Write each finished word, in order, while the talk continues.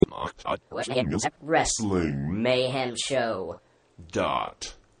Wrestling Mayhem Show.com.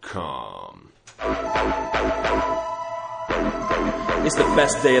 It's the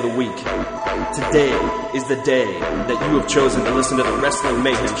best day of the week. Today is the day that you have chosen to listen to the Wrestling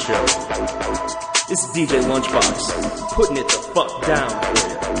Mayhem Show. This is DJ Lunchbox, putting it the fuck down for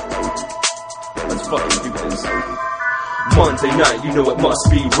you. Let's fucking do this. Monday night, you know it must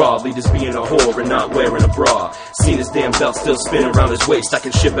be raw. Leaders being a whore and not wearing a bra. Seen his damn belt still spinning around his waist. I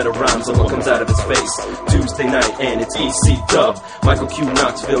can shit better rhymes on what comes out of his face. Tuesday night and it's EC Dub. Michael Q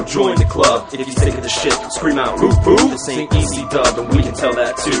Knoxville join the club. If you take it to shit, scream out boo boo. This ain't EC Dub and we can tell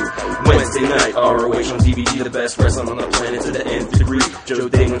that too. Wednesday night, ROH on DVD, the best wrestling on the planet to the nth degree. Joe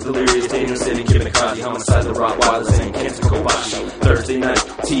Damon's delirious, Daniel City, Kid McCarthy, Homicide, the Rottweilers, and Cancer Kobashi. Thursday night,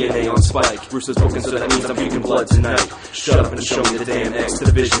 TNA on Spike. Bruce is broken, so that means I'm drinking blood tonight. Shut up and show me the damn X to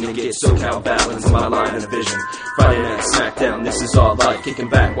the vision and get SoCal balance in my line of vision. Friday night SmackDown, this is all like kicking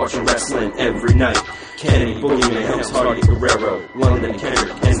back, watching wrestling every night. Kenny, Boogeyman, Helms, Hardy, Guerrero, London,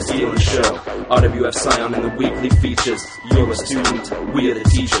 Kendrick, and stealing the show. RWF Scion in the weekly features. You're a student, we are the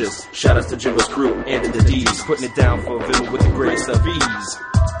teachers. Shout outs to Jimbo's crew and to the D's, putting it down for Vim with the grace of ease.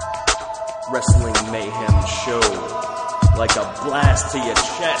 Wrestling Mayhem Show, like a blast to your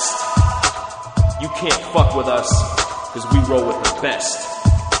chest. You can't fuck with us, because we roll with the best.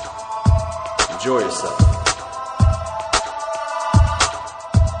 Enjoy yourself.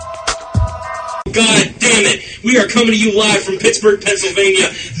 God damn it! We are coming to you live from Pittsburgh, Pennsylvania,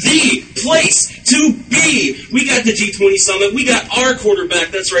 the place to be! We got the G20 Summit, we got our quarterback,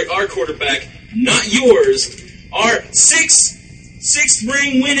 that's right, our quarterback, not yours, our sixth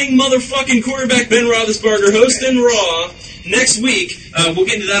ring winning motherfucking quarterback, Ben Roethlisberger, hosting Raw. Next week, we'll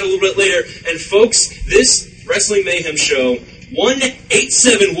get into that a little bit later, and folks, this Wrestling Mayhem Show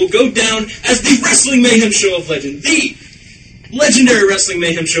 187 will go down as the Wrestling Mayhem Show of Legend. The legendary Wrestling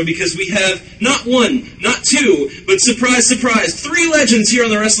Mayhem Show, because we have not one, not two, but surprise, surprise, 3 legends here on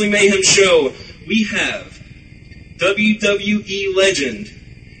the Wrestling Mayhem Show. We have WWE legend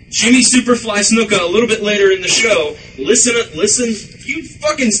Jimmy Superfly Snuka a little bit later in the show. Listen, you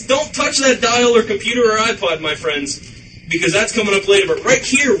fucking don't touch that dial or computer or iPod, my friends, because that's coming up later. But right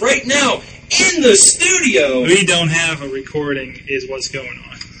here, right now, in the studio. We don't have a recording is what's going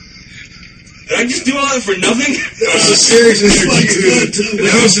on. Did I just do all that for nothing? That was a serious interview.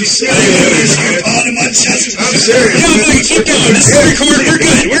 That was a serious interview. I'm serious. No, keep going. This is recorded. We're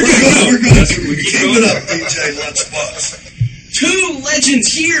good. We're good. Keep it up, DJ Lunchbox. 2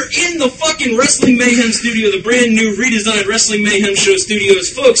 legends here in the fucking Wrestling Mayhem studio, the brand new redesigned Wrestling Mayhem Show studios.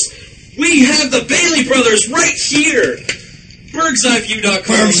 Folks, we have the Bailey brothers right here. BirdsEyeView.com.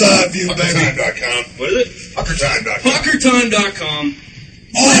 BirdsEyeView, baby. What is it? Puckertime.com. Puckertime.com.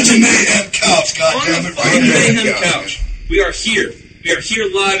 On the Mayhem Couch, goddammit. On the Mayhem Couch. We are here. We are here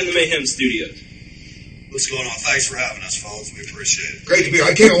live in the Mayhem Studios. What's going on? Thanks for having us, folks. We appreciate it. Great to be here.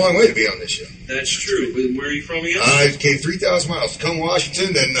 I came a long way to be on this show. That's true. Where are you from again? I came 3,000 miles to come to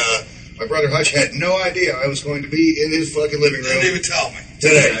Washington, and my brother Hutch had no idea I was going to be in his fucking living room. Didn't even tell me.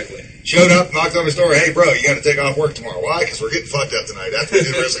 Today. Exactly. Showed up, knocked on his door. Hey, bro, you got to take off work tomorrow. Why? Because we're getting fucked up tonight. That's what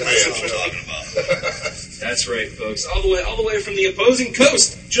the Wrestling Mayhem Show. talking about. That's right, folks. All the way from the opposing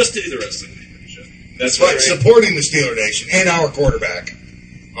coast, just to do the Wrestling Mayhem Show. That's but right. supporting the Steeler Nation and our quarterback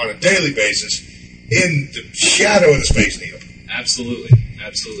on a daily basis in the shadow of the Space Needle. Absolutely.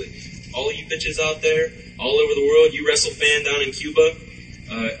 Absolutely. All of you bitches out there, all over the world, you wrestle fan down in Cuba,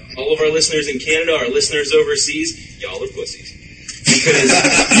 all of our listeners in Canada, our listeners overseas, y'all are pussies. Because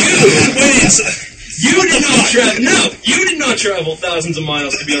you did not travel thousands of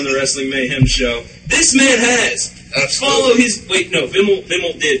miles to be on the Wrestling Mayhem Show. This man has. Follow his... Wait, no,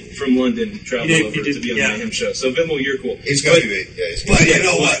 Vimmel did from London travel over to be on the Mayhem Show. So, Vimmel, you're cool. He's going to be. Yeah, but you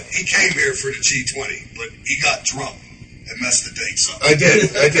know what? He came here for the G20, but he got drunk and messed the dates up. I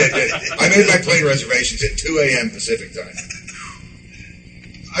did. I made my plane reservations at 2 a.m. Pacific time.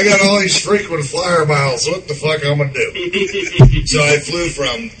 I got all these frequent flyer miles. What the fuck I'm going to do? So I flew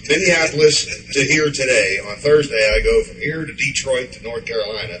from Minneapolis to here today. On Thursday, I go from here to Detroit to North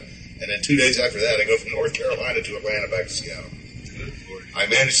Carolina. And then 2 days after that, I go from North Carolina to Atlanta back to Seattle. I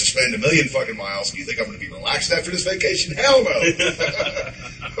managed to spend 1 million fucking miles. Do you think I'm going to be relaxed after this vacation? Hell no.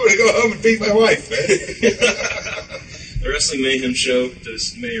 I'm going to go home and beat my wife, man. The Wrestling Mayhem Show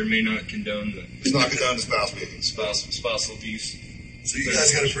may or may not condone the... It's not condone the spouse beating. Spousal abuse. So you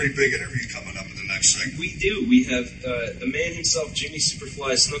guys got a pretty big interview coming up in the next segment. We do. We have the man himself, Jimmy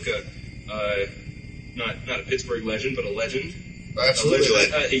Superfly Snuka, not a Pittsburgh legend, but a legend. Absolutely.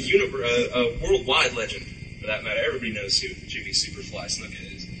 A worldwide legend, for that matter. Everybody knows who Jimmy Superfly Snuka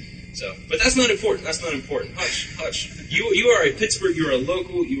is. So, but that's not important. That's not important. Hutch. You are a Pittsburgh. You're a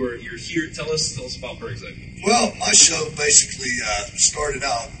local. You're here. Tell us about Berg's Egg. Well, my show basically started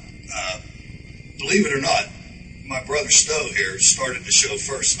out. Believe it or not, my brother Stowe here started the show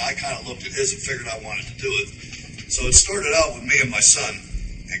first, and I kind of looked at his and figured I wanted to do it. So it started out with me and my son,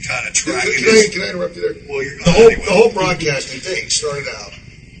 and kind of tracking. Can I interrupt you there? Well, you're the whole broadcasting thing started out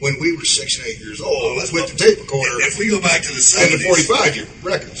when we were 6 and 8 years old with the tape recorder. If we go back to the 70s, and the 45-year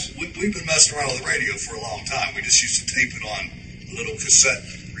records. We've been messing around with the radio for a long time. We just used to tape it on a little cassette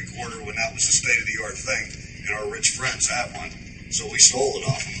recorder when that was the state-of-the-art thing, and our rich friends had one. So we stole it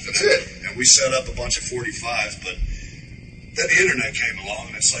off them. That's it. And we set up a bunch of 45s, but then the internet came along,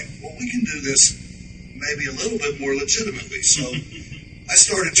 and it's like, well, we can do this maybe a little bit more legitimately. So I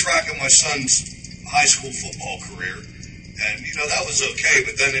started tracking my son's high school football career, and, that was okay,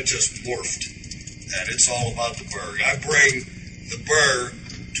 but then it just morphed, and it's all about the Berg. I bring the Berg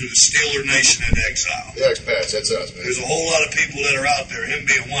to the Steeler Nation in exile. The expats, that's us, man. There's a whole lot of people that are out there, him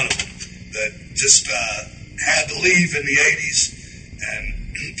being one of them, that just had to leave in the 80s and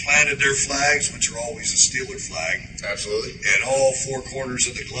planted their flags, which are always a Steeler flag. Absolutely. In all four corners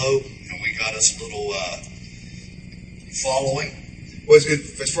of the globe, and we got us a little following. Well,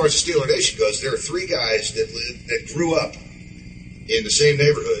 as far as the Steeler Nation goes, there are three guys that grew up in the same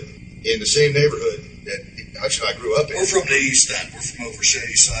neighborhood that Hutch and I grew up in. We're from the East End. We're from over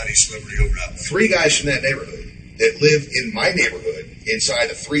Shady Side, East Liberty, over that way. Three guys from that neighborhood that live in my neighborhood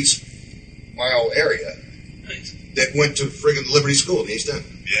inside a 3-mile area. Nice. That went to friggin' Liberty School in the East End.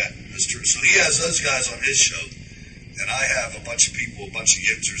 Yeah, that's true. So he has those guys on his show, and I have a bunch of people, a bunch of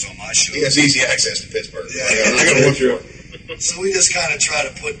Yitzers on my show. He has easy access to Pittsburgh. Yeah, I got to look for it. So we just kind of try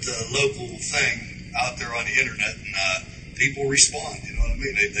to put the local thing out there on the internet, and people respond. You know what I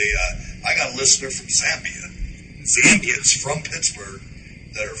mean? I got a listener from Zambia. Zambians from Pittsburgh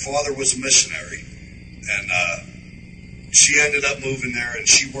that her father was a missionary, and she ended up moving there, and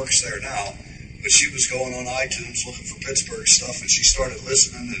she works there now. But she was going on iTunes looking for Pittsburgh stuff, and she started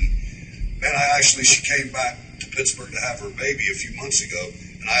listening. And man, she came back to Pittsburgh to have her baby a few months ago,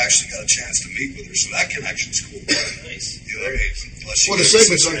 and I actually got a chance to meet with her. So that connection's cool. Nice. You know what I mean? Well, the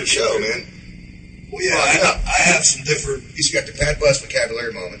segments on your show, man. Well, yeah, I have some different. He's got the Pat Bus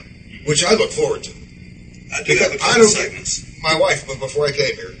vocabulary moment, which I look forward to. I do have a couple segments. My wife, before I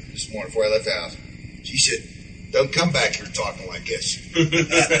came here this morning, before I left the house, she said, "Don't come back here talking like this." Well,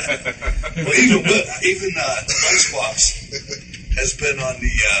 even Lunchbox has been on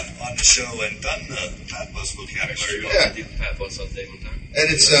the show and done the Pat Bus vocabulary. I did the Pat Bus update one time. And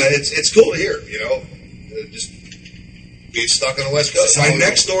it's cool to hear, just being stuck on the West Coast. My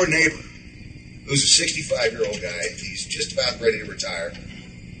next door neighbor, who's a 65-year-old guy, he's just about ready to retire.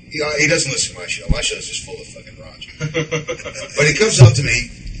 He doesn't listen to my show. My show's just full of fucking raunchy. But he comes up to me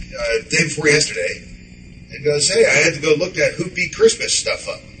day before yesterday and goes, "Hey, I had to go look that Who Beat Christmas stuff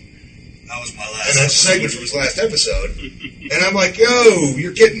up." That was my last. And that's a segment from his last episode. And I'm like, "Yo,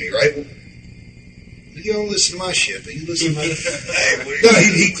 you're kidding me, right?" Well, you don't listen to my shit, but you listen to my. No,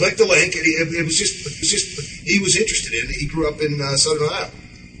 he clicked the link, and it was just he was interested in it. He grew up in Southern Ohio.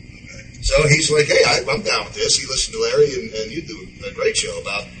 So he's like, "Hey, I'm down with this." He listened to Larry, and you do a great show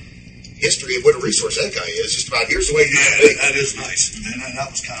about history of what a resource that guy is. Just about here's the way you do it. That is nice, and that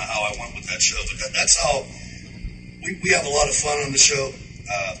was kind of how I went with that show. But that's how we have a lot of fun on the show.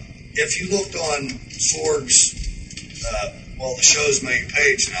 If you looked on Sorg's, the show's main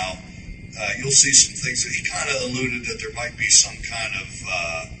page now, you'll see some things that he kind of alluded that there might be some kind of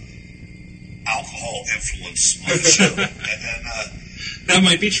alcohol influence on the show, and that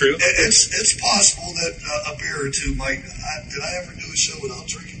might be true. It's possible that a beer or two might. Did I ever do a show without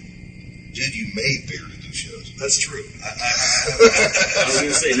drinking? Dude, you made beer to do shows. That's true. I was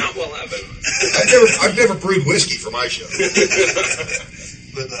going to say, not while I've been on. I've never brewed whiskey for my show.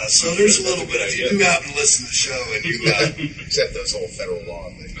 But so there's a little bit. If you do happen to listen to the show, and you except those whole federal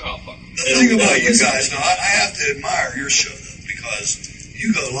law thing. Oh, fuck. The thing about you guys, now I have to admire your show though, because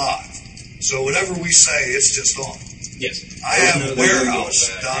you go live. So whatever we say, it's just on. Yes. I have a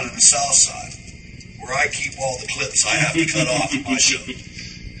warehouse down in the South Side where I keep all the clips I have to cut off of my show.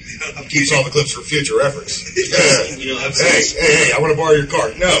 Keeps all the clips for future reference. Hey, I want to borrow your car.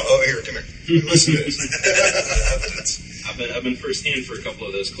 No, here, come here. Listen to this. I've been firsthand for a couple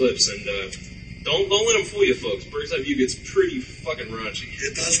of those clips, and don't let them fool you, folks. Bird's Eye View gets pretty fucking raunchy.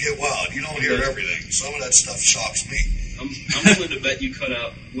 It does get wild. You don't hear everything. Some of that stuff shocks me. I'm willing to bet you cut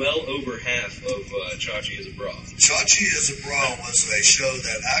out well over half of Chachi is a Bra. Chachi is a Bra was a show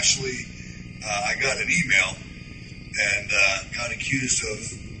that actually I got an email and got accused of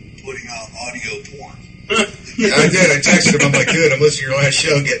putting out audio porn. I did. I texted him. I'm like, good, I'm listening to your last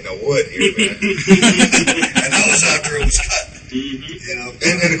show getting a wood here, man. And that was after it was cut. You know?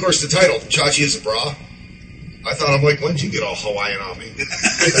 And of course, the title, Chachi is a bra. I thought, I'm like, when'd you get all Hawaiian on me? Oh,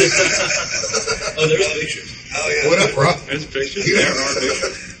 there's pictures. Oh, yeah. What up, bro? There's pictures. You there?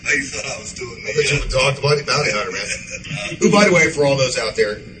 Oh, you thought I was doing I thought you were dog the bounty hunter, man. Who, by the way, for all those out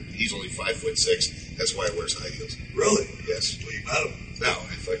there, he's only 5'6". That's why he wears high heels. Really? Yes. Well, you met him. No,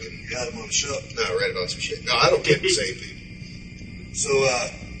 I fucking... You had him on the show. No, I read about some shit. No, I don't get insane people. So,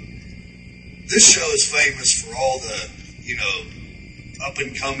 this show is famous for all the, you know,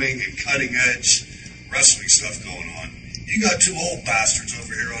 up-and-coming and cutting-edge wrestling stuff going on. You got two old bastards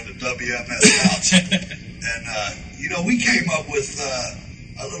over here on the WMS couch. And, you know, we came up with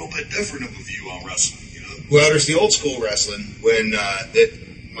a little bit different of a view on wrestling, you know. Well, there's the old school wrestling when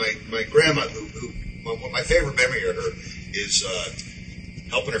my grandma, my favorite memory of her is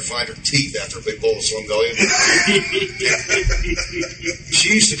helping her find her teeth after a big bowl of Slumgullion.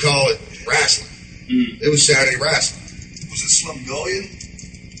 She used to call it wrestling. It was Saturday wrestling. Was it Slumgullion?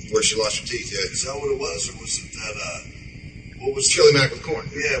 Where she lost her teeth, yeah. Is that what it was? Or was it that, what was Chili Mac with corn.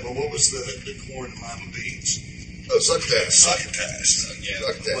 Yeah, but what was the corn and lima beans? Oh, Succotash. Succotash. Yeah,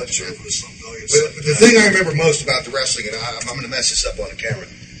 I wasn't sure if it was Slumgullion. But the thing I remember most about the wrestling, and I'm going to mess this up on the camera,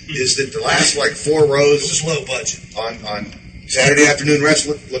 is that the last, like, 4 rows... It was low budget. On Saturday afternoon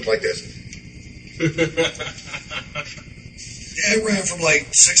wrestling looked like this. Yeah, it ran from like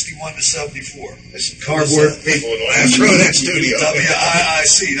 61 to 74. There's cardboard people in the last row of that studio.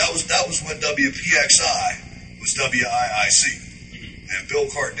 WIIC. That was when WPXI was WIIC. And Bill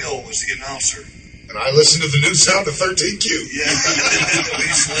Cardell was the announcer. And I listened to the new sound of 13Q. Yeah, we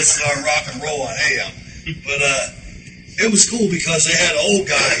used to listen to our rock and roll on AM. But it was cool because they had an old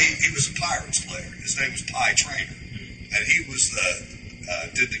guy. He was a Pirates player. His name was Pie Trainer. And he was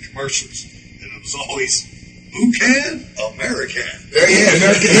did the commercials. And it was always... Who can? American. There you go,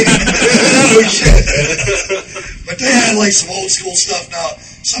 American. Oh, shit. But they had like some old school stuff. Now,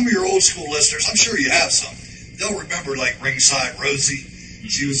 some of your old school listeners, I'm sure you have some, they'll remember like Ringside Rosie.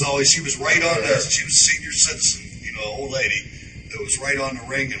 She was right on the, she was a senior citizen, you know, old lady that was right on the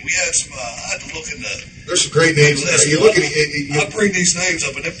ring. And we had some, I had to look in the... There's some great names. You look at it. I bring these names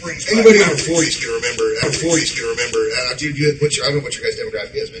up, and it brings anybody over 40s can remember. Over 40s can remember. I don't know what your guys'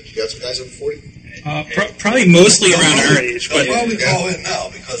 demographic is, man. You got some guys over 40? Probably mostly around our age. But well, we call in now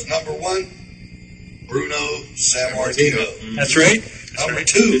because number 1, Bruno Sammartino. That's right. Number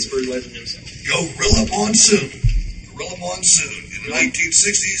 2, Pittsburgh legend himself. Gorilla Monsoon. Gorilla Monsoon. In the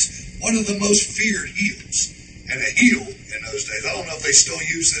 1960s, one of the most feared heels. And a heel in those days. I don't know if they still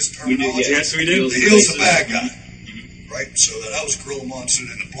use this terminology. Yes, we do. The heel's the bad guy. Right? So that was Gorilla Monsoon.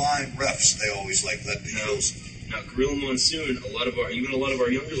 And the blind refs, they always let the heels... Now, Gorilla Monsoon, a lot of our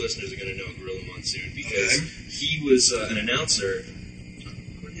younger listeners are going to know Gorilla Monsoon because he was an announcer.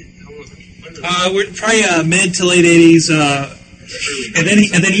 We're probably mid to late 80s, and then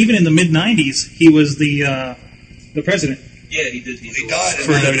even in the mid 90s, he was the president. Yeah, he did. He died in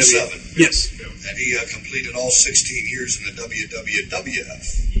for 97. WWE. Yes, and he completed all 16 years in the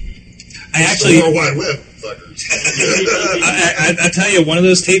WWF. I actually, World Wide Web, fuckers. I tell you, one of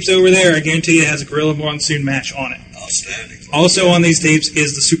those tapes over there, I guarantee you, has a Gorilla Monsoon match on it. Outstanding. Also on these tapes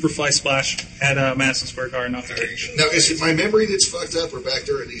is the Superfly Splash at Madison Square Garden. Not there. Now, is it my memory that's fucked up, or back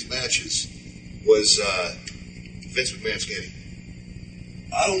during these matches was Vince McMahon skinny?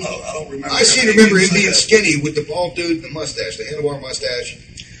 I don't know. I don't remember. I seem to remember him being skinny with the bald dude and the mustache, the handlebar mustache.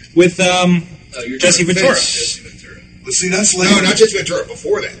 With Jesse Ventura. Jesse Ventura. But see, that's later. No, not just Ventura.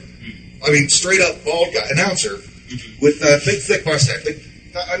 Before that, I mean, straight up bald guy, announcer with big, thick mustache.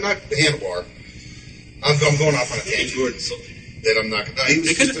 Not the handlebar. I'm going off on a tangent. Gordon Sullivan. That I'm not. No, he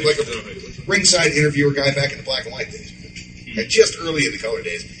was just like a ringside interviewer guy back in the black and white days, and just early in the color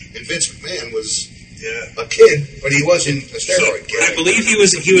days. And Vince McMahon was a kid, but he wasn't a steroid kid. I believe he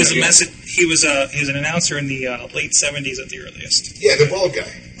was an announcer in the late 70s at the earliest. Yeah, the bald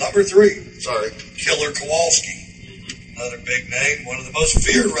guy. Number 3. Sorry. Killer Kowalski. Another big name. One of the most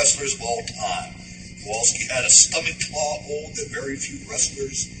feared wrestlers of all time. Kowalski had a stomach claw hold that very few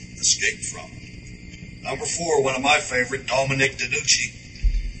wrestlers escaped from. Number 4, one of my favorite, Dominic DeNucci.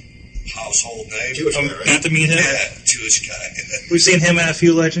 Household name. Jewish guy, right? Got to meet him. Yeah, Jewish guy. We've seen him at a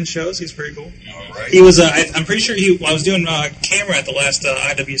few Legend shows. He's pretty cool. All right. He was. I'm pretty sure I was doing camera at the last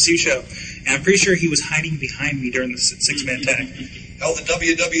IWC show, and I'm pretty sure he was hiding behind me during the 6-man tag. Held the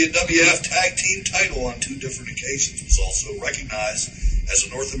WWF Tag Team title on 2 different occasions. Was also recognized as a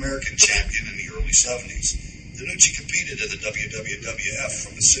North American champion in the early 70s. DeNucci competed in the WWF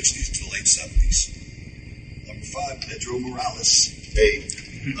from the 60s to the late 70s. Number 5, Pedro Morales. Hey,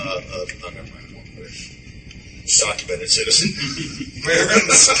 never mind. Documented citizen. Baron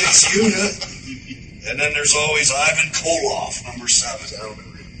Stixiuna. And then there's always Ivan Koloff, number 7. I don't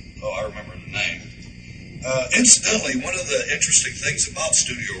remember. Oh, I remember the name. Incidentally, one of the interesting things about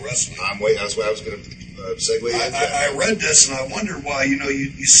studio wrestling, That's what I was going to segue into. I read this and I wonder why.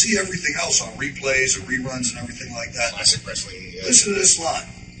 You see everything else on replays or reruns and everything like that. Classic wrestling. Yeah. Listen to this line.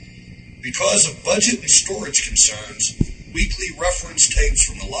 Because of budget and storage concerns, weekly reference tapes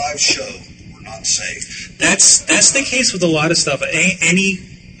from the live show were not saved. That's the case with a lot of stuff. Any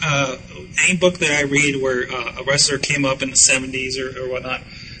book that I read where a wrestler came up in the 70s or whatnot,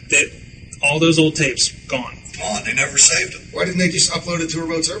 that all those old tapes gone. They never saved them. Why didn't they just upload it to a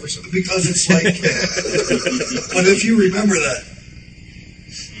remote server? Because it's like, but if you remember that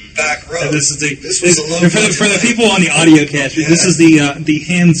back row, This was a low for the people on the audio cast. Yeah. This is the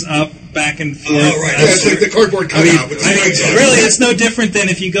hands up, back and forth. Oh, right. It's like the cardboard cutout. Really, it's no different than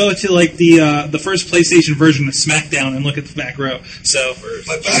if you go to like the first PlayStation version of SmackDown and look at the back row. So,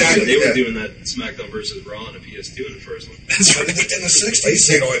 but they were doing that SmackDown versus Raw on a PS2 in the first one. In the 60s, They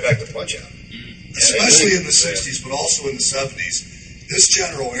take all the way back to Punch Out. especially in the 60s, but also in the 70s, this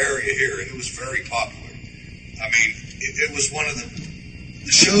general area here, it was very popular. I mean, it was one of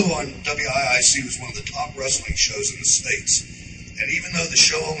the show on WIIC was one of the top wrestling shows in the States. And even though the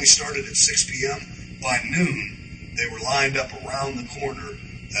show only started at 6 p.m., by noon, they were lined up around the corner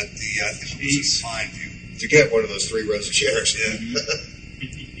at the, I think it was Fine View. To get one of those 3 rows of chairs. Yeah.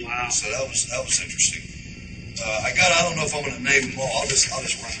 wow. So that was interesting. I don't know if I'm going to name them all. I'll just run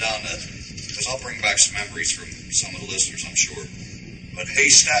down because I'll bring back some memories from some of the listeners, I'm sure. But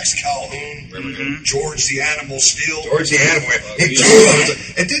Haystacks Calhoun, George the Animal Steel. George the Animal.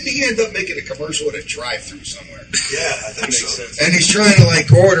 And didn't he end up making a commercial at a drive-thru somewhere? Yeah, I think so. And he's trying to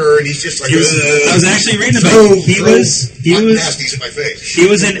like order, and he's just like, I was actually reading about it. He was nasties in my face. He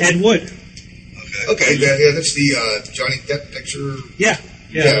was in Ed Wood. Okay, yeah, that's the Johnny Depp picture. Yeah,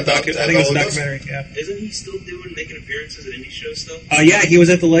 I think it's a documentary. Yeah. Isn't he still making appearances at indie shows still? Yeah, he was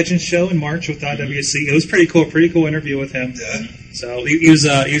at the Legends show in March with IWC. It was pretty cool interview with him. Yeah. So he was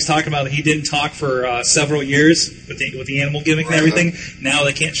talking about that he didn't talk for several years with the animal gimmick and everything. Now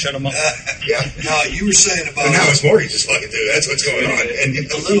they can't shut him up. Yeah. Now you were saying about now it's Morty just fucking dude. That's what's going on. And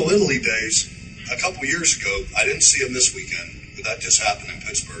the Little Italy days, a couple years ago, I didn't see him this weekend, but that just happened in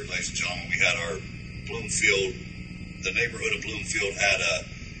Pittsburgh, ladies and gentlemen. We had our Bloomfield, the neighborhood of Bloomfield had a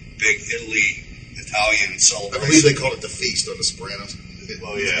big Italian celebration. I believe they called it the feast on the Sopranos.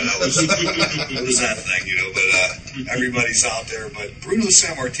 Well, yeah, that was that thing, but everybody's out there. But Bruno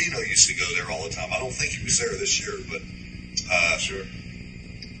Sammartino used to go there all the time. I don't think he was there this year, but sure.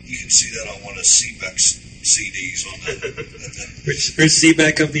 You can see that on one of Seebeck's CDs on the Rich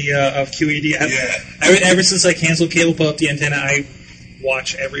Seebeck of the of QED. Ever since I canceled cable, put up the antenna, I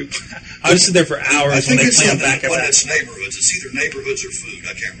watch every. I would sit there for hours when they play them back and back. It's neighborhoods. It's either neighborhoods or food.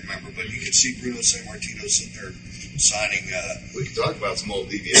 I can't remember, but you can see Bruno Sammartino sitting there signing. We can talk about some old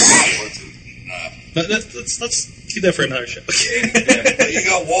BBS if you want to. Let's keep that for another show. You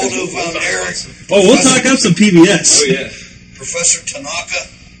got Waldo von Erich. Oh, we'll talk up some PBS. Oh yeah. Professor Tanaka,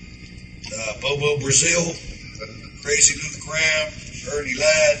 Bobo Brazil, Crazy Luke Graham, Ernie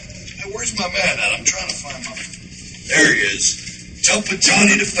Ladd. Hey, where's my man at? I'm trying to find my. There he is. Jumping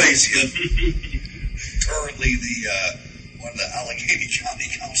Johnny DeFazio, currently one of the Allegheny County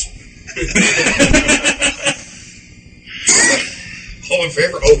councilmen. All in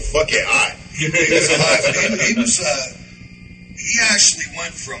favor? Oh, fuck yeah, aye. He actually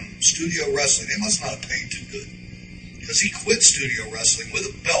went from studio wrestling. They must not have paid too good because he quit studio wrestling with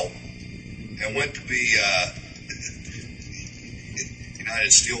a belt and went to be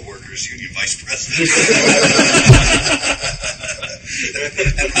United Steelworkers Union Vice President.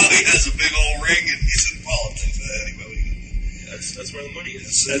 And now he has a big old ring and he's in politics. Anyway, that's where the money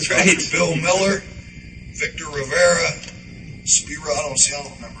is. That's right. Bill Miller, Victor Rivera, Spiro, I don't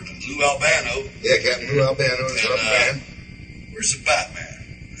remember them. Lou Albano. Yeah, Captain Lou Albano is our man. Where's the Batman?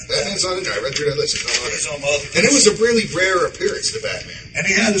 Batman's on it. I read through that list. He's on other and it was a really rare appearance, the Batman. And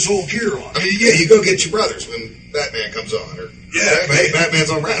he had his old gear on. I mean, yeah, you go get your brothers when Batman comes on. Or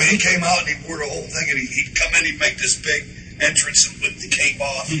Batman's on rap. I mean, he came out and he wore the whole thing, and he'd come in, he'd make this big entrance and whip the cape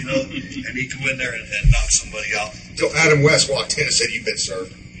off, and he'd go in there and knock somebody out. Until Adam West walked in and said, "You've been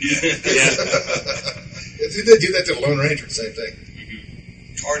served." Yeah. Did they do that to the Lone Ranger? Same thing.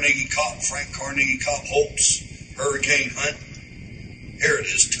 Frank Carnegie Cop Holtz, Hurricane Hunt. Here it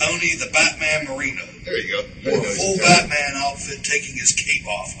is, Tony the Batman Marino. There you go. Wore a full Batman outfit, taking his cape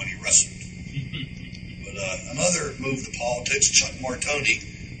off when he wrestled. But another move to politics, Chuck Martoni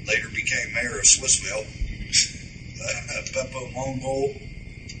later became mayor of Swissvale. Beppo Mongol,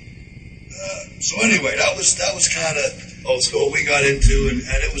 So anyway, that was kind of old school we got into, and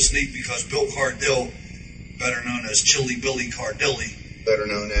it was neat because Bill Cardill, better known as Chilly Billy Cardilli, better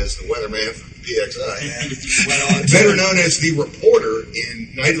known as the weatherman from PXI, went on better known as the reporter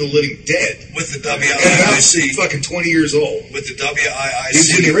in Night of the Living Dead, with the and WIIC, fucking 20 years old. with the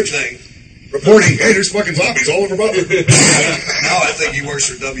He's in the WIIC original thing. reporting. Hey, there's fucking zombies all over Butler. Now I think he works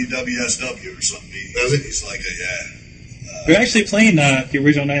for WWSW or something. Does he? He's like We're actually playing the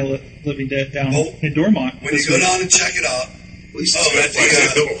original Night of the Living Dead down in Dormont. when you go down and check it out. We used Oh, to at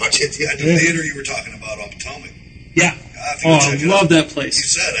the, watch it. at the theater you were talking about on Potomac. Yeah. I have to go Oh, I check it love out. that You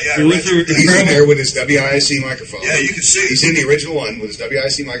place. said it. Yeah, We I went read through- through He's in there with his WIIC microphone. Yeah, you can see. He's in the original one with his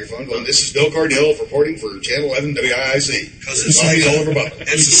WIIC microphone going, this is Bill Cardill reporting for Channel 11 WIIC. Because it's Zombies like all over Butler.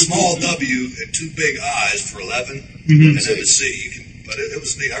 it's a small W and two big I's for 11, Mm-hmm. and then the C. You can, but it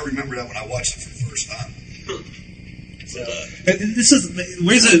was neat. I remember that when I watched it for the first time. This is the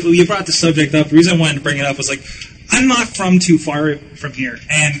reason you brought the subject up. The reason I wanted to bring it up was like, I'm not from too far from here,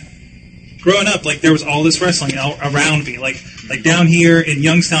 and growing up, like there was all this wrestling around me. Like down here in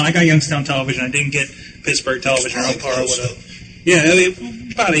Youngstown, I got Youngstown television. I didn't get Pittsburgh television or Probably Elkhart or close, whatever.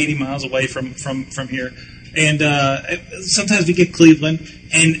 Yeah, about 80 miles away from here. And sometimes we get Cleveland,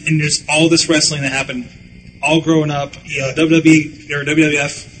 and there's all this wrestling that happened all growing up. You know, WWE or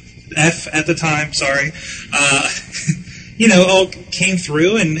WWF at the time. Sorry, you know, all came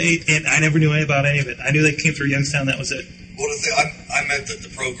through, and I never knew anything about any of it. I knew they came through Youngstown. That was it. Well, the thing, I meant that the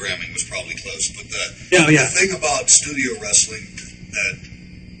programming was probably close, but Yeah. the thing about studio wrestling that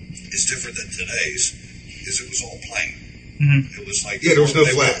is different than today's is it was all plain. Mm-hmm. It was like Yeah, there was no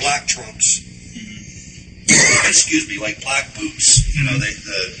they wore flash. black trunks. Excuse me, like black boots. You know, the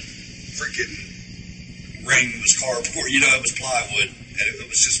freaking ring was cardboard. You know, it was plywood, and it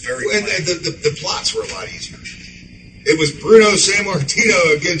was just very. And plain. the plots were a lot easier. It was Bruno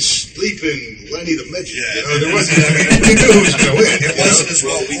Sammartino against Sleeping Lenny the Midget. Yeah. You know, there wasn't. I mean, we knew who was going to win. It wasn't as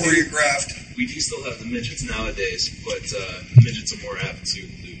well choreographed. We do still have the midgets nowadays, but the midgets are more apt to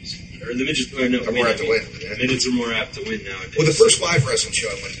lose. Or the midgets, or no, They're more apt to win, yeah. Midgets are more apt to win nowadays. Well, the first live wrestling show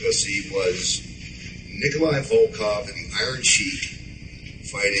I went to go see was Nikolai Volkov and the Iron Sheik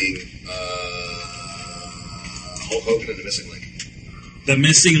fighting Hulk Hogan and the Missing Link. The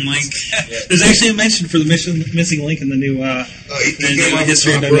missing link. There's actually a mention for the missing link in the new. He the came new off the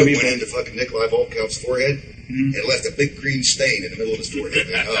history of top rope, WWE. went into fucking Nikolai Volkov's forehead, and left a big green stain in the middle of his forehead.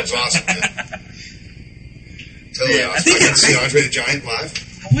 Man. Oh, it was awesome, man. Totally Yeah, I awesome. think I got to see Andre the Giant live.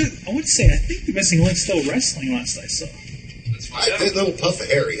 I would say I think the missing link's still wrestling last I saw. That little puff of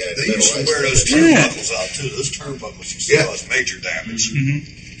hair he had. They used to wear those Yeah. turnbuckles out too. Those turnbuckles you saw as major damage.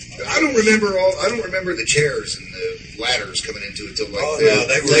 I don't remember the chairs and the ladders coming into it till like. Oh, no,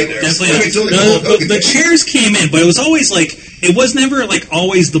 they were in there. Definitely. Until like Hulk Hogan The did. chairs came in, but it was always like it was never like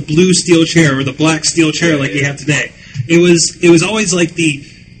always the blue steel chair or the black steel chair like you have today. It was always like the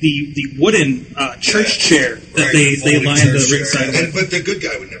wooden church chair that Right, they folding lined the church ringside chair. with. But the good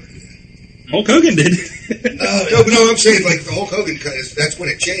guy would never do that. Hulk Hogan did. No, I'm saying like the Hulk Hogan cut is that's when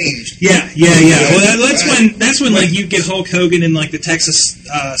it changed. Yeah. Well, that's when like you get Hulk Hogan in like the Texas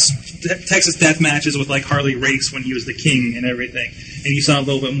death matches with like Harley Race when he was the king and everything, and you saw a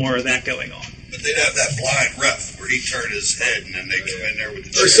little bit more of that going on. But they'd have that blind ref where he'd turn his head and then they'd come in there with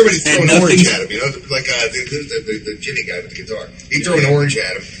the Or chair. somebody throw And an orange nothing- at him, you know, like the Jimmy guy with the guitar. He'd throw an orange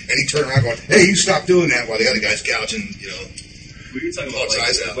at him, and he'd turn around going, "Hey, you stop doing that!" While the other guy's gouging, you know. We were talking Oh, about it's like,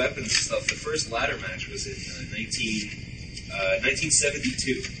 eyes the out. weapons and stuff. The first ladder match was in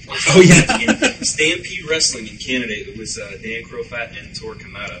 1972. Oh, yeah. In Stampede Wrestling in Canada. It was Dan Crofat and Tor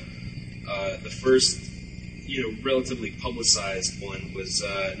Kamada. The first, relatively publicized one was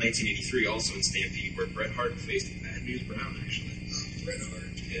 1983, also in Stampede, where Bret Hart faced Bad News Brown. Actually, Bret Hart.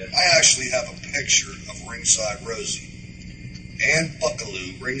 yeah. I actually have a picture of Ringside Rosie. Ann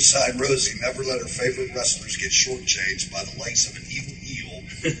Buckaloo, Ringside Rosie, never let her favorite wrestlers get shortchanged by the likes of an evil heel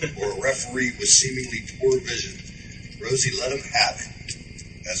or a referee with seemingly poor vision. Rosie let him have it.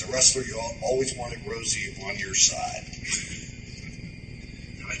 As a wrestler, you always wanted Rosie on your side.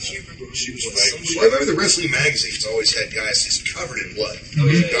 I can't remember who She was famous. Well, I remember the wrestling magazines always had guys just covered in blood. Oh,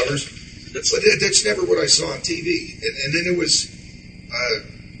 yeah, Covers. That's But that's never what I saw on TV. And then it was.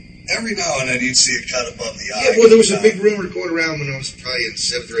 Every now and then you'd see it cut above the eye. Yeah, well, there was a big rumor going around when I was probably in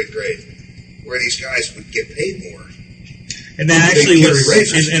 7th or 8th grade, where these guys would get paid more. And that actually They was, carry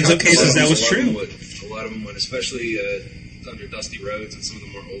razors. in some cases, that was A lot of them true. would. A lot of them would, especially under Dusty Rhodes and some of the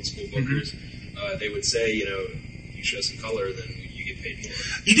more old school bookers. They would say, you show some color, then you get paid more.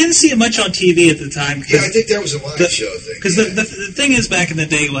 You didn't see it much on TV at the time. Yeah, I think that was a live show thing. Because the thing is, back in the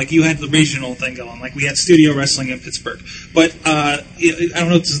day, like, you had the regional thing going. Like, we had studio wrestling in Pittsburgh. But I don't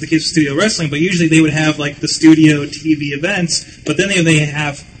know if this is the case with studio wrestling, but usually they would have, like, the studio TV events, but then they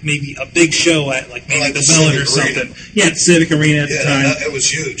have maybe a big show at, like, maybe the Bell or something. Yeah, the Civic Arena at the time. It was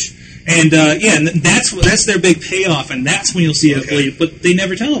huge. And, and that's their big payoff, and that's when you'll see it bleed. But they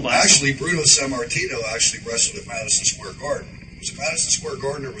never televised. Actually, Bruno Sammartino actually wrestled at Madison Square Garden. Was it Madison Square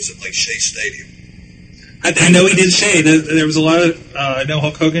Garden or was it like Shea Stadium? I know he did Shea. There was a lot of. I know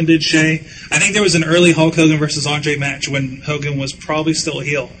Hulk Hogan did Shea. I think there was an early Hulk Hogan versus Andre match when Hogan was probably still a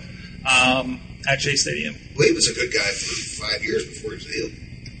heel at Shea Stadium. Well, he was a good guy for 5 years before he was a heel.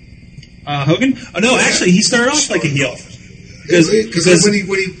 Hogan? Oh no, actually, he started off like a heel. Because when he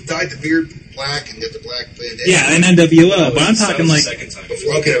dyed the beard black and got the black bandana. Yeah, in NWO. But I'm talking like.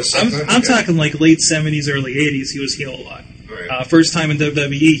 I'm talking like late 70s, early 80s. He was heel a lot. Right. First time in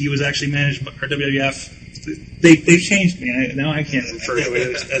WWE, he was actually managed by WWF. They've changed me. Now I can't refer to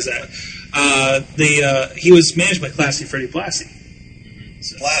it as that. He was managed by Classy Freddie Blassie.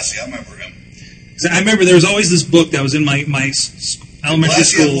 So. Blassie, I remember him. I remember there was always this book that was in my elementary school.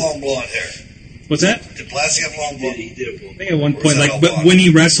 Blassie had long blonde hair. What's that? Did Blassie have long blonde? He did have long. I think at one point, but when he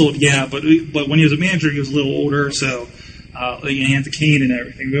wrestled, yeah, but when he was a manager, he was a little older, so he had the cane and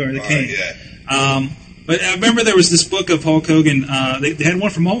everything. The cane. Yeah. But I remember there was this book of Hulk Hogan. They had one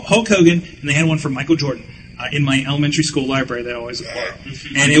from Hulk Hogan, and they had one from Michael Jordan in my elementary school library that I always acquired.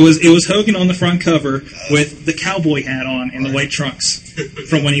 And it was Hogan on the front cover with the cowboy hat on and the white trunks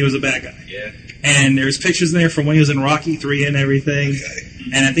from when he was a bad guy. Yeah. And there's pictures in there from when he was in Rocky III and everything. Okay.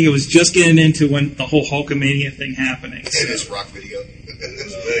 And I think it was just getting into when the whole Hulkamania thing happening. And his rock video.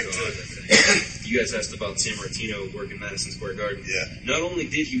 You guys asked about Sammartino working Madison Square Garden. Yeah. Not only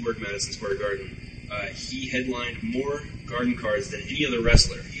did he work Madison Square Garden, he headlined more Garden cards than any other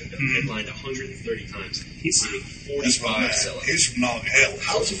wrestler. He headlined 130 times. He's seen 45 sellouts. He's from Long Hill.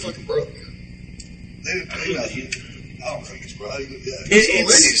 How's he fucking broke? They didn't pay nothing. I don't think he's broke. The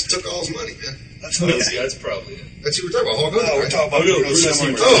ladies took all his money, man. That's probably it. That's who we're talking about. Hulk Hogan. No, we're talking about Bruno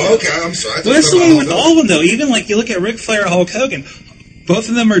Sammartino. Oh, okay. I'm sorry. Well, that's the way with all of them, though. Even like you look at Ric Flair, Hulk Hogan. Both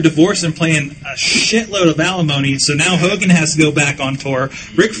of them are divorced and paying a shitload of alimony, so now Hogan has to go back on tour.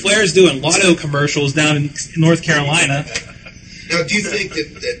 Ric Flair's doing lotto commercials down in North Carolina. Now, do you think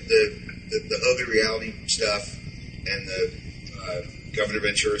that the Hogan reality stuff and the Governor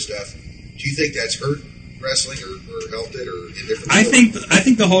Ventura stuff, do you think that's hurt wrestling or helped it or indifferent? I think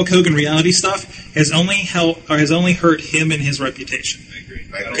the Hulk Hogan reality stuff has only hurt him and his reputation. I agree.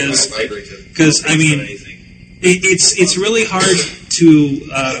 I agree too. Because I mean, it's really hard to.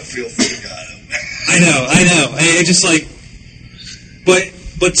 I feel for the guy. I know. I just like,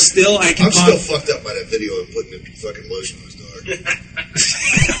 but still, I can. I'm still fucked up by that video of putting the fucking lotion on his dog.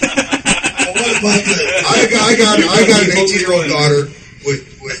 Well, what about that? I got an 18-year-old daughter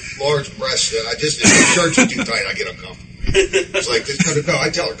with large breasts. I just if the shirts are too tight, I get uncomfortable. It's like no. I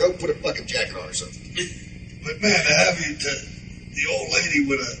tell her go put a fucking jacket on or something. But man, to have the old lady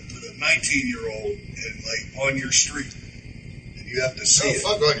with a 19-year-old and like on your street. You have to see it.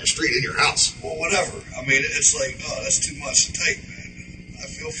 Fuck on your street, in your house. Well, whatever. I mean, it's like, that's too much to take, man. I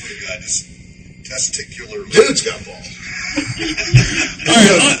feel for the guy just testicular. Dude's got balls. All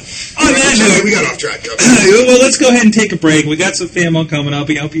right, on that note, we got off track. Well, let's go ahead and take a break. We got some FAMO coming up.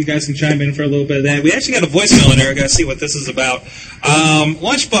 I hope you guys can chime in for a little bit of that. We actually got a voicemail in there. I got to see what this is about.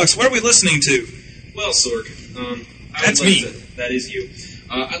 Lunchbox, what are we listening to? Well, Sorg, that's me. That is you.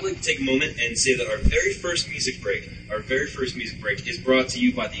 I'd like to take a moment and say that our very first music break is brought to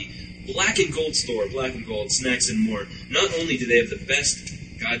you by the Black and Gold store, Black and Gold, Snacks and More. Not only do they have the best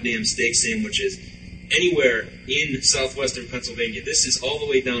goddamn steak sandwiches anywhere in southwestern Pennsylvania, this is all the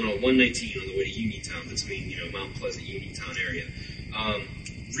way down on 119 on the way to Uniontown, between Mount Pleasant, Uniontown area.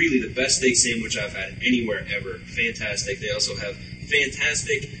 Really the best steak sandwich I've had anywhere ever. Fantastic. They also have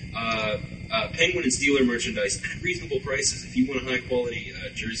fantastic Penguin and Steeler merchandise at reasonable prices. If you want a high quality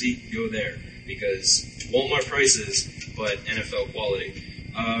jersey, go there, because Walmart prices, but NFL quality.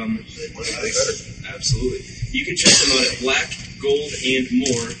 Absolutely. You can check them out at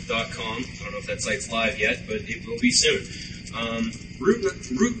blackgoldandmore.com. I don't know if that site's live yet, but it will be soon. Route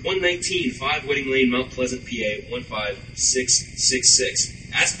 119, 5 Wedding Lane, Mount Pleasant, PA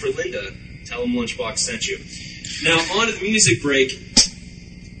 15666. Ask for Linda. Tell them Lunchbox sent you. Now, on to the music break.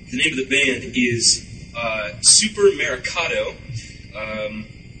 The name of the band is Super Mercado.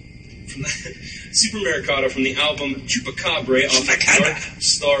 Super Mercado from the album Chupacabra off of Dark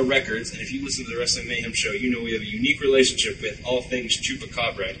Star Records. And if you listen to the Wrestling Mayhem show, you know we have a unique relationship with all things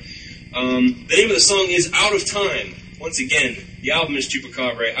Chupacabra. The name of the song is Out of Time. Once again, the album is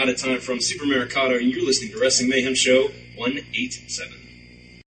Chupacabra, Out of Time from Super Mercado, and you're listening to Wrestling Mayhem Show 187.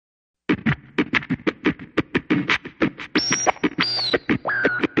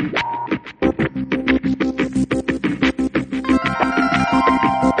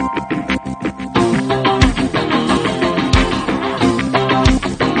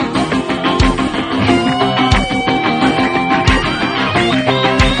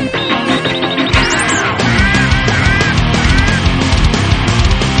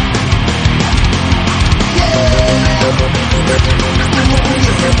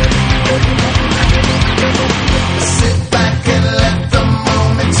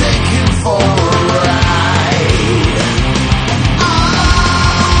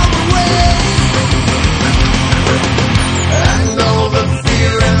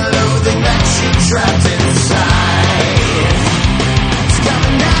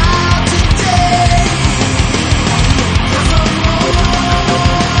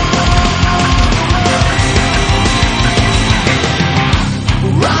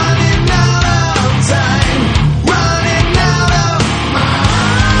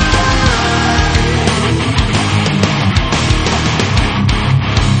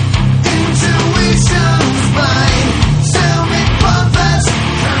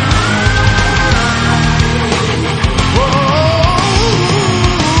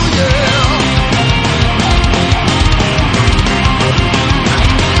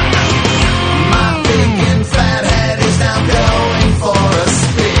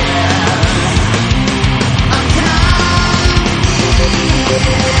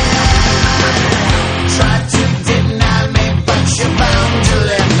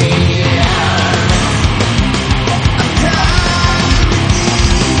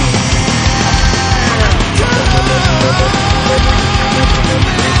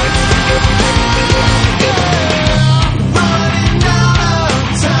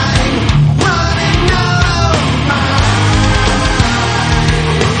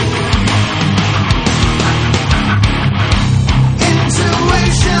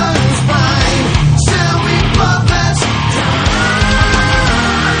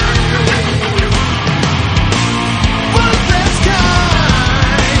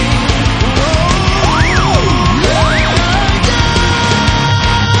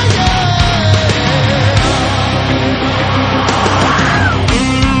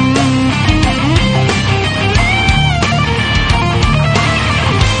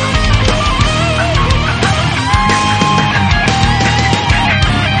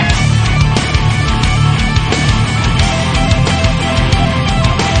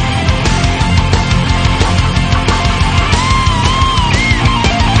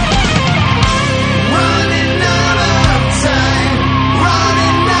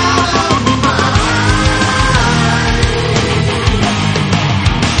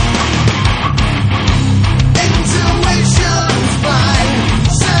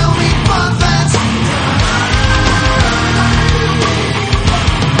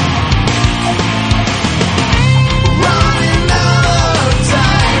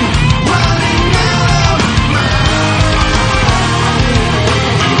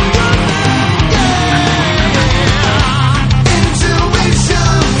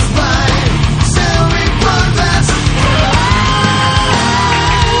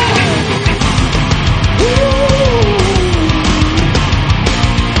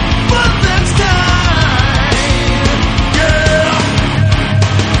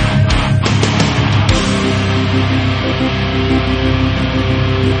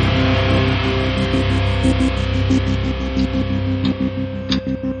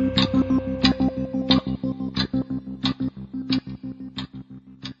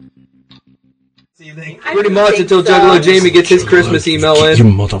 Pretty much until Juggalo Jamie gets his Christmas email in. You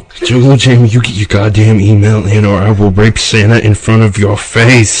Juggalo Jamie, you get your goddamn email in, or I will rape Santa in front of your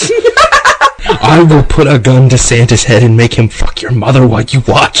face. I will put a gun to Santa's head and make him fuck your mother while you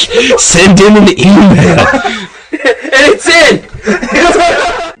watch. Send him an email. And it's in!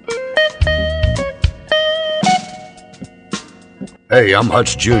 Hey, I'm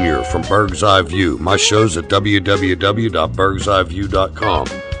Hutch Jr. from Berg's Eye View. My show's at www.bergseyeview.com.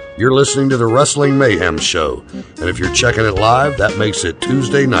 You're listening to the Wrestling Mayhem Show, and if you're checking it live, that makes it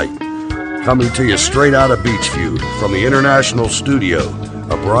Tuesday night. Coming to you straight out of Beachview from the International Studio,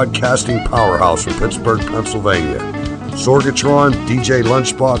 a broadcasting powerhouse in Pittsburgh, Pennsylvania. Sorgatron, DJ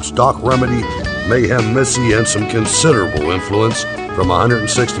Lunchbox, Doc Remedy, Mayhem Missy, and some considerable influence from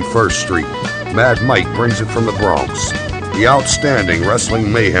 161st Street. Mad Mike brings it from the Bronx. The outstanding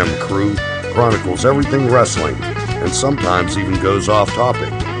Wrestling Mayhem crew chronicles everything wrestling, and sometimes even goes off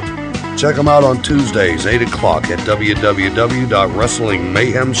topic. Check them out on Tuesdays, 8 o'clock at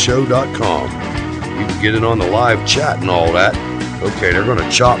www.wrestlingmayhemshow.com. You can get in on the live chat and all that. Okay, they're going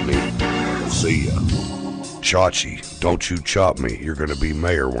to chop me. See ya. Chachi, don't you chop me. You're going to be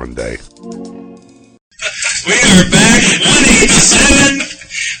mayor one day. We are back, 187.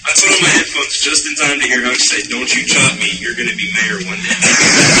 I put on my headphones just in time to hear Hutch say, "Don't you chop me, you're going to be mayor one day."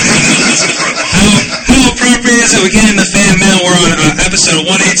 How appropriate is it? Again, in the fan mail, we're on episode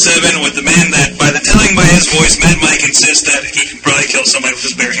 187 with the man that, by his voice, Mad Mike insists that he can probably kill somebody with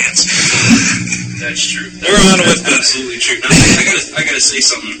his bare hands. That's true. They're on with That's absolutely true. Now, I gotta say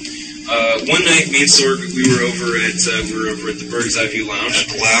something. One night, me and Sorg, we were over at the Bird's Eye View Lounge. At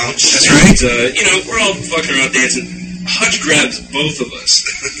the lounge. That's right. We're all fucking around dancing. Hutch grabs both of us,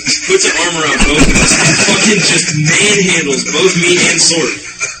 puts an arm around both of us, and fucking just manhandles both me and Sorg.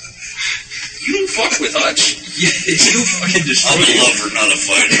 You don't fuck with Hutch. You fucking destroy I'm a him. lover, not a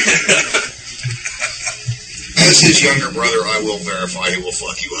fighter. As his younger brother, I will verify he will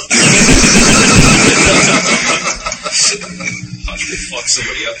fuck you up. Hutch will fuck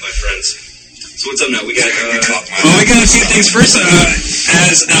somebody up, my friends. So what's up now? We got we got a few things. First,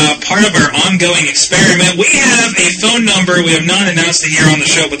 as part of our ongoing experiment, we have a phone number. We have not announced it here on the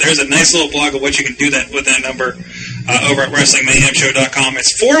show, but there's a nice little blog of what you can do with that number over at WrestlingMayhemShow.com.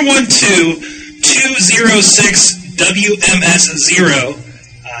 It's 412-206-WMS0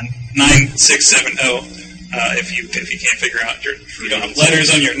 9670. If you can't figure out you don't have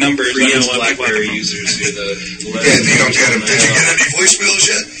letters on your numbers. Free BlackBerry users hear the letters. Yeah, you don't get them. Did you get any voicemails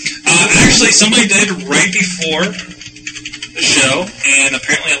yet? Actually, somebody did right before the show, and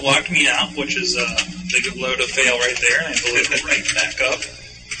apparently it locked me out, which is a big load of fail right there, and I blew it right back up.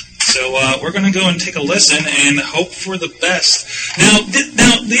 So we're going to go and take a listen and hope for the best. Now,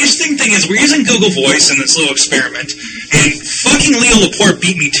 the interesting thing is we're using Google Voice in this little experiment, and fucking Leo Laporte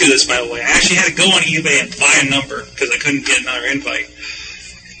beat me to this, by the way. I actually had to go on eBay and buy a number because I couldn't get another invite.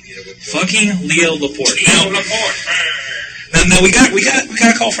 Fucking Leo Laporte. Now we got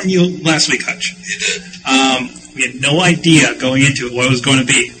a call from you last week, Hutch. You did. We had no idea going into it what it was going to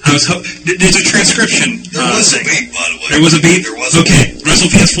be. There's a transcription. There was a beat, by the way. There was a beat? There was okay.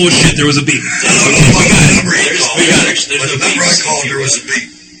 WrestleFan's full of shit. There was a beat. Okay, we got it. But the number I called, there was a beat.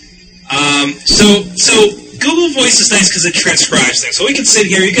 So Google Voice is nice because it transcribes things. So we can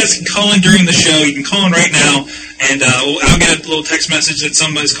sit here. You guys can call in during the show. You can call in right now, and I'll get a little text message that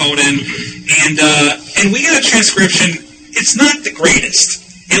somebody's called in, and we got a transcription. It's not the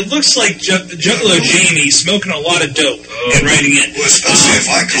greatest. It looks like Juggalo Jamie smoking a lot of dope and writing it. Well, especially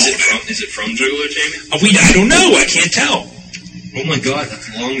if I called Is it from Juggalo Jamie? I don't know. I can't tell. Oh my god, that's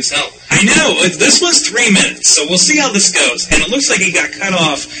long as hell. I know. This one's 3 minutes, so we'll see how this goes. And it looks like he got cut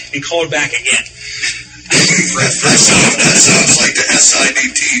off and called back again. That sounds like the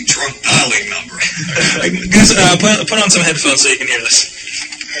SIDT drunk dialing number. Guys, put on some headphones so you can hear this.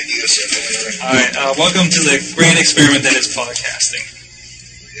 All right, welcome to the grand experiment that is podcasting.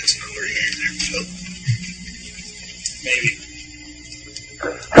 Maybe.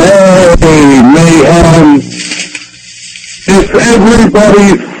 Hey, Mayhem! It's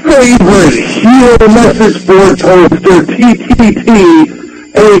everybody's favorite heel message board poster, TTT,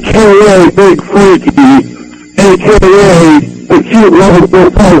 a.k.a. Big Freaky, a.k.a. the cute lovable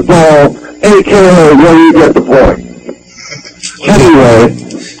fuzzball, a.k.a. where you get the point. Anyway,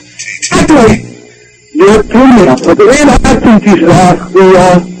 your opinion, but the way I think you should ask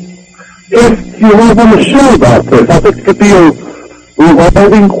if you have on the show about this. I think it could be a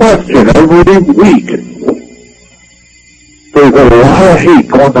revolving question every week. There's a lot of hate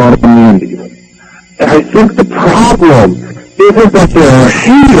going on in the Indies. And I think the problem isn't that there are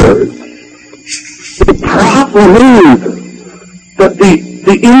haters. The problem is that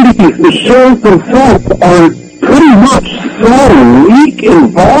the Indies, the shows themselves, are pretty much so weak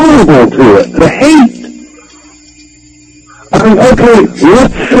and vulnerable to it. The hate. I mean, okay,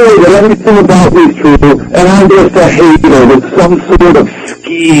 let's say that everything about me is true, and I'm just a hater with some sort of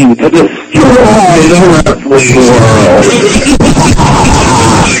scheme to destroy the wrestling world.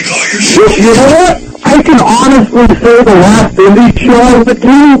 You know what? I can honestly say the last indie show I went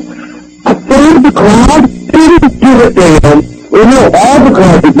to, a third of the crowd didn't give a damn. Well, no, all the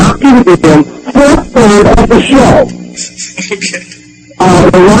crowd did not give a damn for a third of the show. Okay.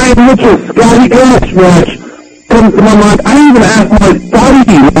 The Ryan Mitchell Scotty Cash match comes to my mind. I even asked my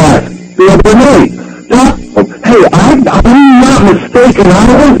buddy the other night. Hey, I'm not mistaken.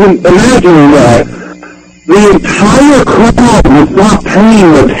 I wasn't imagining that. The entire crowd was not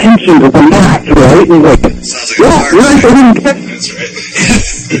paying attention to the match, right? And like, yeah, right, they didn't get it. That's right.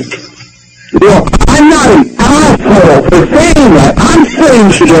 I'm not an asshole. asshole for saying that. I'm saying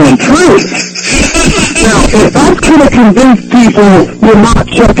the damn truth. Now, if that's going to convince people to not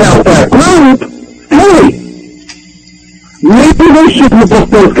check out that group, hey, maybe they shouldn't have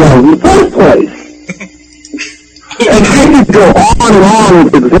booked those guys in the first place. And I could go on and on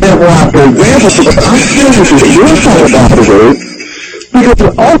with example after example, but I'm serious what you're talking about it is, because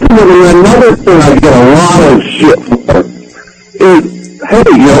ultimately another thing I get a lot of shit for is, hey,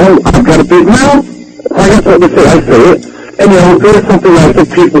 I've got a big mouth, I got something to say, I say it, and if there's something I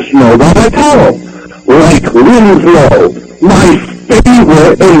think people should know about, I tell them. Like Winslow, my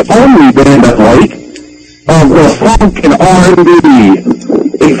favorite and only band I like, of the funk and R&B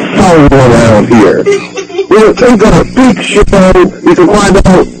soul around here. They've got a big show. You can find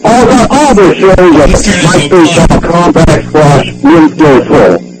out all their shows at myspace.com/Winslow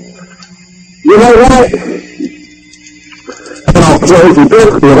Soul. You know what? And I'll close with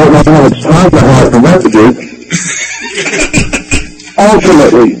this because I don't know how much time I have for messages.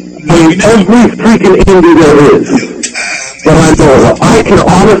 Ultimately, every freaking indie there is that I know of, I can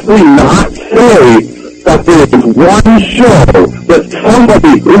honestly not say that there is one show that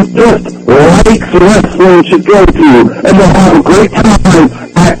somebody who just likes wrestling should go to and they'll have a great time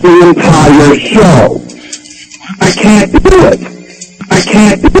at the entire show. I can't do it.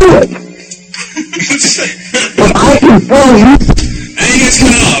 But I can tell you. Hey, you guys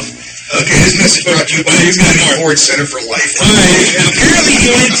cut off. Okay, this message brought to you by the Ford Center for Life. Alright, apparently he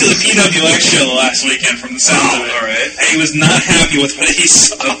went to the PWX show last weekend from the sound of it. Alright. And he was not happy with what he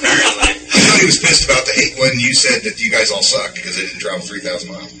saw. Apparently. I thought he was pissed about the hate when you said that you guys all suck because they didn't travel 3,000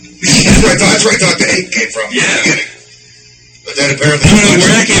 miles. That's where I thought the hate came from. Yeah. But then apparently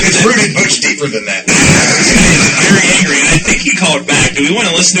it's rooted much deeper than that. Very angry, and I think he called back. Do we want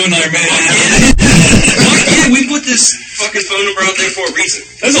to listen to another minute? Yeah, we put this fucking phone number out there for a reason.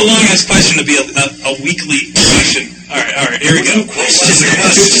 That's a long-ass question to be a weekly question. Alright, here we go.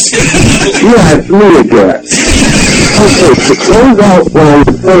 Yeah, it's me again. Okay, to close out what I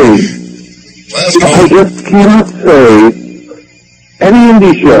was saying, I just cannot say any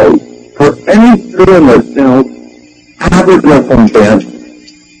indie show for any band average wrestling fan,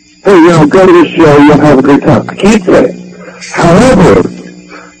 hey, go to the show, you'll have a great time. I can't say it. However,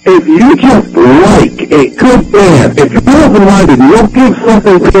 if you just like a good band, if you're open-minded and you'll give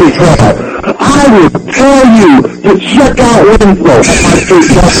something to a try, I would tell you to check out Winslow at my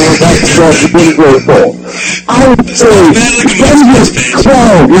Winslow Soul. I would say, spend your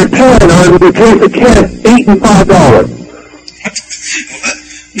 12, your 10, or in the case of Ken, $8 and $5.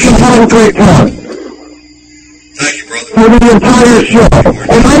 You'll have a great time. Thank you, brother. For the entire show.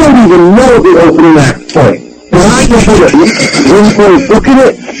 And I don't even know the opening act point. But I know that Winslow is booking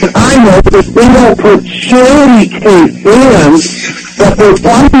it, and I know that they don't put charity case bands that their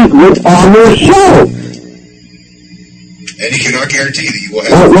buddies with on their show. And you cannot guarantee that you will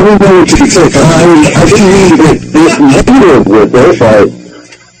have... Well, let me know what you think. I didn't mean to get this negative with it, but...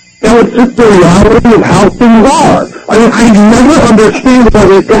 it's just the reality of how things are. I mean, I never understand why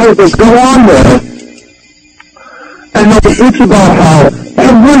these guys that go on there and they'll bitch about how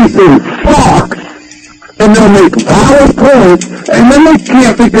everything sucks, and they'll make valid points, and then they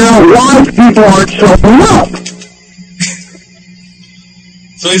can't figure out why people aren't showing up.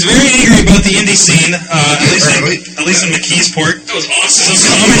 So he's very angry about the indie scene, at least in McKeesport. That was awesome.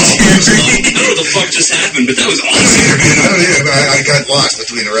 Commentary. I don't know what the fuck just happened, but that was awesome. I got lost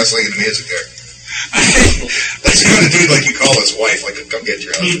between the wrestling and the music there. That's the kind of dude like you call his wife, like, come get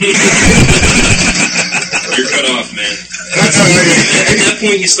your husband. You're cut off, man. At that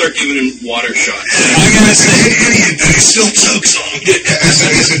point, you start giving him water shots. I gotta say, it still chokes on.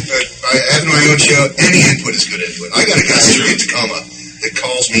 I have my own show. Any input is good input. I got a guy in Tacoma that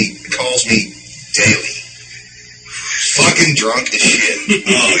calls me daily. Fucking drunk as shit.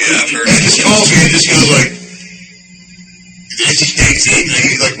 Oh, yeah, I've heard it. He just calls me and just goes like,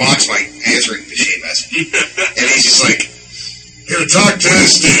 he like mocks my answering machine message. And he's just like, here, talk to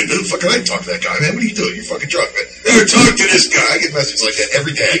this dude. Who the fuck can I talk to that guy, man? What are you doing? You're fucking drunk, man. Here, talk to this guy. I get messages like that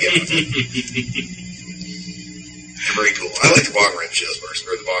every day. I get them. They're very cool. I like the bong rip shows first,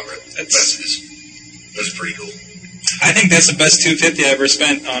 or the bong rip messages. That's pretty cool. I think that's the best $250 I ever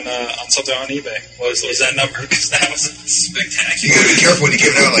spent on something on eBay. Was that number? Because that was spectacular. You gotta be careful when you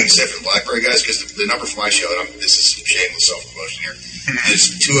give it out, like you said, for the BlackBerry guys, because the number for my show, and this is some shameless self-promotion here,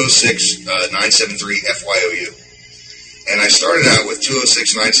 is 206-973-FYOU. And I started out with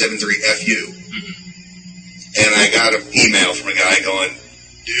 206-973-FU. And I got an email from a guy going,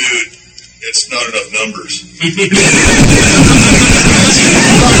 dude, it's not enough numbers.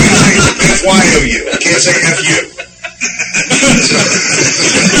 FYOU. I can't say FU.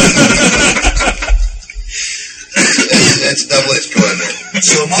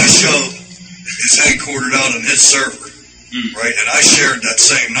 show is headquartered out on his server, right? And I shared that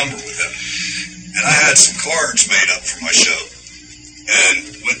same number with him. And I had some cards made up for my show, and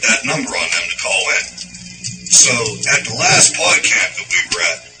with that number on them to call in. So at the last pod camp that we were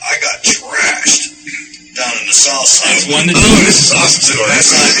at, I got trashed down in the south side. This is awesome story.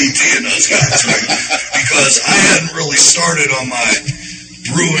 That's IDT and those guys, right? Because I hadn't really started on my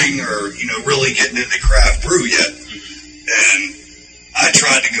brewing or, really getting into craft brew yet. And I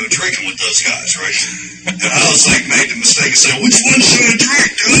tried to go drinking with those guys, right? And I was like, made the mistake of saying, which one should I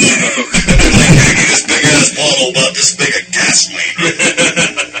drink, dude? And they're like, hey, get this big ass bottle about this big of gasoline.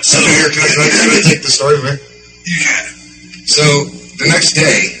 So here, can I take the story, man? You can. So the next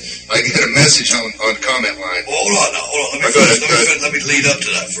day, I get a message on the comment line. Well, hold on. Let me lead up to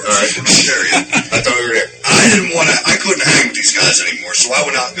that first. All right. We're not there yet. I thought we were there. I couldn't hang with these guys anymore, so I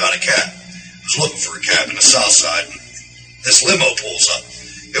went out and got a cab. I was looking for a cab in the south side, and this limo pulls up.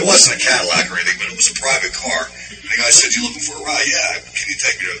 It wasn't a Cadillac or anything, but it was a private car. And the guy said, you looking for a ride? Yeah. Can you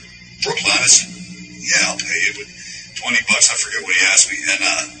take me to Brookline? I said, yeah, I'll pay you with $20. I forget what he asked me.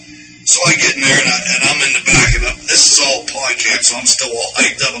 And so I get in there, and I'm in the back, and this is all podcast, so I'm still all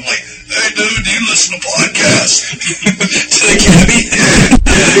hyped up. I'm like, hey, dude, do you listen to podcasts? To the cabbie? Yeah.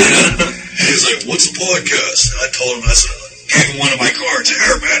 He's like, what's a podcast? And I told him, I said, gave him one of my cards.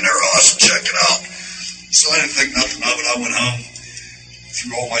 Here, man, they're awesome. Check it out. So I didn't think nothing of it. I went home,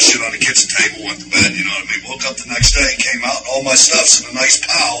 threw all my shit on the kitchen table, went to bed, you know what I mean? Woke up the next day, came out, all my stuff's in a nice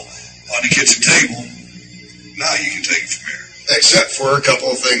pile on the kitchen table. Now you can take it from here. Except for a couple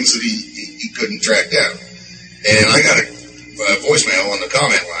of things that he couldn't track down. And I got a voicemail on the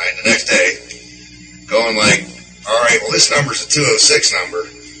comment line the next day going like, all right, well, this number's a 206 number,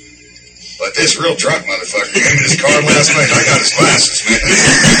 but this real drunk motherfucker gave me this card last night. I got his glasses, man.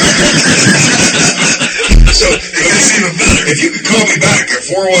 So it gets even better. If you could call me back at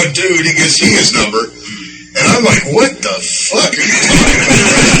 412, he gives you his number. And I'm like, what the fuck are you talking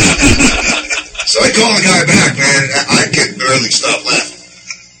about? So I call the guy back, man. I get barely stop laughing.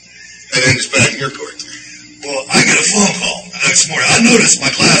 And then it's back in your court. Well, I get a phone call the next morning. I notice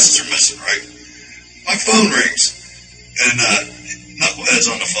my glasses are missing, right? My phone rings. And Knucklehead's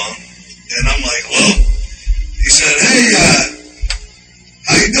on the phone. And I'm like, hello? He said, hey,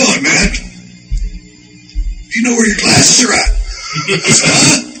 how you doing, man? Do you know where your glasses are at? I said,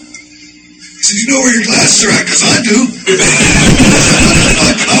 huh? He said, you know where your glasses are at? Because I do.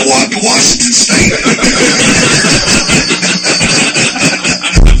 I walked to Washington State.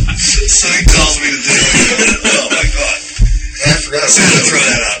 So he tells me to do it. Oh, my God. I forgot that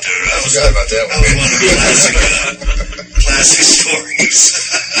out there. I forgot about that one. That was one of the classic stories.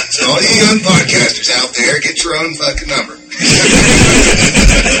 So all you young podcasters out there, get your own fucking number.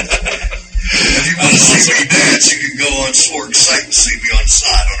 If you want to see me dance, you can go on Sword Site and see me on the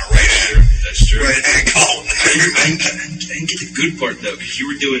side on a right-hand. That's true. Right-hand column. I didn't get the good part though, because you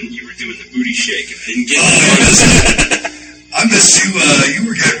were doing the booty shake. I didn't get. I missed you. You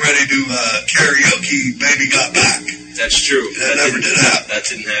were getting ready to karaoke. Baby Got Back. That's true. That never did happen. That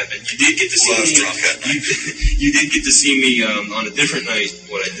didn't happen. You did get to see me. You did get to see me on a different night.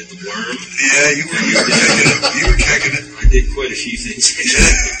 What I did, the worm. Yeah, you were kicking it. You were kicking it. I did quite a few things.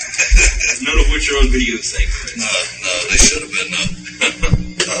 None of which are on video, thankfully. No, they should have been. No.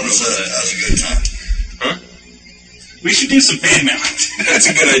 That was a good time. Huh? We should do some fan mail. That's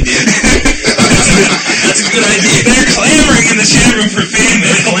a good idea. That's a good idea. They're clamoring in the chat room for fan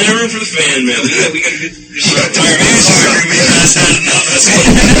mail. They're clamoring for the fan mail. Yeah, we got a good.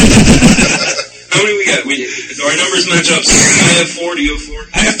 How many we got? Do our numbers match up? So I have 4. Do you have 4?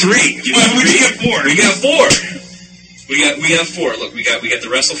 I have 3. Where'd you get 4? We got 4. We got 4. Look, we got the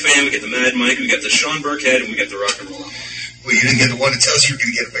Wrestle Fan, we got the Mad Mike, we got the Sean Burkhead, and we got the Rock and Roll Album. Well, you didn't get the one that tells you you're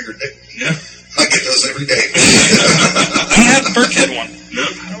going to get a bigger dick. Yeah. I get those every day. I don't have the Burkhead one. No?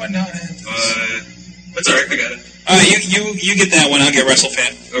 How do I know that? That's all right. I got it. You get that one. I'll get Wrestle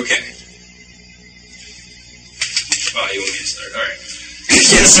Fan. Okay. Oh, you want me to start? All right.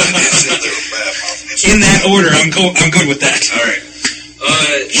 In that order, I'm good with that. All right.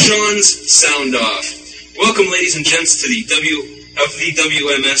 Sean's Sound Off. Welcome, ladies and gents, to the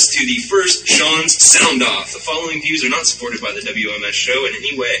WMS to the first Sean's Sound Off. The following views are not supported by the WMS show in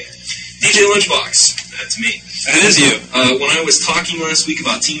any way. DJ Lunchbox, that's me. That is you. When I was talking last week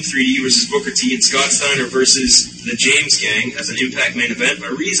about Team 3D versus Booker T and Scott Steiner versus the James Gang as an Impact main event,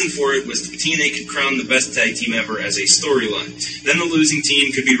 my reason for it was the TNA could crown the best tag team ever as a storyline. Then the losing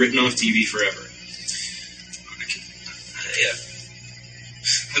team could be written off TV forever. Yeah.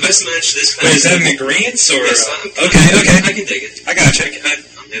 The best match this time. Wait, is that an agreement or? Yes, Okay. I can take it. I gotcha.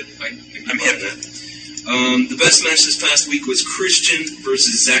 I'm hip on that. The best match this past week was Christian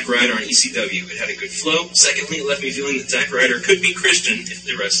versus Zack Ryder on ECW. It had a good flow. Secondly, it left me feeling that Zack Ryder could be Christian if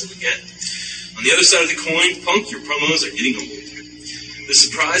they wrestled again. On the other side of the coin, Punk, your promos are getting old. The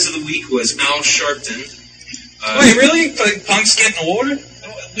surprise of the week was Al Sharpton. Wait, really? Punk's getting awarded?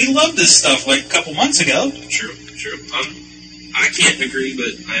 We loved this stuff like a couple months ago. True. I can't agree,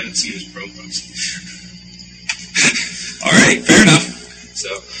 but I haven't seen his promos. All right, fair enough.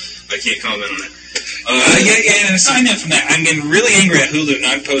 So I can't comment on it. Yeah. Sign in from that. I'm getting really angry at Hulu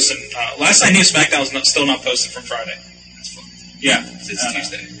not posting. Last I knew, SmackDown was still not posted from Friday. That's fun. Yeah, It's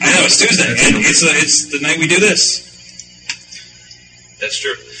Tuesday. I know it's Tuesday, and it's the night we do this. That's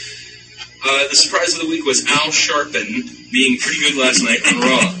true. The surprise of the week was Al Sharpton being pretty good last night on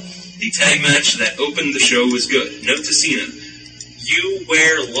Raw. The tag match that opened the show was good. Note to Cena: you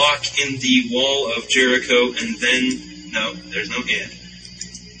wear lock in the wall of Jericho, and then there's no and.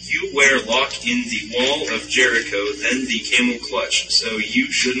 You wear lock in the wall of Jericho, then the camel clutch, so you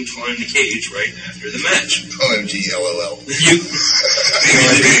shouldn't climb the cage right after the match. OMG, LOL.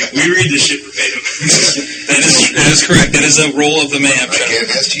 We read this shit verbatim. That is correct. That is a roll of the Mayhem Show. I can't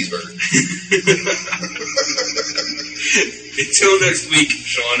have cheeseburger. Until next week,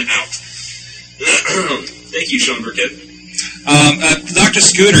 Sean out. Thank you, Sean Burkett. Dr.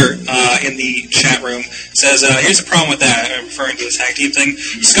 Scooter in the chat room says, here's the problem with that, referring to the tag team thing.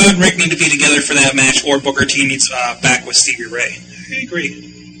 Scott and Rick need to be together for that match, or Booker T needs back with Stevie Ray. I agree.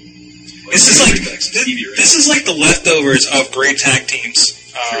 This is like the leftovers of great tag teams,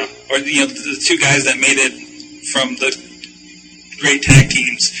 or the two guys that made it from the great tag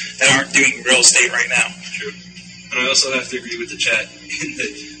teams that aren't doing real estate right now. True. And I also have to agree with the chat in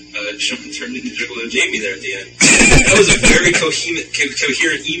that Sean turned into Juggalo Jamie there at the end. That was a very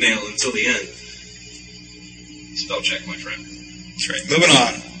coherent email until the end. Spell check, my friend. That's right. Moving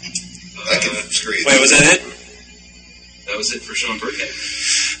on. Wait, was that it? That was it for Sean Burkett.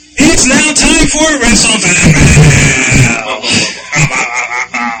 It's now time for WrestleFan.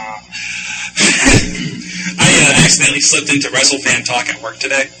 I accidentally slipped into WrestleFan talk at work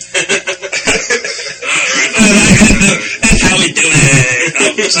today. That's how we do it.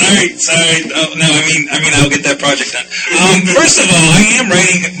 Oh, sorry. Oh, no, I mean, I'll get that project done. First of all, I am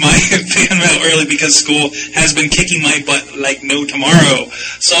writing my fan mail early because school has been kicking my butt like no tomorrow.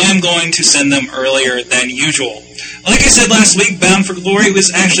 So I'm going to send them earlier than usual. Like I said last week, Bound for Glory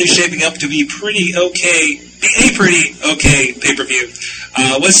was actually shaping up to be a pretty okay pay-per-view.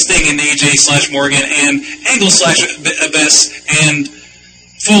 With Sting and AJ/Morgan and Angle/Abyss and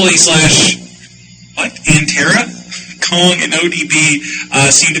Foley/ and Tara, Kong and ODB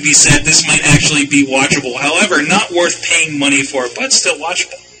seem to be said this might actually be watchable. However, not worth paying money for, but still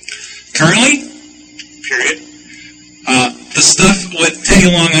watchable. Currently, the stuff with Teddy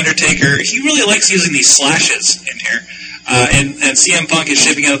Long Undertaker, he really likes using these slashes in here. And CM Punk is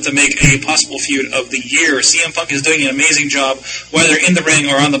shaping up to make a possible feud of the year. CM Punk is doing an amazing job, whether in the ring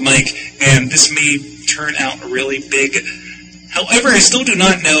or on the mic, and this may turn out really big. However, I still do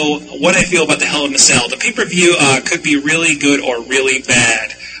not know what I feel about the Hell in a Cell. The pay-per-view could be really good or really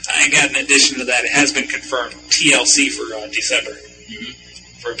bad. I got an addition to that. It has been confirmed. TLC for December.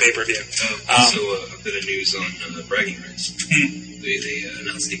 For a pay-per-view. Also, a bit of news on bragging rights. They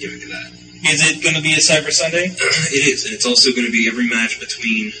announced the gimmick of that. Is it going to be a Cyber Sunday? It is, and it's also going to be every match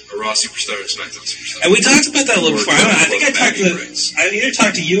between a Raw Superstar and a SmackDown Superstar. And we talked about that a little before. I think I either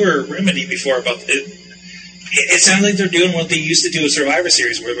talked to you or Remedy before about it. It sounds like they're doing what they used to do with Survivor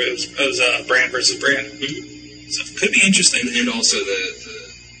Series, where it was brand versus brand. Mm-hmm. So it could be interesting. And also the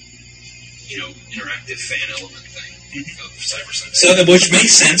interactive fan element thing. Of Cyber Sunday. So, which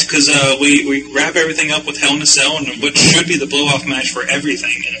makes sense because we wrap everything up with Hell in a Cell, and what should be the blow-off match for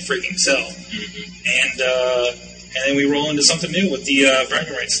everything in a freaking cell, and then we roll into something new with the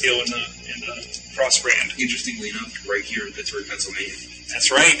bragging rights deal in the cross brand. Interestingly enough, right here in Pittsburgh, Pennsylvania.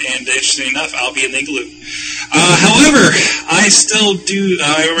 That's right, and interestingly enough, I'll be in the Igloo. However, I still do.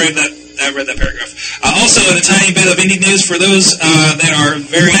 I read that paragraph. Also, a tiny bit of indie news for those that are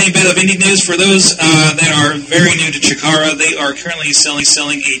very new to Chikara. They are currently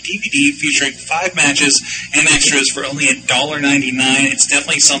selling a DVD featuring 5 matches and extras for only $1.99. It's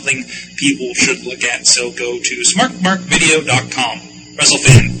definitely something people should look at. So go to smartmarkvideo.com.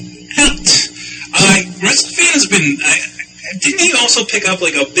 WrestleFan out. WrestleFan has been. Didn't he also pick up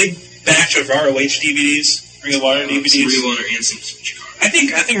like a big batch of ROH DVDs? Ring of Honor DVDs. Ring of Honor and some Chikara. I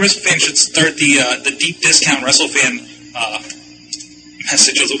think WrestleFan should start the deep discount WrestleFan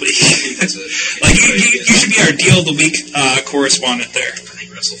message of the week. Like you should be our deal of the week correspondent there. I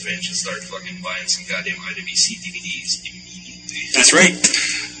think WrestleFan should start fucking buying some goddamn IWC DVDs immediately. That's right.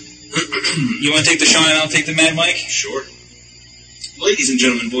 You want to take the Sean and I'll take the Mad Mike? Sure. Ladies and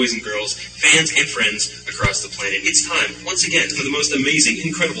gentlemen, boys and girls, fans and friends across the planet, it's time, once again, for the most amazing,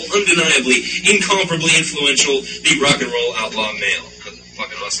 incredible, undeniably, incomparably influential, the Rock and Roll Outlaw Mail.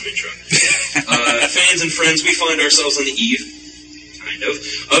 Fucking awesome intro. Fans and friends, we find ourselves on the eve, kind of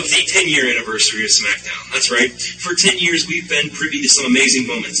the 10-year anniversary of SmackDown. That's right. For 10 years, we've been privy to some amazing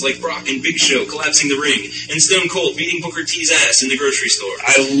moments, like Brock and Big Show collapsing the ring, and Stone Cold beating Booker T's ass in the grocery store.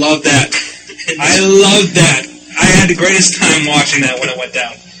 I love that. I love that. I had the greatest time watching that when it went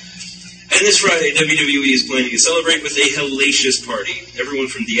down. And this Friday, WWE is planning to celebrate with a hellacious party.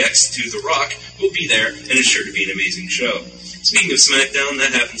 Everyone from DX to The Rock will be there, and it's sure to be an amazing show. Speaking of SmackDown,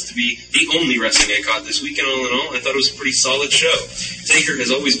 that happens to be the only wrestling I caught this week, and all in all, I thought it was a pretty solid show. Taker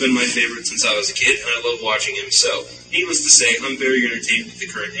has always been my favorite since I was a kid, and I love watching him, so needless to say, I'm very entertained with the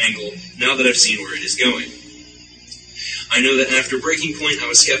current angle, now that I've seen where it is going. I know that after Breaking Point, I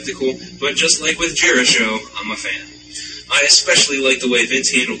was skeptical, but just like with Jericho, I'm a fan. I especially like the way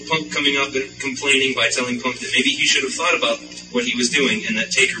Vince handled Punk coming up and complaining by telling Punk that maybe he should have thought about what he was doing and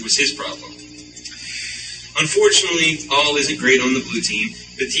that Taker was his problem. Unfortunately, all isn't great on the blue team.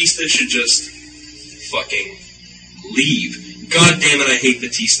 Batista should just fucking leave. God damn it, I hate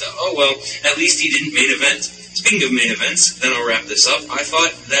Batista. Oh well, at least he didn't main event. Speaking of main events, then I'll wrap this up. I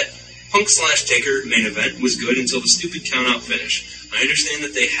thought that Punk/Taker main event was good until the stupid count-out finish. I understand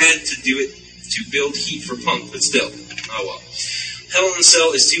that they had to do it to build heat for Punk, but still. Oh well. Hell in a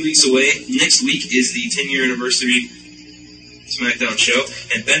Cell is 2 weeks away. Next week is the 10-year anniversary SmackDown show,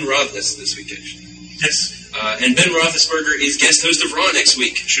 and Ben Roethlisberger this week, actually. Yes. And Ben Roethlisberger is guest host of Raw next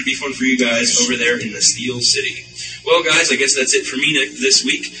week. Should be fun for you guys over there in the Steel City. Well, guys, I guess that's it for me this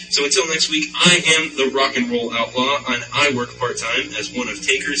week. So until next week, I am the Rock and Roll Outlaw, and I work part-time as one of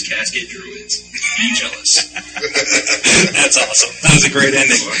Taker's casket druids. Be jealous. That's awesome. That was a great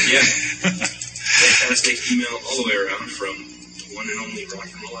ending. Yeah. Fantastic email all the way around from the one and only Rock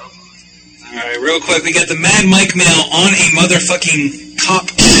and Roll Outlaw. All right, real quick, we got the Mad Mike mail on a motherfucking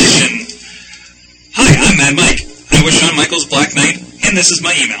cop edition. Hi, I'm Mad Mike. I was Shawn Michaels' Black Knight, and this is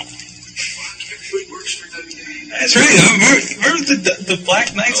my email. That's right. Remember the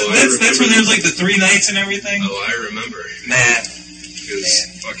Black Knights? Oh, that's when there's like the 3 nights and everything? Oh, I remember. Man.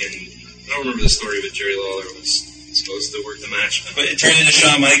 Because I don't remember the story, but Jerry Lawler was supposed to work the match. But it turned into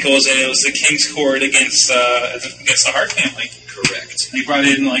Shawn Michaels, and it was the King's Court against the Hart family. Correct. They brought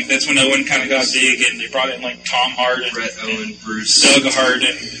in, like, that's when Owen kind of got big, and they brought in, like, Tom Hart and Bret Owen, Bruce, Doug Hart,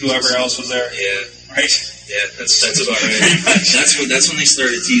 and whoever else was there. Yeah. Right? Yeah, that's about right. That's when they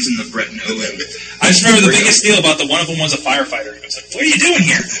started teasing the Bret and Owen. I just remember the biggest deal about one of them was a firefighter. I was like, what are you doing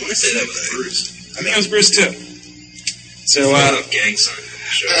here? I want to say that was Bruce. I think it was Bruce, too. So, gang sign.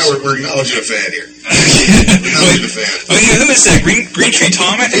 We're acknowledging a fan here. Acknowledging a fan. Oh, yeah, who is that? Green Tree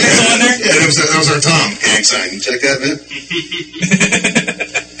Tom, I think that's on there? Yeah, that was our Tom gang sign. You check that, man?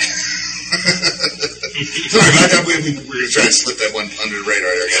 Sorry, we're going to try and slip that one under the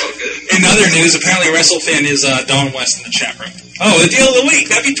radar there. Yeah. In other news, apparently WrestleFan is Don West in the chat room. Oh, the deal of the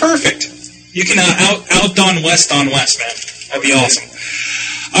week. That'd be perfect. You can out Don West, man. That'd be awesome.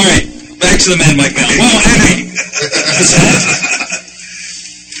 All right, back to the Mad Mike now. Well, Henry. What's that?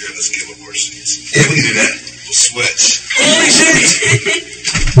 Here, let's give him more seats. Yeah, we can do that. We'll switch. Holy shit!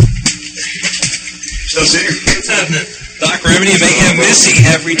 So, see? What's happening? Doc Remedy and Mayhem Missy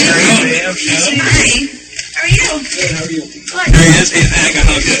have returned on the AM show. Hi. How are you? Good, how are you? Good. There he is. I got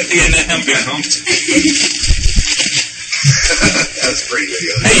hugged. I'm getting humped. That's pretty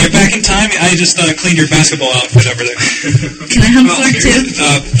video. Hey, you're back in time. I just cleaned your basketball outfit over there. Can I hump for it too?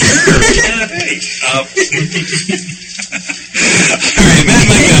 Sure. Hey. All right, Mad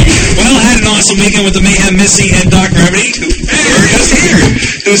Mike. Well, I had an awesome weekend with the Mayhem Missy and Doc Remedy, who were just here,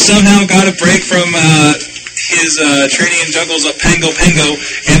 who somehow got a break from his training in juggles of Pango,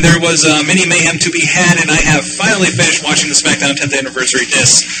 and there was mini mayhem to be had, and I have finally finished watching the SmackDown 10th Anniversary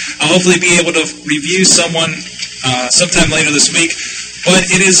disc. I'll hopefully be able to review sometime later this week, but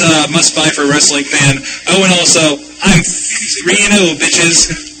it is a must-buy for a wrestling fan. Oh, and also, I'm 3-0,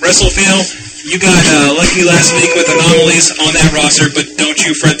 bitches. WrestleFeel, you got lucky last week with anomalies on that roster, but don't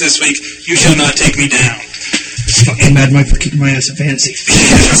you fret this week. You shall not take me down. It's fucking Mad Mike for kicking my ass at fantasy.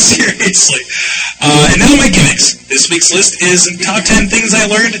 Yeah, seriously. And now my gimmicks. This week's list is top 10 things I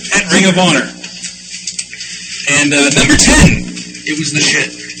learned at Ring of Honor. And number 10. It was the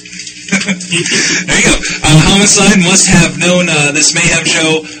shit. There you go. Homicide must have known this Mayhem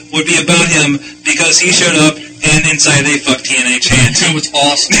show would be about him because he showed up and inside a Fuck TNA chant. It was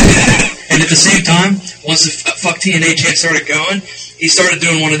awesome. And at the same time, once the Fuck TNA chant started going, he started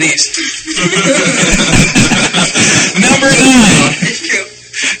doing one of these. Number 9. It's true.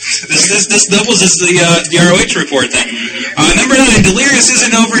 This this doubles as the ROH report thing. Number 9, Delirious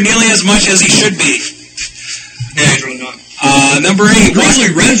isn't over nearly as much as he should be. Yeah, he's really not. Number 8,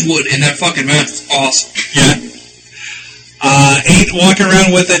 Grizzly Redwood in that fucking match was awesome. Yeah. 8, walking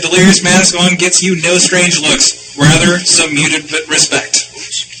around with a Delirious mask on gets you no strange looks, rather some muted respect.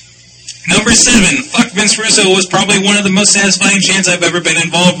 Number 7, fuck Vince Russo was probably one of the most satisfying chants I've ever been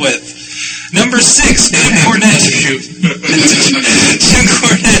involved with. Number 6, Jim Cornette. Jim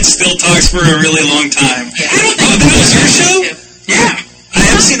Cornette still talks for a really long time. Oh, that was your show? Yeah. I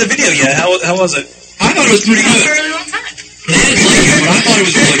haven't seen the video yet. How was it? I thought it was pretty good. For a really long time. I didn't like it, but I thought it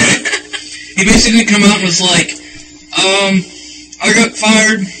was really good. He basically come out and was like, I got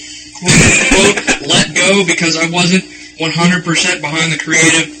fired, quote unquote, let go because I wasn't 100% behind the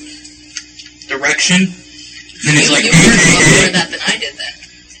creative direction. And he's like, you heard that than I did then.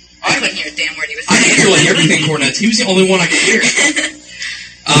 I couldn't hear a damn word he was I saying. could hear like everything Cornette. He was the only one I could hear.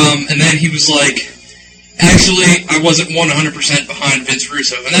 And then he was like, actually, I wasn't 100% behind Vince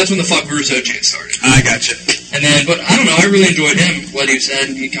Russo. And that's when the fuck Russo chant started. I gotcha. And then, but I don't know, I really enjoyed him, what he said,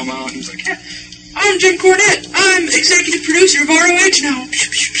 and he'd come out and he was like, yeah, I'm Jim Cornette. I'm executive producer of ROH now.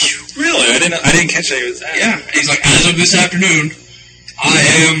 Really? I didn't catch that. Yeah. And he's like, as of this afternoon, I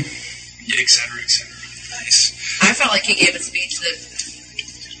am, et cetera, et cetera. Nice. I felt like he gave a speech that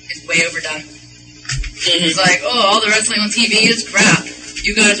is way overdone. He was like, oh, all the wrestling on TV is crap.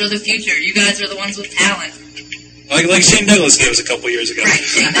 You guys are the future. You guys are the ones with talent. Like Shane Douglas gave us a couple years ago. Right.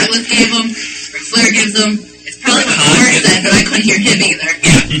 Shane Douglas gave them. Ric Flair gives them. It's probably what Mark said, but I couldn't hear him either.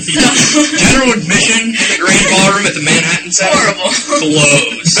 Yeah. So General admission in the Grand Ballroom at the Manhattan Center. horrible.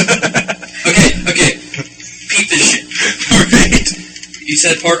 Blows. Okay. Peep this shit. Alright. You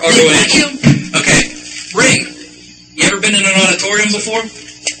said part ROH. Okay. Ring. You ever been in an auditorium before?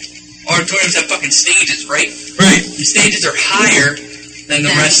 Auditoriums have fucking stages, right? Right. The stages are higher than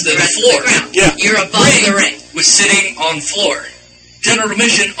the rest of the floor. Yeah. You're above the ring. Was sitting on floor. General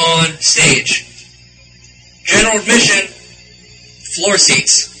admission on stage. General admission, floor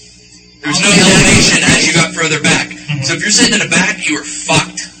seats. There's no elimination as you got further back. So if you're sitting in the back, you are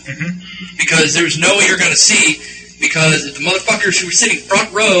fucked. Because there's no way you're going to see, because the motherfuckers who were sitting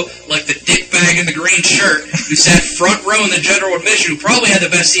front row, like the dickbag in the green shirt, who sat front row in the general admission, who probably had the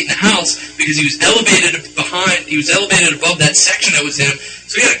best seat in the house, because he was elevated above that section that was him,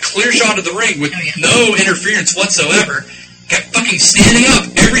 so he had a clear shot of the ring with no interference whatsoever, kept fucking standing up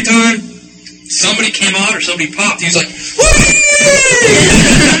every time somebody came out or somebody popped. He was like,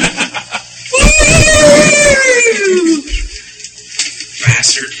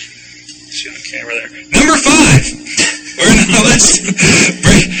 bastard. See on camera there. Number 5.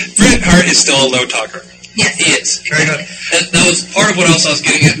 Bret Hart is still a low talker. Yes, he is. Very good. That was part of what else I was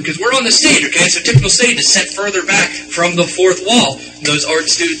getting at, because we're on the stage, okay? So typical stage is set further back from the fourth wall. Those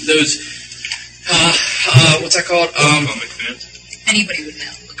what's that called? Comic fans. Anybody would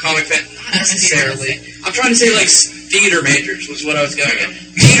know. Comic fan, not necessarily. I'm trying to say like theater majors was what I was going at.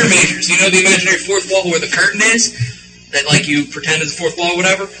 Theater majors, you know the imaginary fourth wall where the curtain is, that like you pretend is the fourth wall,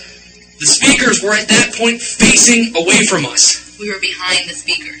 whatever. The speakers were at that point facing away from us. We were behind the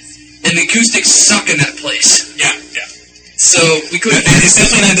speakers. And the acoustics suck in that place. Yeah. So we couldn't. It's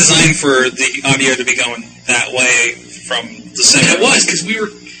definitely not designed for the audio to be going that way from the center. And it was, because we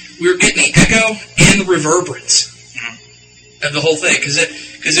were getting the echo and the reverberance of the whole thing, because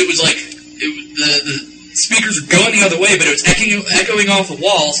it was like the speakers were going the other way, but it was echoing off the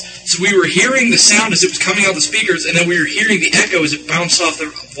walls. So we were hearing the sound as it was coming out the speakers, and then we were hearing the echo as it bounced off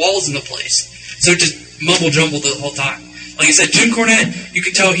the walls in the place. So it just mumble jumbled the whole time. Like I said, Jim Cornette, you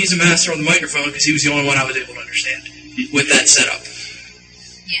could tell he's a master on the microphone because he was the only one I was able to understand with that setup.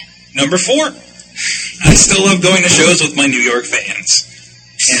 Yeah. Number 4. I still love going to shows with my New York fans.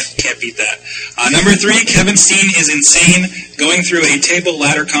 Can't beat that. Number 3, Kevin Steen is insane, going through a table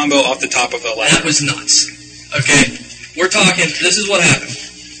ladder combo off the top of a ladder. That was nuts. Okay, we're talking, this is what happened.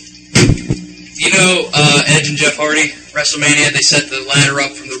 You know Edge and Jeff Hardy, WrestleMania, they set the ladder up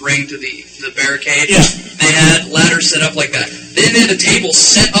from the ring to the barricade? Yeah. They had ladders set up like that. Then they had a table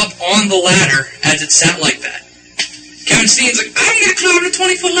set up on the ladder as it sat like that. Kevin Steen's like, I got to climb the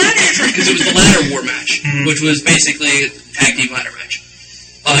 20-foot ladder! Because it was the ladder war match, which was basically a tag team ladder match.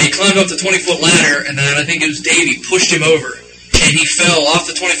 He climbed up the 20-foot ladder, and then I think it was Davey pushed him over, and he fell off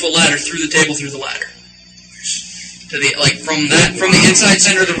the 20-foot ladder through the table through the ladder. To the from the inside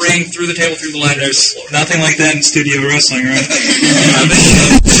center of the ring through the table through the ladder. There's nothing like that in studio wrestling, right?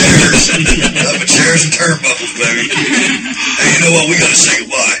 Chairs and turnbuckles, baby. Hey, you know what? We got to say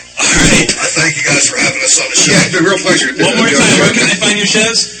goodbye. All right. I thank you guys for having us on the show. Yeah, it's been a real pleasure. One more time, where can they find your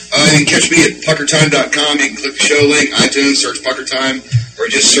shows? You can catch me at puckertime.com. You can click the show link, iTunes, search Pucker Time, or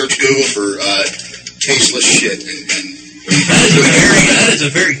just search Google for tasteless shit. That is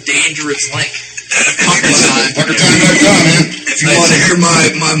a very dangerous link. Puckertime.com, man. If you want to hear my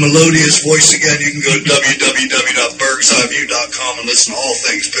melodious voice again, you can go to www.bergseyeView.com and listen to all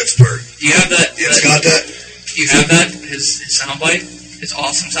things Pittsburgh. Do you have that? It's got that. Do you have that? His soundbite? His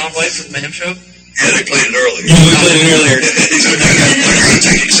awesome soundbite for the Mayhem Show? Yeah, they played it earlier. Yeah, we played it earlier. I gotta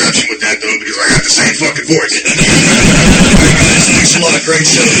take exception with that, though, because I got the same fucking voice. Thanks a lot. Great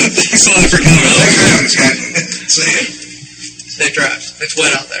show. Thanks a lot for coming. Thanks for having us, guys. See ya. Safe drives. It's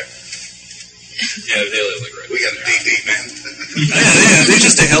wet out there. Yeah, they look like right. We got a DD, man. Yeah, they're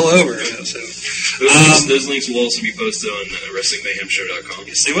just a hell over. So. Those links will also be posted on WrestlingMayhemShow.com.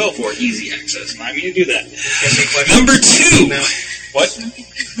 Yes, they will. For easy access. Remind me to do that. Number 2. What?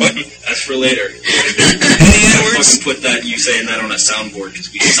 That's for later. Eddie Edwards. Put that, you saying that on a soundboard because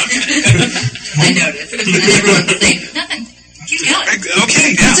we suck at it. I noticed. And everyone's saying, nothing. Keep going.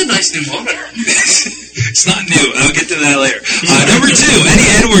 Okay, yeah. That's a nice new monitor. It's not new. I'll get to that later. Number 2,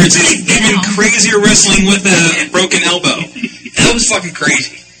 Eddie Edwards is even crazier wrestling with a broken elbow. That was fucking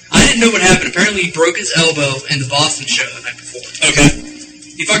crazy. I didn't know what happened. Apparently he broke his elbow in the Boston show the night before. Okay.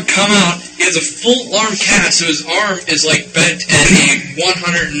 He fucking come out, he has a full arm cast, so his arm is like bent at a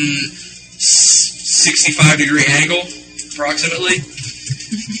 165-degree angle, approximately.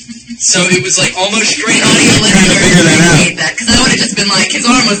 So it was like almost straight. Trying to figure that out. Because I would have just been like, his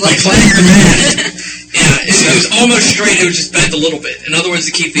arm was like playing your man. Yeah, it was almost straight. It was just bent a little bit. In other words,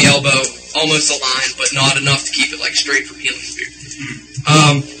 to keep the elbow almost aligned, but not enough to keep it like straight for healing spear.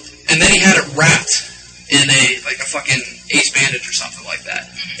 And then he had it wrapped in a fucking ace bandage or something like that.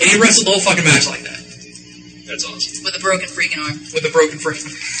 And he wrestled the whole fucking match like that. That's awesome. with a broken freaking arm. With a broken freaking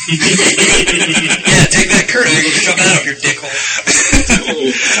Yeah, take that, Kurt Angle. Shove that up your dickhole.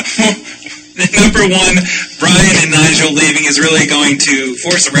 Number 1, Brian and Nigel leaving is really going to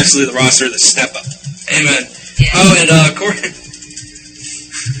force the rest of the roster to step up. Amen. Yeah. Oh, and Corbin.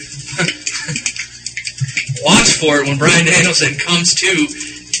 Watch for it when Bryan Danielson comes to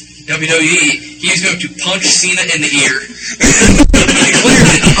WWE. He's going to punch Cena in the ear.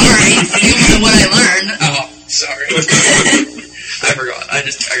 Alright, you know what I learned. Oh, sorry. I forgot. I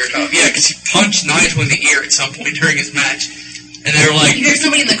got off. Yeah, because he punched Nigel in the ear at some point during his match. And they were like... You hear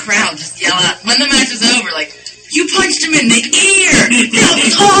somebody in the crowd just yell out, when the match is over, like, you punched him in the ear! That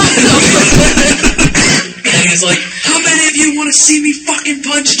was awesome! And he's like, how many of you want to see me fucking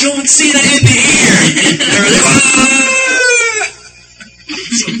punch John Cena in the ear? And they were like,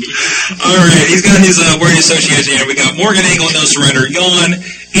 Alright, he's got his word association here. We got Morgan Angle, No Surrender, yawn.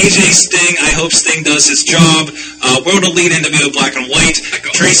 AJ Sting, I hope Sting does his job. World Elite NWO Black and White.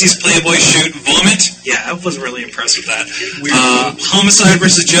 Tracy's Playboy Shoot, Vomit. Yeah, I wasn't really impressed with that. Homicide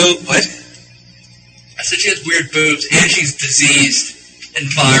versus Joe. What? I said she has weird boobs, and she's diseased and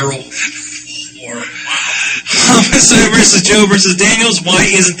viral. Homicide versus Joe versus Daniels. Why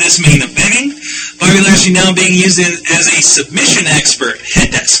isn't this main eventing? Bobby Lashley now being used as a submission expert.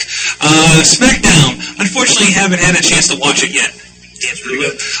 Head desk. SmackDown. Unfortunately, haven't had a chance to watch it yet. Yeah, it's pretty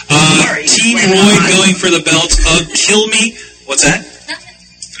good. Team Roy going for the belt of Kill Me. What's that? Nothing.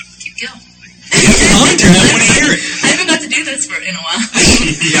 Keep going. Commentary. I want to hear it. I haven't got to do this in a while.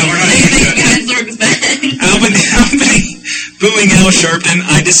 Yeah, we're not Guys back. Albany booing Al Sharpton.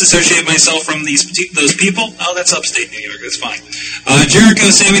 I disassociate myself from those people. Oh, that's upstate New York. That's fine. Jericho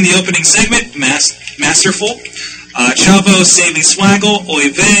saving the opening segment. Masterful. Chavo saving Swaggle.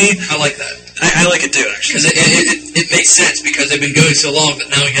 Oy vey. I like that. I like it too, actually. Because it makes sense because they've been going so long that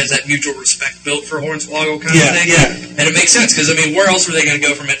now he has that mutual respect built for Hornswoggle kind of thing. Yeah. And it makes sense because, I mean, where else were they going to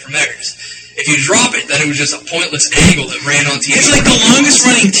go from it from Eggers? If you drop it, then it was just a pointless angle that ran on TV. It's like the longest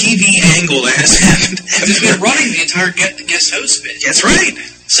running TV angle that has happened ever. It's been running the entire guest host bit. That's right.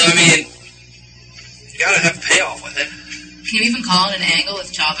 So, I mean, you got to have a payoff with it. Can you even call it an angle if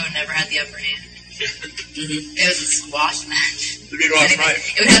Chavo never had the upper hand? Mm-hmm. It was a squash match. It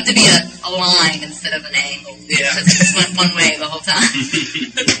would have to be a line instead of an angle. Yeah. Because it just went one way the whole time.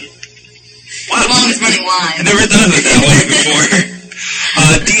 Wow. The longest running line. I've never done it that way before.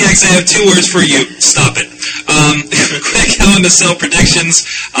 DX, I have 2 words for you. Stop it. Quick Hell in the Cell predictions.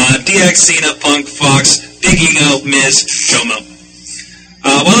 DX, Cena, Punk, Fox, Big Ego, Miz, Jomo.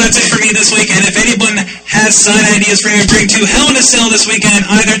 Well, that's it for me this week. And if anyone has side ideas for me to bring to Hell in a Cell this weekend,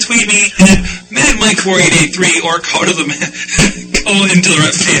 either tweet me at MadMike4883 or go into the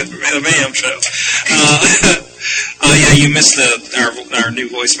Mayhem Show. Yeah, you missed our new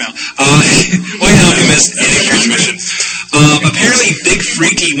voicemail. Well, you missed any transmission. Apparently, Big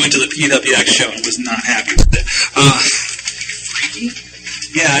Freaky went to the PWX show and was not happy with it. Freaky?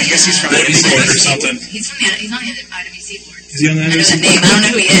 Yeah, I guess he's from IWC board or something. He's on the IWC board. Is he on the I know IWC that name. I don't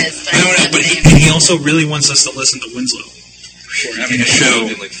know who he is. But I don't know, but he also really wants us to listen to Winslow. We're having a show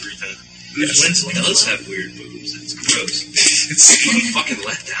in like 3 times. Winslow does have weird boobs. It's gross. It's a fucking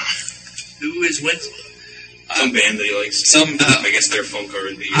letdown. Who is Winslow? Some band that he likes. I guess they're funk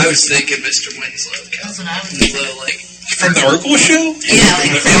R&B. I was thinking Mr. Winslow. That's what I was Winslow, like from the Urkel show. Yeah,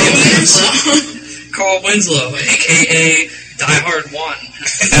 like Carl Winslow, aka Die Hard 1.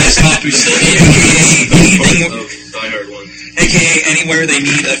 That's not who's still aka anything. Die Hard 1. AKA anywhere they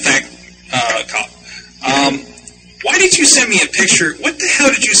need a fact cop. Why did you send me a picture? What the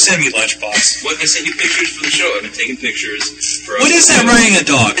hell did you send me, Lunchbox? What, I sent you pictures for the show. I've been taking pictures. What is that riding a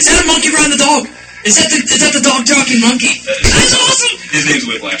dog? Is that a monkey riding a dog? Is that the dog jockey monkey? That's awesome! His name's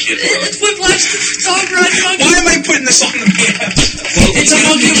Whiplash. It's Whiplash, dog riding monkey. Why am I putting this on the man? Well, it's a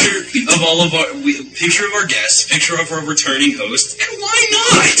picture of all of our picture of our guests, picture of our returning host, and why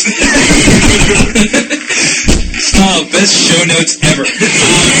not? Best show notes ever.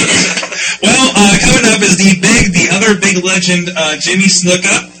 Coming up is the other big legend, Jimmy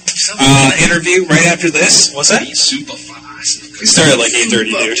Snuka interview right after this. What's that? Superfly. We started at like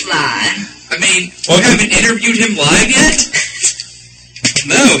 8:30, dude. I mean, you haven't interviewed him live yet?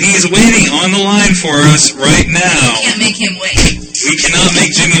 No, he's waiting on the line for us right now. Can't make him wait. We cannot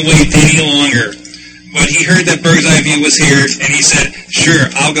make Jimmy wait any longer. But he heard that Bird's Eye View was here, and he said, sure,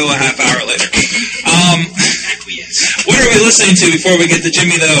 I'll go a half hour later. What are we listening to before we get to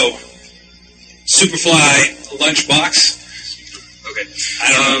Jimmy, though? Superfly Lunchbox? Okay.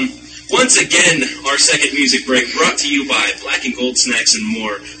 Once again, our second music break brought to you by Black and Gold Snacks and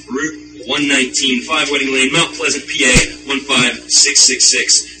More, Route 119, 5 Wedding Lane, Mount Pleasant, PA,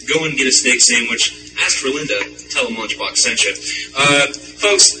 15666. Go and get a steak sandwich. Ask for Linda. Tell them Lunchbox sent you.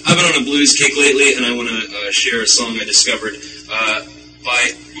 Folks, I've been on a blues kick lately, and I want to share a song I discovered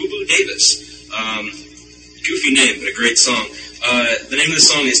by Boo Boo Davis. Goofy name, but a great song. The name of the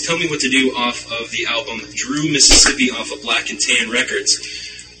song is Tell Me What to Do off of the album Drew, Mississippi off of Black and Tan Records.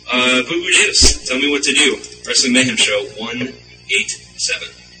 Boo Boo Davis, Tell Me What to Do. Wrestling Mayhem Show 187.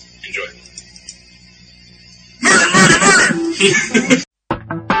 Enjoy. Murder, murder, murder!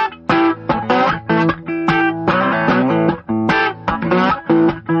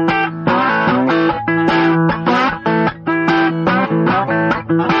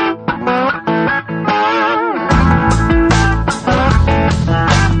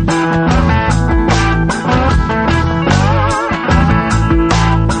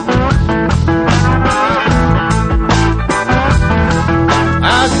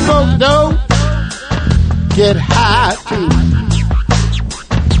 Get high too.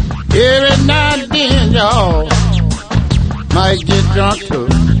 Every now and then, y'all might get drunk too.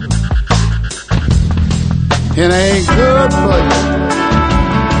 It ain't good for you.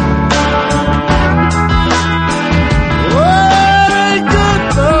 Oh, it ain't good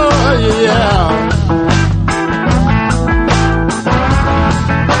for you, yeah.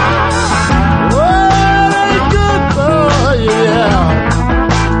 Oh, it ain't good for you, yeah.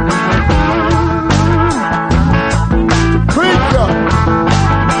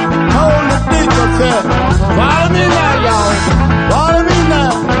 Follow me now, y'all. Follow me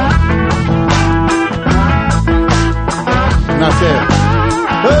now. And I said,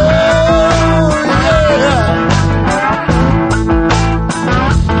 oh, yeah.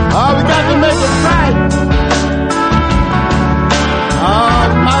 Oh, we got to make it right. Oh,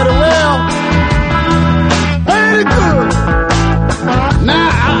 mighty well. Ain't it good? Now,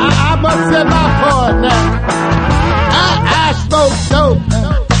 I must say my part now. I smoke dope.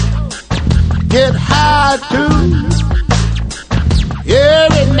 Get high too.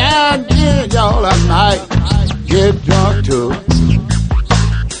 Every now and then, y'all, I might get drunk too.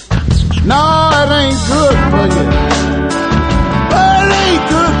 No, it ain't good for you. Well, it ain't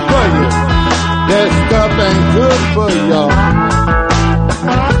good for you. That stuff ain't good for y'all.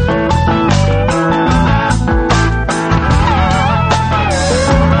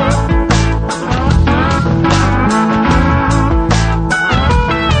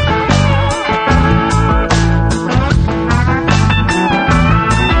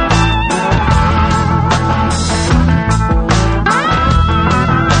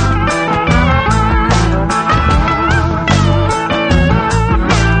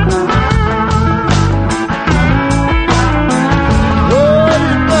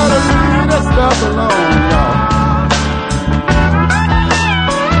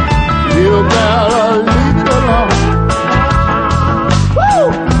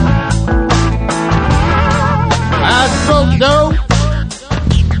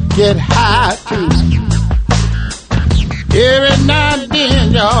 Get high too. Every now and then,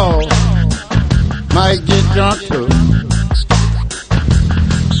 junk too.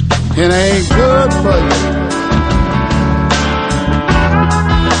 It ain't good for you.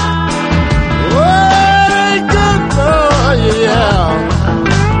 Oh, it ain't good for you, yeah.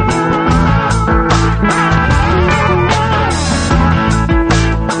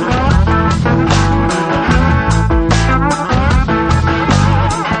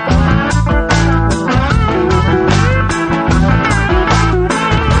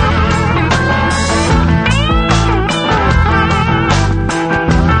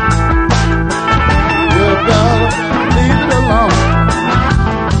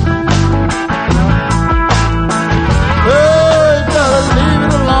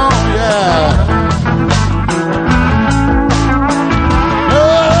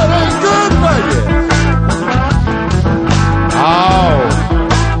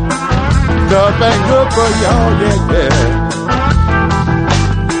 Stuff ain't good for y'all, yeah, yeah.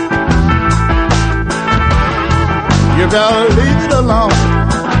 You gotta leave it alone.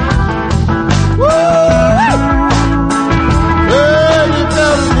 Woo! Yeah, you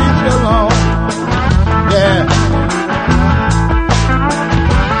gotta leave it alone. Yeah.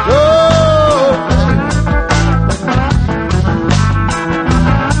 Oh,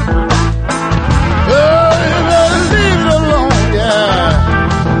 oh, you gotta leave it alone, yeah.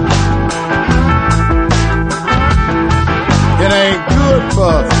 It ain't good for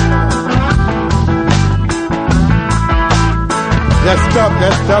us. That stuff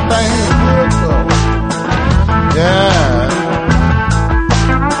ain't good for us. Yeah.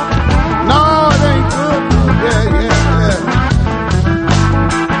 No, it ain't good for us. Yeah, yeah, yeah.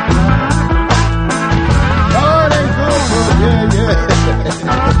 No, it ain't good for us. Yeah, yeah.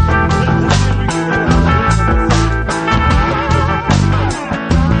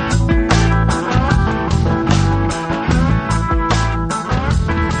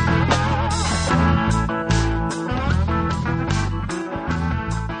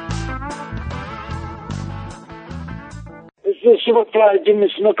 This is Superfly Jimmy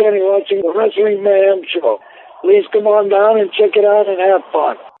Snuka, and you're watching the Wrestling Mayhem Show. Please come on down and check it out and have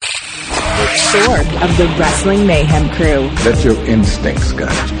fun. Sorg of the Wrestling Mayhem crew. Let your instincts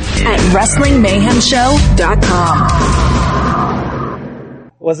guide you. At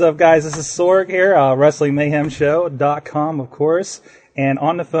WrestlingMayhemShow.com. What's up, guys? This is Sorg here, WrestlingMayhemShow.com, of course. And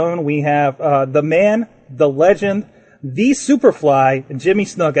on the phone, we have the man, the legend, the Superfly, Jimmy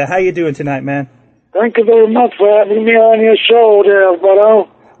Snuka. How you doing tonight, man? Thank you very much for having me on your show there, Brother.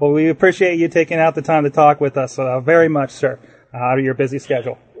 Well, we appreciate you taking out the time to talk with us very much, sir, out of your busy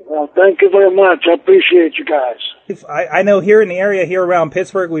schedule. Well, thank you very much. I appreciate you guys. I know here in the area, here around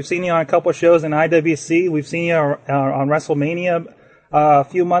Pittsburgh, we've seen you on a couple of shows in IWC. We've seen you on WrestleMania a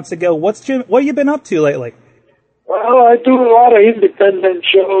few months ago. What have you been up to lately? Well, I do a lot of independent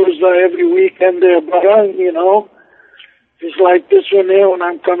shows every weekend there, brother, you know. Just like this one here when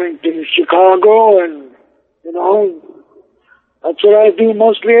I'm coming to Chicago, and, you know, that's what I do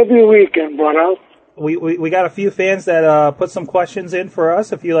mostly every weekend, brother. We got a few fans that put some questions in for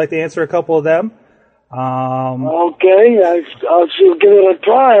us, if you'd like to answer a couple of them. Okay, I'll give it a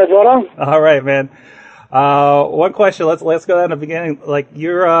try, brother. All right, man. One question, let's go down to the beginning. Like,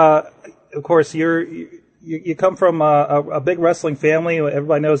 you're, of course, you come from a big wrestling family.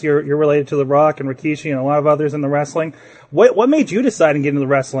 Everybody knows you're related to The Rock and Rikishi and a lot of others in the wrestling. What made you decide to get into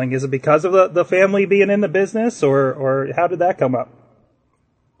wrestling? Is it because of the family being in the business, or how did that come up?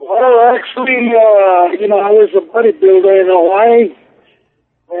 Well, actually, you know, I was a bodybuilder in Hawaii,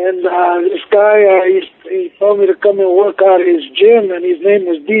 and this guy, he told me to come and work out at his gym, and his name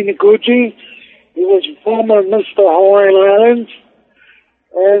was Dean Nikuchi. He was former Mr. Hawaiian Islands.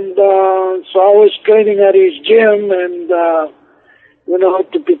 And so I was training at his gym, and you know,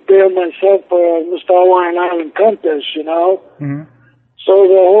 to prepare myself for Mr. Hawaiian Island contest, you know. Mm-hmm. So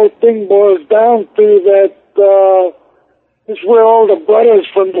the whole thing boils down to that this is where all the brothers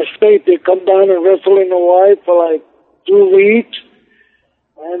from the state, they come down and wrestle in Hawaii for like 2 weeks,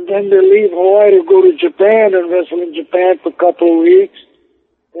 and then they leave Hawaii to go to Japan and wrestle in Japan for a couple of weeks.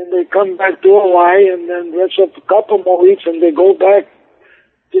 Then they come back to Hawaii and then wrestle for a couple more weeks, and they go back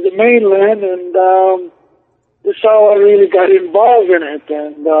to the mainland, and this is how I really got involved in it.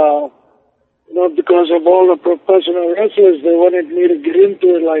 And you know, because of all the professional wrestlers, they wanted me to get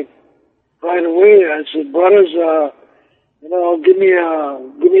into it like right away. I said, brothers, you know, give me a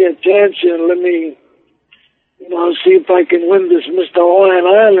chance and let me, you know, see if I can win this Mr. Hawaiian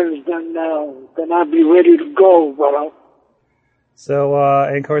Islands. Then I'll be ready to go, brother. So,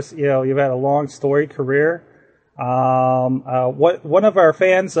 and of course, you know, you've had a long, storied career. What one of our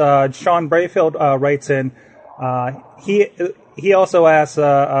fans, Sean Brayfield, writes in. he also asks,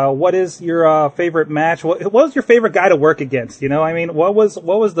 what is your favorite match? What was your favorite guy to work against? You know, I mean, what was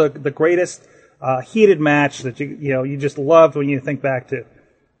the greatest heated match that you just loved when you think back to?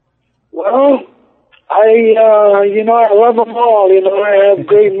 Well, I love them all. You know, I have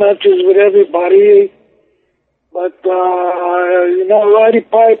great matches with everybody. But, Roddy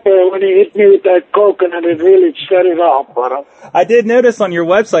Piper, when he hit me with that coconut, it really set it off, brother. I did notice on your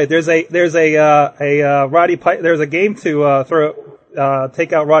website there's a Roddy Piper, there's a game to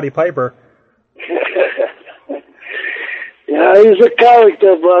take out Roddy Piper. Yeah, he's a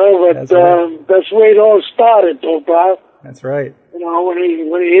character, brother, but that's the way it all started, though, bro. That's right. You know,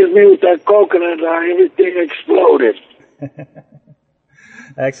 when he hit me with that coconut, everything exploded.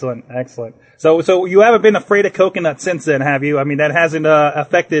 Excellent. So you haven't been afraid of coconut since then, have you? I mean, that hasn't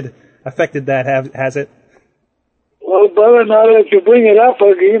affected that, has it? Well, brother, now that you bring it up,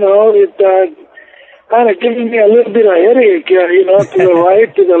 it kind of giving me a little bit of headache, to the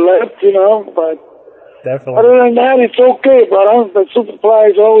right, to the left, but definitely. Other than that, it's okay, brother. The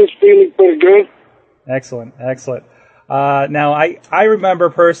Superfly is always feeling pretty good. Excellent. Now, I remember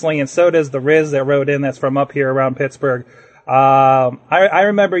personally, and so does the Riz that wrote in that's from up here around Pittsburgh. I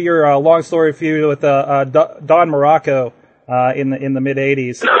remember your long story feud with Don Morocco in the mid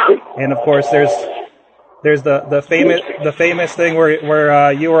 '80s, and of course there's the famous thing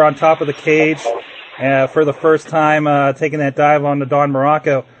where you were on top of the cage for the first time, taking that dive on the Don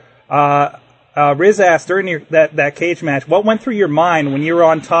Morocco. Riz asked during that cage match, what went through your mind when you were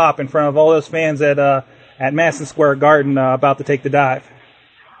on top in front of all those fans at Madison Square Garden about to take the dive?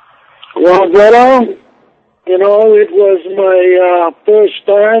 Well, brother, it was my first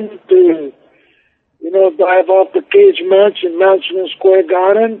time to, dive off the cage match in Madison Square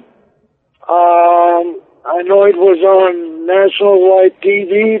Garden. I know it was on national-wide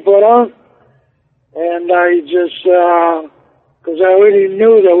TV, brother, and I just, because I already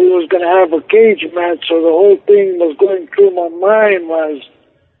knew that we was going to have a cage match, so the whole thing was going through my mind was,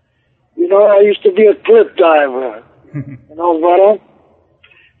 I used to be a cliff diver, brother,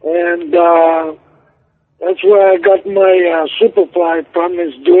 and that's where I got my Superfly from,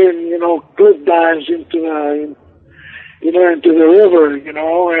 is doing, cliff dives into the river, and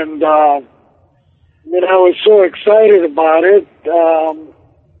I was so excited about it.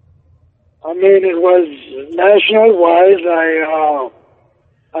 It was national-wise.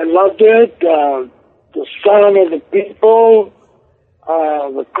 I loved it. The sound of the people,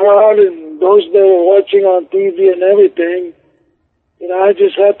 the crowd, and those that were watching on TV and everything. I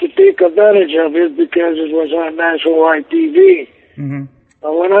just had to take advantage of it because it was on national-wide TV. Mm-hmm.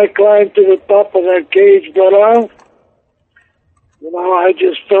 But when I climbed to the top of that cage, brother, I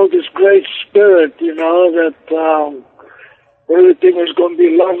just felt this great spirit, that everything was going to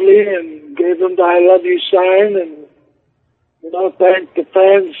be lovely, and gave them the I love you sign, and, thanked the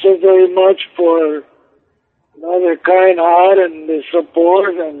fans so very much for, their kind heart and their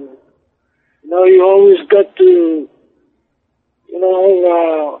support, and, you always got to,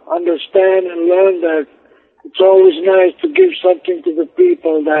 understand and learn that it's always nice to give something to the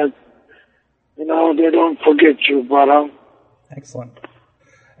people that, they don't forget you, brother. Excellent.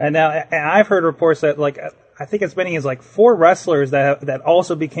 And now, I've heard reports that, I think as many as 4 wrestlers that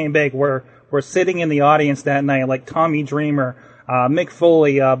also became big were sitting in the audience that night, like Tommy Dreamer, Mick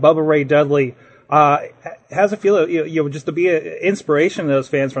Foley, Bubba Ray Dudley. How's it feel, just to be an inspiration to those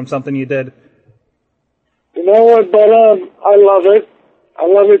fans from something you did? You know what, but I love it. I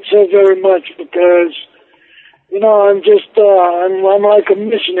love it so very much because, I'm just, I'm like a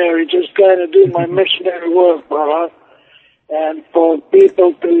missionary, just kind of do my missionary work, brother. And for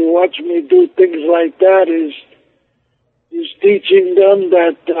people to watch me do things like that is teaching them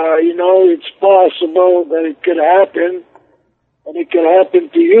that, it's possible that it could happen, and it could happen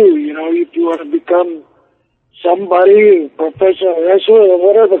to you, if you want to become somebody, professional wrestler, or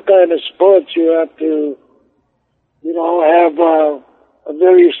whatever kind of sports you have to, have a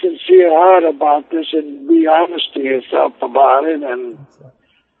very sincere heart about this and be honest to yourself about it, and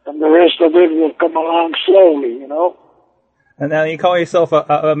the rest of it will come along slowly, And now you call yourself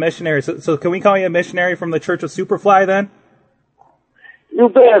a missionary. So can we call you a missionary from the Church of Superfly then? You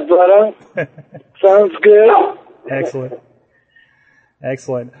bet, brother. Sounds good. Excellent.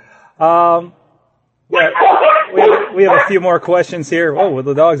 We have a few more questions here. Oh,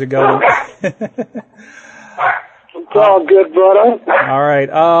 the dogs are going. It's all good, brother. All right.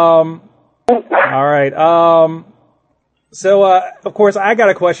 So, of course, I got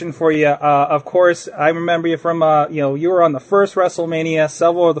a question for you. Of course, I remember you from, you were on the first WrestleMania,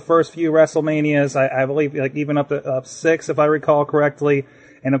 several of the first few WrestleManias, I believe, even up to 6, if I recall correctly.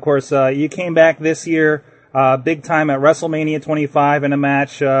 And, of course, you came back this year big time at WrestleMania 25 in a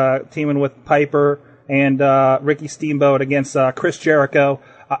match, teaming with Piper and Ricky Steamboat against Chris Jericho.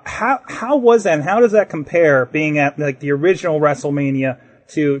 How was that, and how does that compare, being at like the original WrestleMania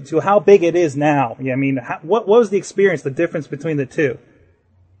to how big it is now? Yeah, I mean, what was the experience, the difference between the two?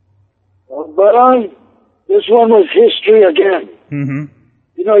 But this one was history again. Mm-hmm.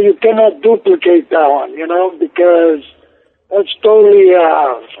 You know, you cannot duplicate that one, you know, because that's totally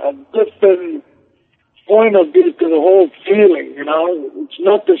a different point of view to the whole feeling, you know. It's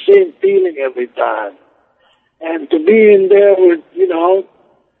not the same feeling every time. And to be in there with, you know,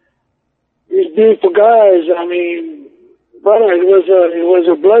 these beautiful guys, I mean, brother, it was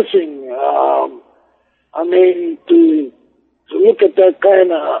a blessing. I mean, to look at that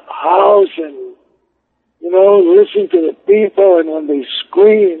kind of house and, you know, listen to the people and when they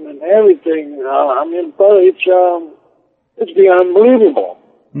scream and everything, I mean, brother, it's beyond believable.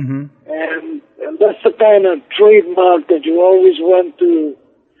 Mm-hmm. And that's the kind of trademark that you always want to,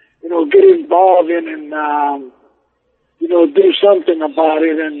 you know, get involved in and, you know, do something about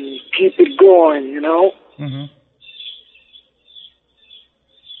it and keep it going, you know? Mm-hmm.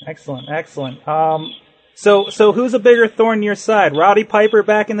 Excellent, excellent. So who's a bigger thorn in your side, Roddy Piper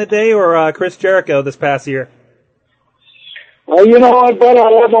back in the day or Chris Jericho this past year? Well, you know what, brother, I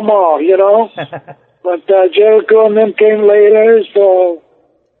love them all, you know? But Jericho and them came later, so,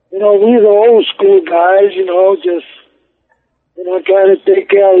 you know, we the old school guys, you know, just, you know, trying to take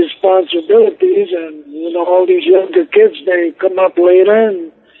care of responsibilities, and, you know, all these younger kids, they come up later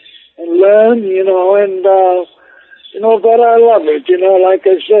and learn, you know, and, you know, but I love it, you know, like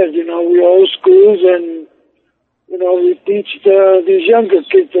I said, you know, we old schools, and, you know, we teach these younger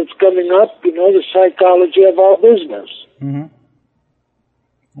kids that's coming up, you know, the psychology of our business.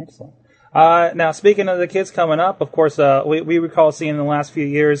 Mm-hmm. Excellent. Now, speaking of the kids coming up, of course, we recall seeing in the last few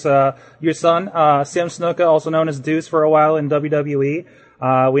years your son, Sim Snuka, also known as Deuce, for a while in WWE.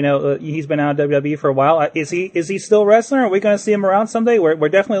 We know he's been out of WWE for a while. Is he still wrestling? Are we going to see him around someday? We're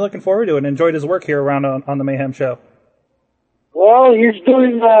definitely looking forward to it and enjoyed his work here around on the Mayhem Show. Well, he's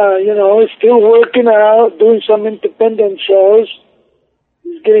doing, you know, he's still working out, doing some independent shows.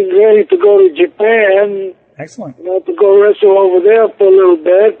 He's getting ready to go to Japan. Excellent. You know, to go wrestle over there for a little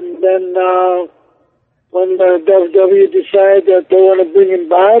bit, and then when the WWE decide that they want to bring him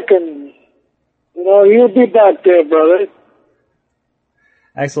back, and you know, he'll be back there, brother.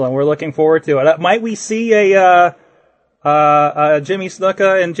 Excellent. We're looking forward to it. Might we see a Jimmy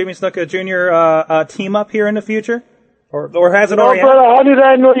Snuka and Jimmy Snuka Jr. Team up here in the future, or has it already? Brother, how did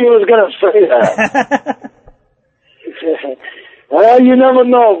I know you was gonna say that? Well, you never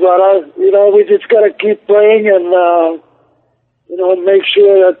know, brother. You know, we just gotta keep playing and, you know, make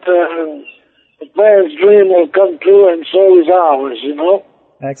sure that the fans' dream will come true, and so is ours, you know?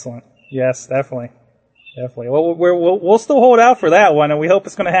 Excellent. Yes, definitely. Definitely. Well, we'll still hold out for that one, and we hope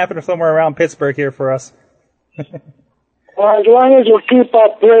it's going to happen somewhere around Pittsburgh here for us. Well, as long as we keep our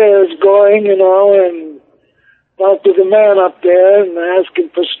prayers going, you know, and talk to the man up there and ask him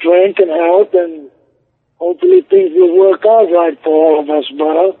for strength and help, and hopefully things will work out right for all of us,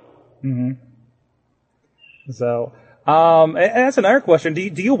 brother. Mm-hmm. So, and that's another question. Do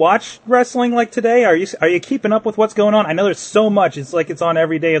you watch wrestling like today? Are you keeping up with what's going on? I know there's so much. It's like it's on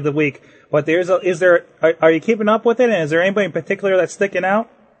every day of the week. But are you keeping up with it? And is there anybody in particular that's sticking out?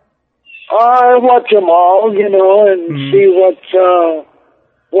 I watch them all, you know, and see what's the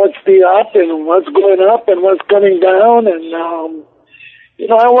up and what's going up and what's coming down, and you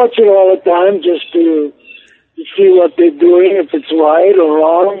know, I watch it all the time just to see what they're doing, if it's right or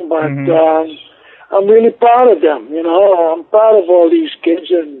wrong. But I'm really proud of them, you know. I'm proud of all these kids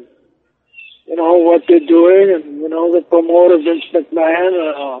and, you know, what they're doing. And, you know, the promoter, Vince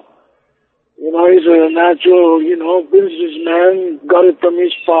McMahon, you know, he's a natural, you know, businessman, got it from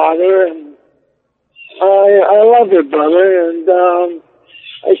his father. And I love it, brother. And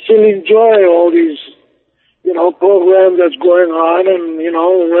I still enjoy all these, you know, programs that's going on and, you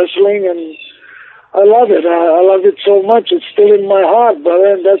know, wrestling, and I love it. I love it so much. It's still in my heart,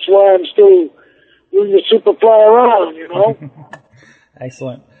 brother, and that's why I'm still doing the Superfly around, you know?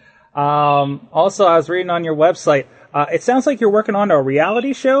 Excellent. Also, I was reading on your website, it sounds like you're working on a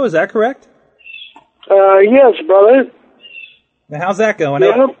reality show, is that correct? Yes, brother. Now, how's that going?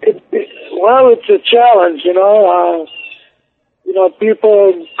 Yeah, well, it's a challenge, you know. You know,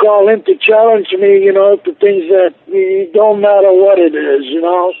 people call in to challenge me, you know, to things that don't matter what it is, you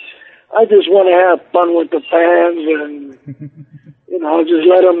know. I just want to have fun with the fans and, you know, just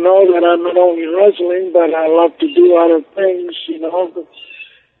let them know that I'm not only wrestling, but I love to do other things, you know, to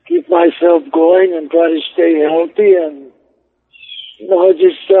keep myself going and try to stay healthy and, you know,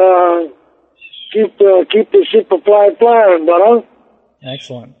 just keep the Superfly flying, brother.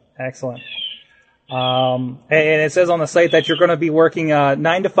 Excellent. And it says on the site that you're going to be working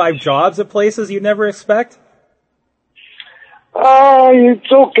 9 to 5 jobs at places you'd never expect.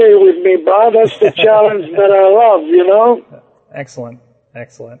 It's okay with me, bro. That's the challenge that I love, you know. Excellent.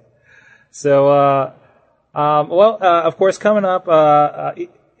 So, of course, coming up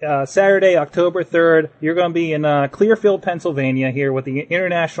Saturday, October 3rd, you're going to be in Clearfield, Pennsylvania, here with the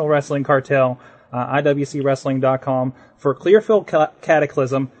International Wrestling Cartel, IWCWrestling.com, for Clearfield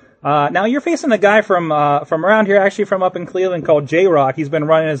Cataclysm. Now, you're facing a guy from around here, actually from up in Cleveland, called J-Rock. He's been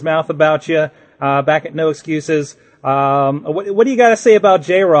running his mouth about you back at No Excuses. What do you got to say about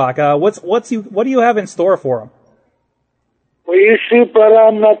J-Rock? What do you have in store for him? Well, you see, but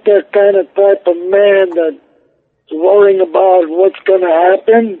I'm not that kind of type of man that's worrying about what's going to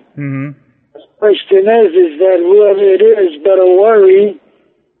happen. Mm-hmm. The question is that whoever it is better worry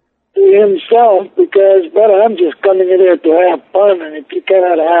to himself, because, brother, I'm just coming in here to have fun, and if you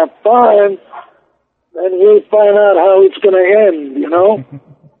cannot have fun, then we'll find out how it's going to end, you know?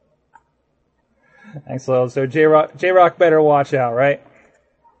 Excellent. So J-Rock better watch out, right?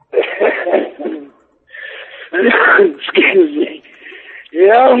 Excuse me.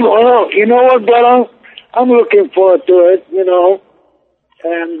 Yeah, well, you know what, brother? I'm looking forward to it, you know.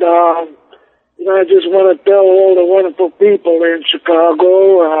 And, I just want to tell all the wonderful people in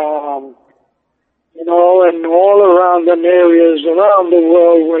Chicago, and all around them areas, around the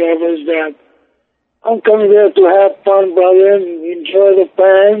world, whatever, is that I'm coming there to have fun, brother, and enjoy the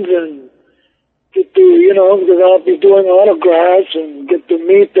fans, and get to, because I'll be doing autographs and get to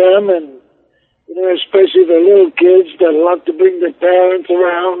meet them, and, especially the little kids that love to bring their parents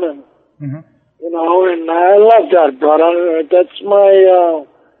around, and, and I love that, brother. That's my,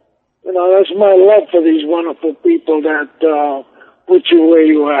 that's my love for these wonderful people that put you where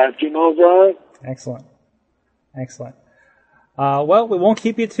you at, Brian? Excellent. Well, we won't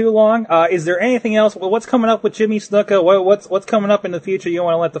keep you too long. Is there anything else? Well, what's coming up with Jimmy Snuka? What's coming up in the future you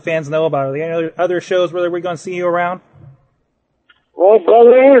want to let the fans know about? Are there any other shows where we're going to see you around? Well,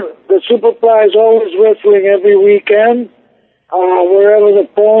 brother, the Superfly is always wrestling every weekend. Wherever the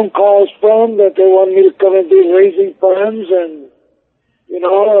phone calls from that they want me to come and be raising funds, and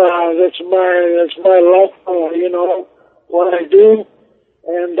that's my love for what I do.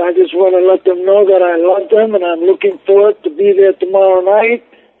 And I just want to let them know that I love them, and I'm looking forward to be there tomorrow night.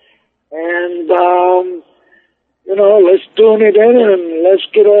 And, let's tune it in and let's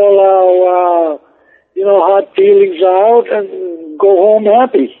get all our, hot feelings out and go home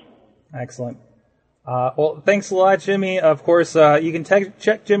happy. Excellent. Well, thanks a lot, Jimmy. Of course, you can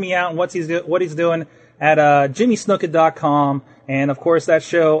check Jimmy out and what he's doing at jimmysnuka.com. And, of course, that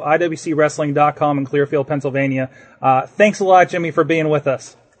show, IWCWrestling.com in Clearfield, Pennsylvania. Thanks a lot, Jimmy, for being with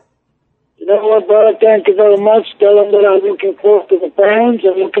us. You know what, brother? Thank you very much. Tell them that I'm looking forward to the fans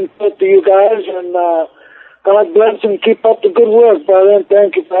and looking forward to you guys. And God bless and keep up the good work, brother. And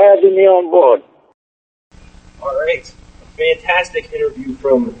thank you for having me on board. All right. A fantastic interview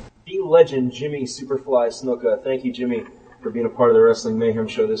from the legend, Jimmy Superfly Snuka. Thank you, Jimmy, for being a part of the Wrestling Mayhem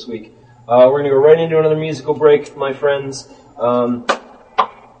show this week. We're going to go right into another musical break, my friends.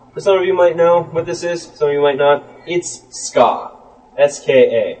 For some of you might know what this is, some of you might not. It's ska.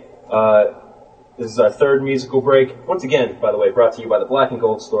 S-K-A. This is our third musical break. Once again, by the way, brought to you by the Black &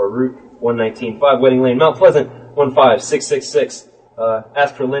 Gold Store, Route 119, Wedding Lane, Mount Pleasant, 15666.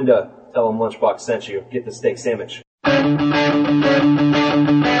 Ask for Linda. Tell them Lunchbox sent you. Get the steak sandwich.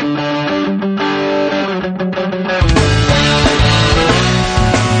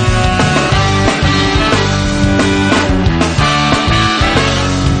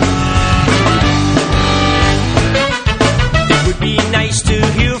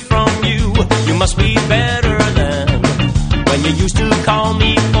 Must be better than when you used to call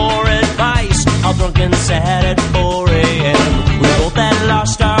me for advice, all drunk and sad at 4 a.m. We both had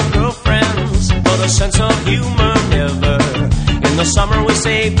lost our girlfriends, but a sense of humor never. In the summer we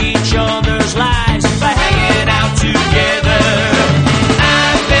saved each other's lives by hanging out together.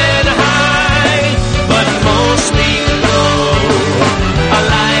 I've been high, but mostly low, a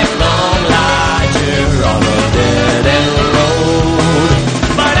lifelong lodger on a dead-end road.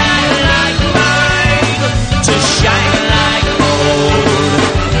 But I to shine like gold.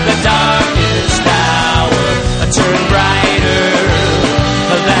 The darkest hour turn brighter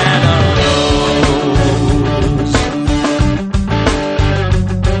than a rose.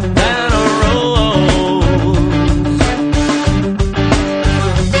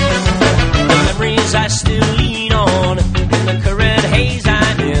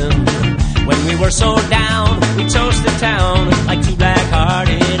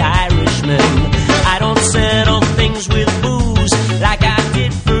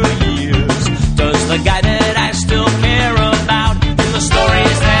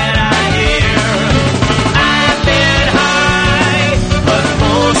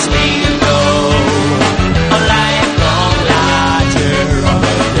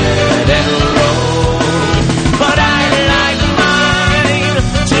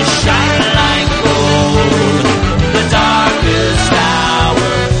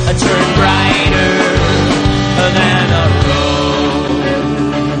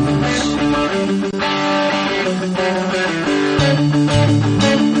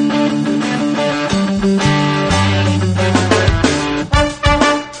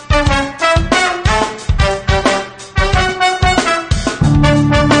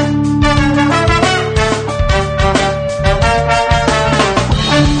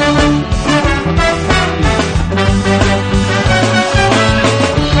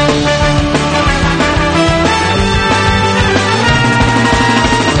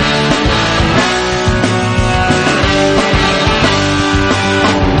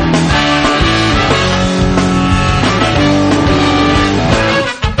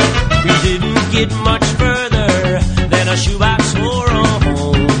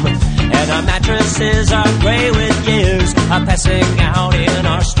 passing out in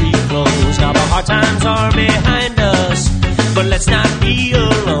our street clothes. Now the hard times are behind us, but let's not be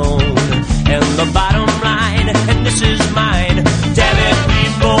alone. And the bottom line, and this is mine, damn it, we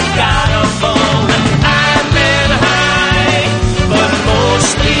both got a phone. I've been high, but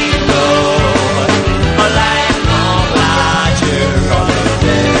mostly low. A lifelong lodger on the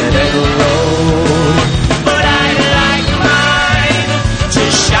dead end road. But I'd like mine to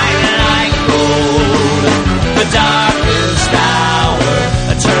shine like gold. The darkest hour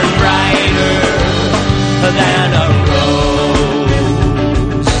turn brighter than a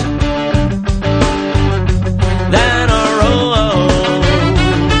rose. Than a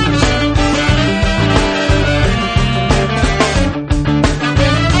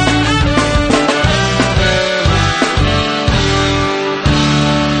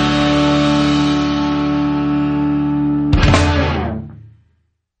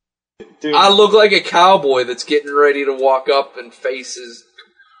I look like a cowboy that's getting ready to walk up and face his...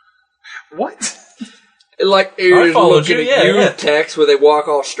 What? Like, I ears followed looking you, at you, yeah. text where they walk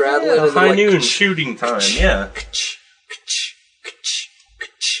all straddling. Yeah, and high like, noon shooting time, yeah.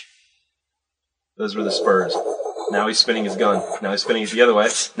 Those were the spurs. Now he's spinning his gun. Now he's spinning it the other way.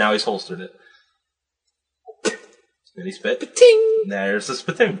 Now he's holstered it. Then he spit. Ting! There's the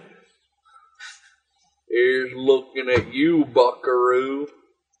spittoon. Ears looking at you, buckaroo.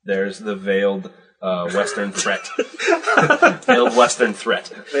 There's the veiled Western threat. Veiled Western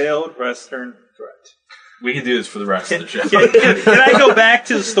threat. Veiled Western threat. We can do this for the rest of the show. Can I go back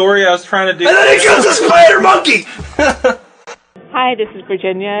to the story I was trying to do? And then he kills the spider monkey! Hi, this is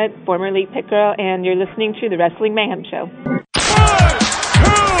Virginia, former Elite Pit Girl, and you're listening to the Wrestling Mayhem Show.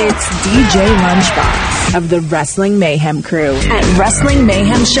 It's DJ Lunchbox of the Wrestling Mayhem crew at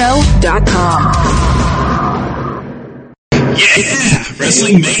WrestlingMayhemShow.com. Yeah,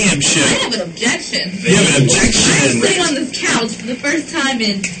 Wrestling Mayhem Show. I have an objection. You have an objection. I'm sitting on this couch for the first time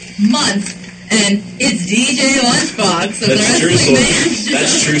in months, and it's DJ Lunchbox of the That's true, Wrestling Mayhem Sorg. Show.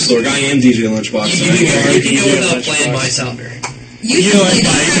 That's true, Sorg. I am DJ Lunchbox. You can go without playing my sounder. You usually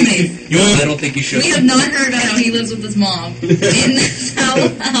don't hear me. I don't think you should. We have not heard about how he lives with his mom in this how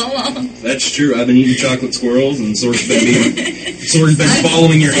long? That's true. I've been eating chocolate squirrels, and Sorg's been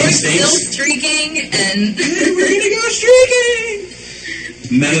following your Sorg's still instincts. streaking, and we're gonna go streaking.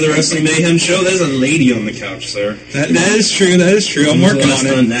 Men of the Wrestling Mayhem Show. There's a lady on the couch, sir. That is true. That is true. I'm working on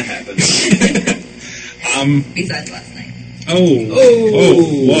it. When that happened. Besides last night.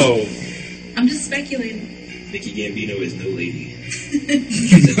 Whoa. I'm just speculating. Nikki Gambino is no lady.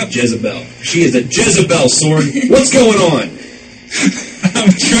 She's a Jezebel. She is a Jezebel, Sorg. What's going on? I'm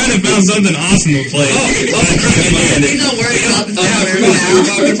trying to find something awesome to play. He's not worried about the sounder We were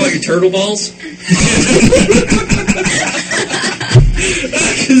talking about your turtle balls.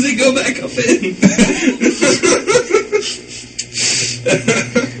 Because they go back up in.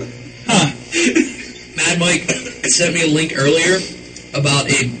 Mad Mike sent me a link earlier about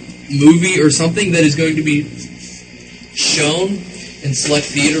a movie or something that is going to be shown in select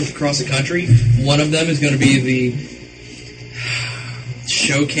theaters across the country. One of them is going to be the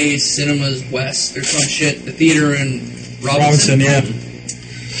Showcase Cinemas West or some shit, the theater in Robinson. Yeah.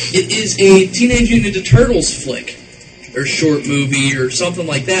 It is a Teenage Mutant Ninja Turtles flick, or short movie, or something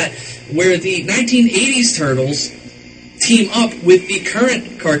like that, where the 1980s Turtles team up with the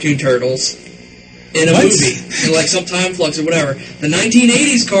current cartoon Turtles in a movie, in like some time flux or whatever. The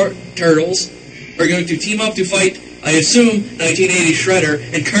 1980s Turtles are going to team up to fight, I assume, 1980s Shredder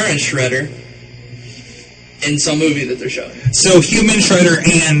and current Shredder in some movie that they're showing. So, Human Shredder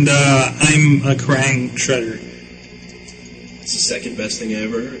and I'm a Krang Shredder. It's the second best thing I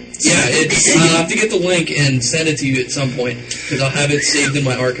ever heard. Yeah, I'll have to get the link and send it to you at some point, because I'll have it saved in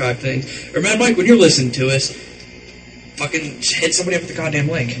my archive thing. Or, Mad Mike, when you're listening to us, fucking hit somebody up with the goddamn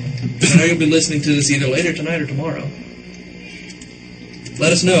link. I know you'll be listening to this either later tonight or tomorrow.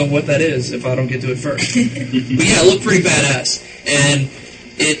 Let us know what that is if I don't get to it first. But yeah, it looked pretty badass. And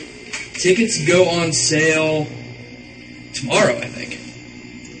tickets go on sale tomorrow, I think.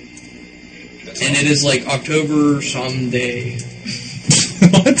 And it is like October someday.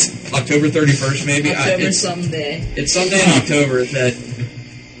 What? October 31st, maybe? October someday. It's someday in October that...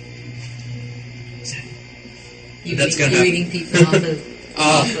 That's gonna happen. Eating pizza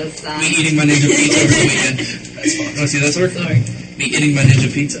off of me eating my ninja pizza over the weekend. That's fun. Want to see that, sir? Sorry. Me eating my ninja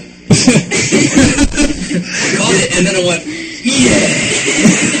pizza. I caught it, and then I went, yeah!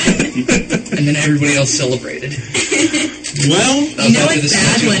 And then everybody else celebrated. Well, you know it's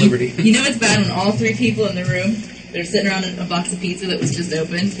bad it's bad when all three people in the room, they're sitting around a box of pizza that was just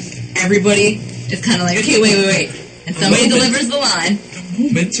opened. Everybody is kind of like, okay, wait. And somebody delivers the line.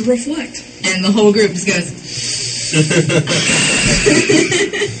 Moment to reflect. And the whole group just goes...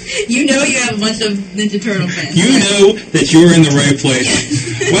 You know you have a bunch of Ninja Turtle fans. You know that you're in the right place.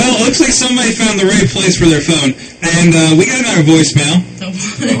 Well, it looks like somebody found the right place for their phone. And we got another voicemail. Oh,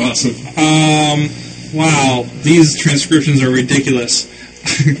 awesome. Wow, these transcriptions are ridiculous.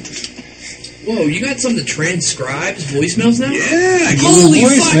 Whoa, you got something that transcribes voicemails now? Yeah, give holy a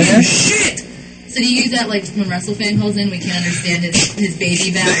voice, fucking man. shit! So do you use that like when WrestleFan calls in, we can't understand his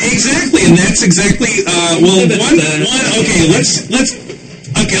baby back? Exactly, and that's exactly let's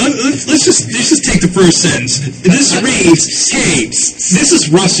just take the first sentence. This reads, "Hey, this is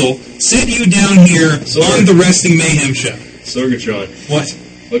Russell. Sent you down here on the Wrestling Mayhem show." Sorgatron. What?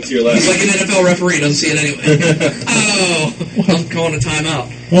 Look to your left. He's like an NFL referee, doesn't see it anyway. Oh, I'm calling a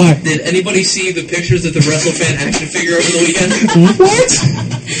timeout. Why? Did anybody see the pictures of the WrestleFan action figure over the weekend? What?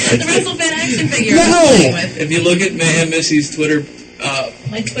 The WrestleFan action figure I No! was playing with. If you look at Mayhem Missy's Twitter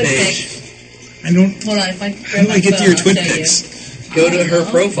My Twit page, pics. I don't. Hold on, if I How do I get to your Twit pics? Go to her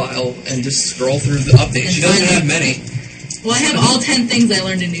profile and just scroll through the updates. She doesn't have many. Well, I have all 10 things I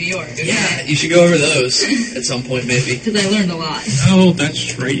learned in New York. Yeah, you should go over those at some point, maybe. Because I learned a lot. Oh,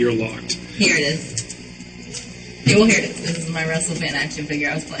 that's right. You're locked. Here it is. Okay, well, here it is. This is my WrestleFan action figure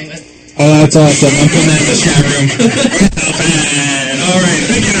I was playing with. Oh, that's awesome. I'm putting that in the chat room. WrestleFan. All right,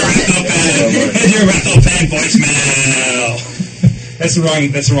 thank you to WrestleFan. Here's your WrestleFan voicemail. That's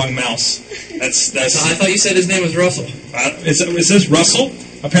the wrong mouse. That's. I thought you said his name was Russell. It says Russell.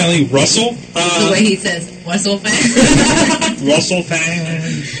 Apparently, Russell. The way he says WrestleFan.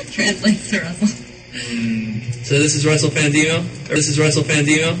 WrestleFan. Translates to Russell. So this is WrestleFan email? Or this is WrestleFan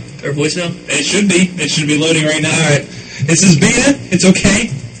email? Or voicemail? It should be. It should be loading right now. All right. This is beta. It's okay.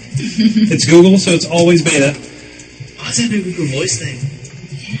 It's Google, so it's always beta. What's that new Google Voice thing?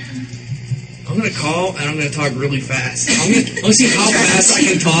 I'm going to call, and I'm going to talk really fast. I'm going to see how fast I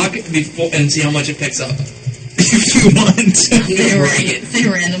can talk before, and see how much it picks up. If you want. Say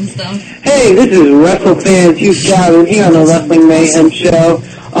random stuff. Hey, this is WrestleFan 2000 here on the Wrestling Mayhem Show.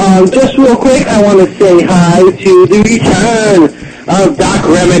 Just real quick, I want to say hi to the return of Doc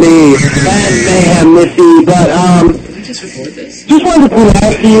Remedy and Mayhem Missy. But just record this. Just wanted to point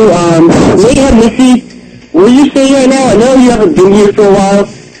out to you, Mayhem Missy, where you stay right now? I know you haven't been here for a while,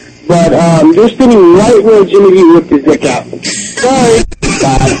 but you're standing right where Jimmy V whipped his dick out. Sorry.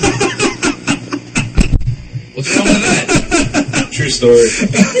 Bye. What's wrong with that? True story.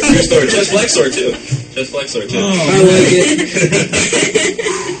 True story. Just Flexor, too. Just Flexor, too. Oh, I like it.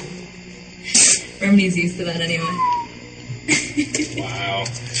 Remedy's used to that anyway. Wow.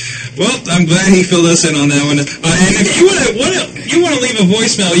 Well, I'm glad he filled us in on that one. And if you want to leave a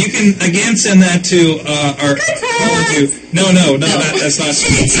voicemail, you can again send that to our that's not. I was so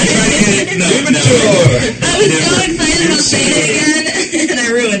excited about saying it again, and I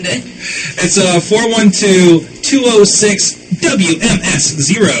ruined it. It's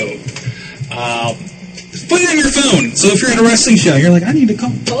 412-206-WMS0. Put it on your phone. So if you're at a wrestling show, you're like, I need to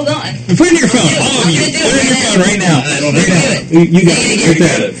call. Hold on. Put it in your phone. All of you. Put it in your phone right now. You got it.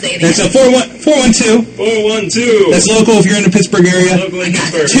 Right there. That's a 412. 412. That's local if you're in the Pittsburgh area. Local in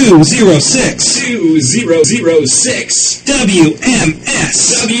Pittsburgh. 206. 2006.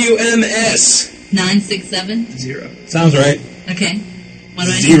 WMS. 967. 0. Sounds right. Okay. What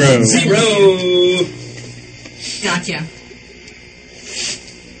do I Zero. do? Gotcha.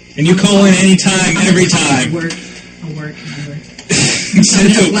 And you call in anytime, every time. I'll work number. I'm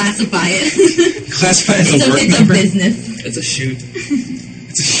going to classify it. Classify it as a work it's number? a business. It's a shoot.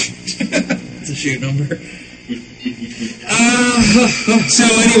 It's a shoot number. So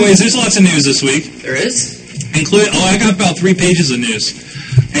anyways, there's lots of news this week. There is? I got about 3 pages of news.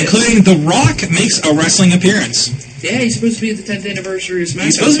 Including The Rock makes a wrestling appearance. Yeah, he's supposed to be at the 10th anniversary of SmackDown.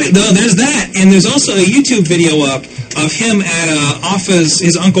 He's supposed to be. There's that, and there's also a YouTube video up of him at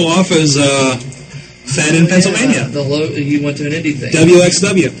his Uncle Offa's fed in Pennsylvania. He went to an indie thing.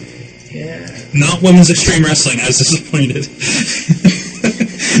 WXW. Yeah. Not Women's Extreme Wrestling. I was disappointed.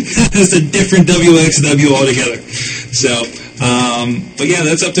 That is a different WXW altogether. So, but yeah,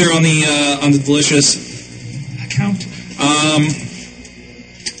 that's up there on the Delicious account.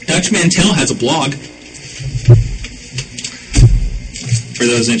 Dutch Mantell has a blog. For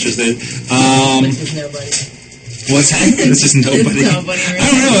those interested. This is nobody. What's that? This is nobody. Nobody, I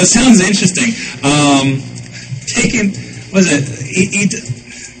don't know. It sounds interesting.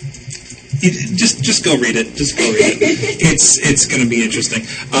 Just go read it. Just go read it. It's going to be interesting.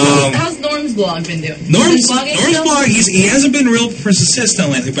 How's Norm's blog been doing? Norm's blog. He hasn't been real persistent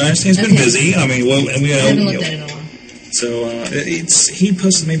lately, but I understand he's been busy. I mean, I haven't looked at it in a while. So he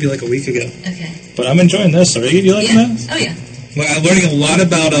posted maybe like a week ago. Okay. But I'm enjoying this. Are you liking this? Oh yeah. Well, I'm learning a lot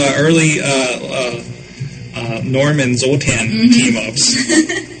about early Norman Zoltan team-ups.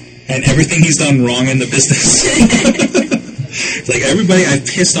 And everything he's done wrong in the business. It's like everybody I've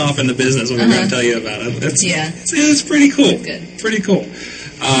pissed off in the business, we're going to tell you about it. It's pretty cool. Pretty cool.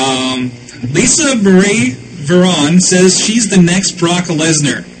 Lisa Marie Veron says she's the next Brock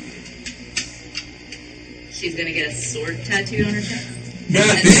Lesnar. She's going to get a sword tattooed on her chest.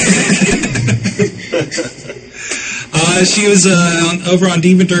 She was over on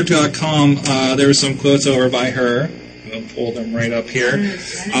DemonDirt.com. There were some quotes over by her. I'll pull them right up here.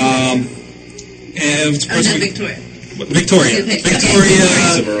 And Victoria. Victoria,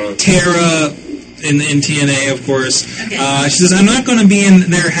 Tara in TNA, of course. Okay. She says, I'm not going to be in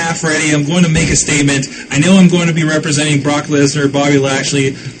there half ready. I'm going to make a statement. I know I'm going to be representing Brock Lesnar, Bobby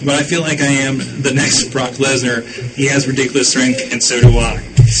Lashley, but I feel like I am the next Brock Lesnar. He has ridiculous strength, and so do I.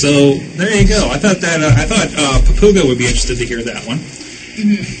 So there you go. I thought Papuga would be interested to hear that one.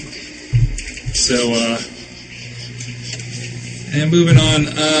 So, and moving on,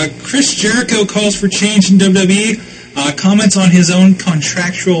 Chris Jericho calls for change in WWE. Comments on his own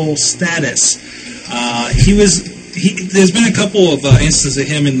contractual status. There's been a couple of instances of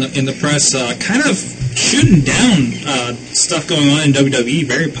him in the press, kind of shooting down stuff going on in WWE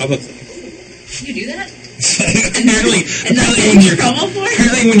very publicly. Can you do that? apparently,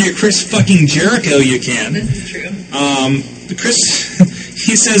 when you're Chris fucking Jericho, you can. This is true. Chris,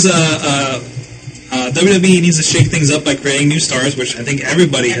 he says, WWE needs to shake things up by creating new stars, which I think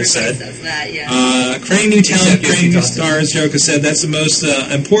everybody has said. Says that, yeah. Creating new talent, creating new stars, Jericho said, that's the most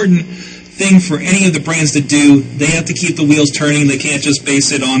important thing for any of the brands to do. They have to keep the wheels turning. They can't just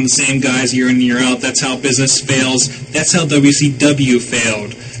base it on the same guys year in, year out. That's how business fails. That's how WCW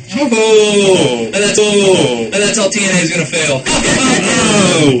failed. And that's how TNA is going to fail.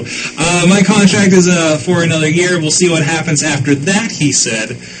 My contract is for another year. We'll see what happens after that, he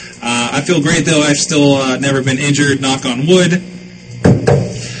said. I feel great, though. I've still never been injured, knock on wood.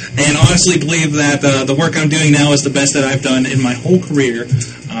 And honestly believe that the work I'm doing now is the best that I've done in my whole career.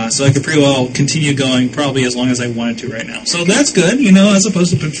 So I could pretty well continue going probably as long as I wanted to right now. So that's good, as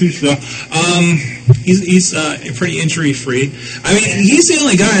opposed to Patricia. He's pretty injury-free. I mean, he's the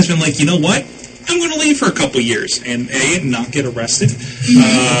only guy who's been like, you know what? I'm going to leave for a couple years and not get arrested,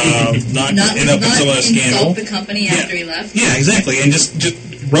 not end up in some other scandal. Insult the company after he left. Yeah, exactly. And just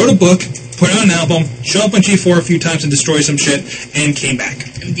wrote a book, put out an album, show up on G4 a few times and destroy some shit, and came back.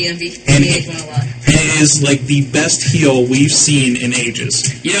 And DMV won a lot. And it is like the best heel we've seen in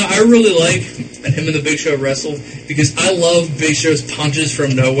ages. I really like him and the Big Show wrestle because I love Big Show's punches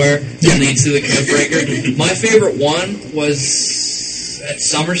from nowhere that leads to the Codebreaker. My favorite one was at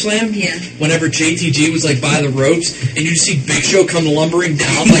SummerSlam. Yeah. Whenever JTG was like by the ropes, and you just see Big Show come lumbering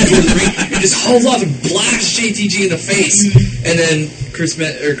down like into the ring, and just holds off and blasts JTG in the face, and then Chris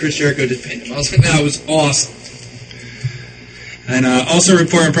Jericho just pinned him. I was like, that was awesome. And also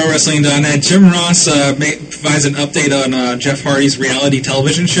reporting ProWrestling.net, Jim Ross provides an update on Jeff Hardy's reality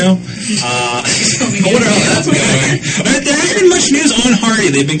television show. I wonder how that's going. There hasn't been much news on Hardy.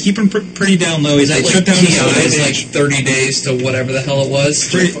 They've been keeping pretty down low. They shut down his like 30 days to whatever the hell it was.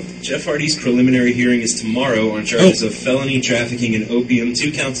 Jeff Hardy's preliminary hearing is tomorrow on charges of felony trafficking in opium,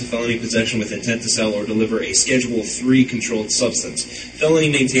 2 counts of felony possession with intent to sell or deliver a Schedule 3 controlled substance, felony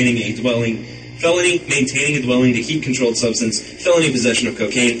maintaining a dwelling to keep controlled substance, felony possession of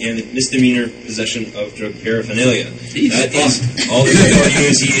cocaine, and misdemeanor possession of drug paraphernalia. That is all there's going to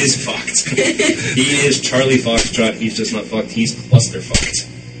is he is fucked. He is Charlie Foxtrot. He's just not fucked. He's cluster-fucked.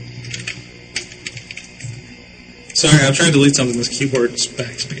 Sorry, I'm trying to delete something. This keyboard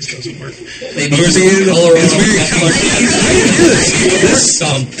backspace doesn't work. Maybe It's very color.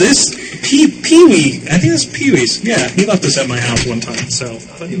 This Pee-wee, I think that's Pee-wee's. Yeah, he left us at my house one time. So,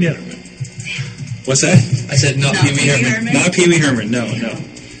 yeah. What's that? I said not Pee-wee Herman. Not Pee-wee Herman. No.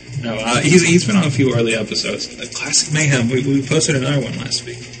 He's been on a few early episodes. Classic Mayhem. We posted another one last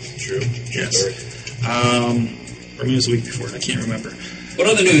week. True. Yes. Or maybe it was the week before. I can't remember. What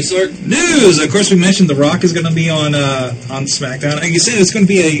other news, sir? News! Of course, we mentioned The Rock is going to be on SmackDown. And you said it's going to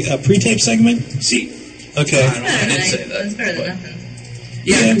be a pre-tape segment? See. Okay. I didn't say that. It's better than nothing.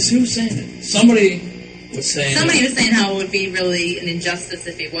 Yeah, because who was saying it? Somebody was saying how it would be really an injustice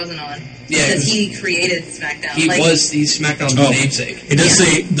if he wasn't on. Yeah, because he created SmackDown. He's SmackDown's namesake. It does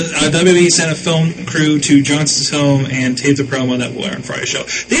say WWE sent a film crew to Johnson's home and taped a promo that will air on Friday's show.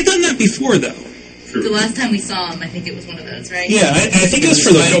 They've done that before, though. The last time we saw him, I think it was one of those, right? Yeah, I think it was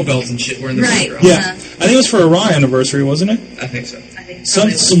for the title belts and shit. Were in the right. Yeah, I think it was for a Raw anniversary, wasn't it? I think so.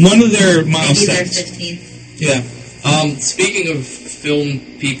 One of their milestones. Maybe their 15th. Yeah. Speaking of film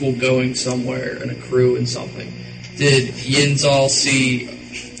people going somewhere and a crew and something, did Yinzal see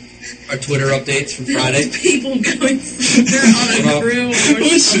our Twitter updates from Friday. People going on a crew.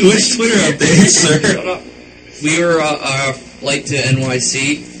 Which Twitter updates, sir? We were our flight to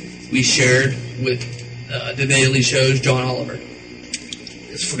NYC. We shared with the Daily Show's John Oliver.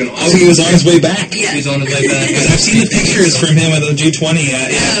 It's fucking awesome. Oh, he was on his way back. Yeah. He's on his way back. I've seen the pictures from him at the G20. Yeah,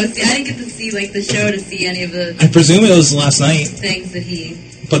 I didn't get to see the show to see any of the I presume it was last night. things that he.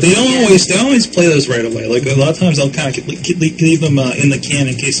 But they don't always play those right away. Like a lot of times, they'll kind of leave them in the can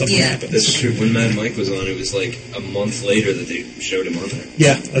in case something happens. That's true. When Mad Mike was on, it was like a month later that they showed him on there.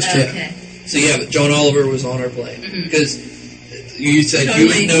 Yeah, that's true. Okay. So yeah, but John Oliver was on our plane because you said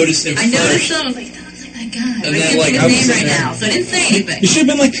Totally. you noticed him I noticed first. him. I was like, that looks like that guy. And I then, can't like, think I of was his name sitting right there. now, so I didn't say anything. You should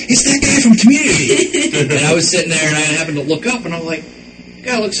have been like, it's that guy from Community. And I was sitting there and I happened to look up and I'm like, that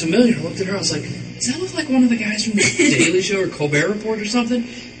guy looks familiar. I looked at her, I was like, does that look like one of the guys from the Daily Show or Colbert Report or something?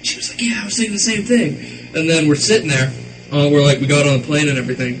 She was like, yeah, I was thinking the same thing. And then we're sitting there, we got on the plane and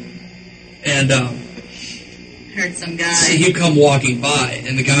everything, and Heard some guy. see him come walking by,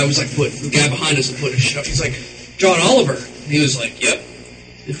 and the guy was like, the guy behind us would put his shit up. He's like, John Oliver. And he was like, yep.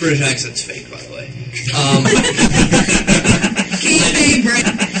 His British accent's fake, by the way. Keychain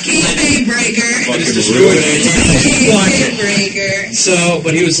breaker. Keychain breaker. So,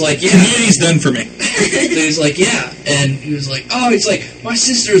 but he was like, yeah. Community's done for me. So he's like, yeah. And he was like, he's like, my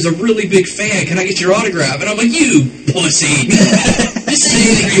sister is a really big fan. Can I get your autograph? And I'm like, you pussy. Just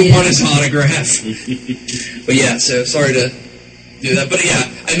say that you want his autograph. But yeah, so sorry to do that. But yeah,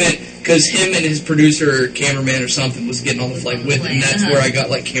 I meant, because him and his producer or cameraman or something was getting on the flight with him. That's where I got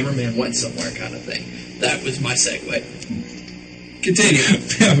like cameraman went somewhere kind of thing. That was my segue. Continue.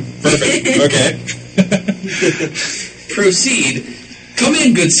 Perfect. Okay. Proceed. Come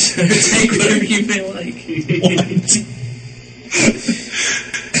in, good sir. Take whatever you may like.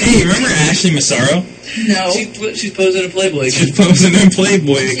 Hey, remember Ashley Massaro? No. She's posing in Playboy again. She's posing in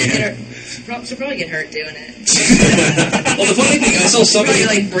Playboy again. She'll probably get hurt doing it. Well, the funny thing, I saw somebody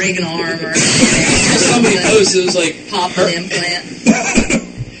Probably like break an arm or somebody post it was like pop an implant.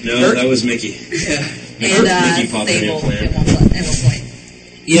 No, that was Mickey. Yeah. And Mickey popped an stable implant. at one point.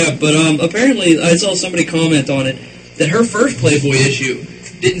 Yeah, but apparently I saw somebody comment on it that her first Playboy issue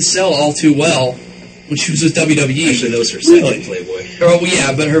didn't sell all too well when she was with WWE. Actually, that was her second Playboy. Oh,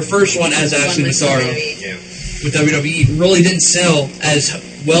 yeah, but her first one as Ashley Massaro with WWE really didn't sell as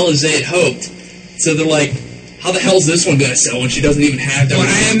well as they had hoped. So they're like, how the hell is this one going to sell when she doesn't even have WWE? Well,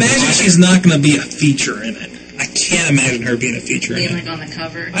 I imagine she's not going to be a feature in it. I can't imagine her being a feature in Being it. like on the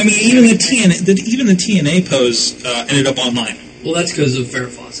cover. I mean, even the TNA pose ended up online. Well, that's because of Farrah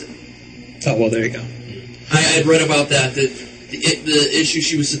Fawcett. Oh, well, there you go. I had read about that the issue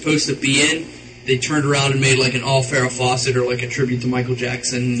she was supposed to be in, they turned around and made like an all Farrah Fawcett or like a tribute to Michael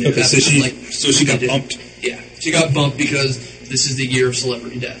Jackson. Okay, so she got bumped. Yeah, she got bumped because this is the year of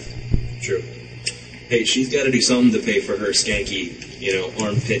celebrity death. True. Hey, she's got to do something to pay for her skanky,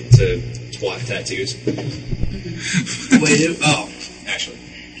 armpit to twat tattoos. Wait, who? Oh, Actually,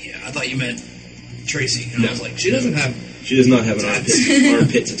 yeah, I thought you meant Tracy. And I was like, she doesn't have. She does not have an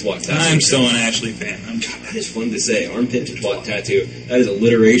armpit to twat tattoo. I'm still an Ashley fan. That is fun to say. Armpit to twat tattoo. That is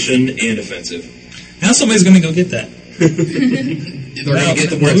alliteration and offensive. Now somebody's going to go get that. They're going to get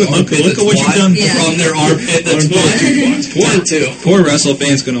the word armpit look at what you've done from their armpit to twat. Poor Russell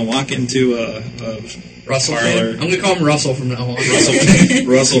fan's going to walk into a Russell parlor. fan. I'm going to call him Russell from now on. Russell fan.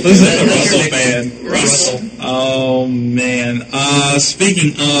 Russell fan. Russell. Oh, man.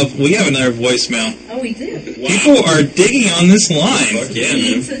 Speaking of, we have another voicemail. Oh, we do. People are digging on this line. Fuck yeah,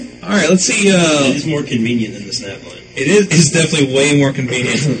 man. All right, let's see. It is more convenient than the snap line. It is. It's definitely way more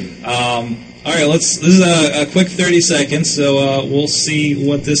convenient. All right, this is a quick 30 seconds, so we'll see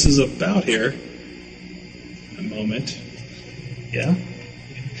what this is about here. A moment. Yeah.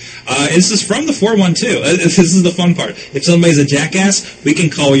 This is from the 412. This is the fun part. If somebody's a jackass, we can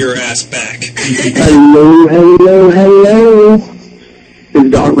call your ass back. Hello, hello, hello. It's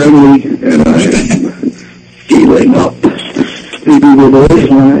Doc Remedy, and I'm feeling up through the voice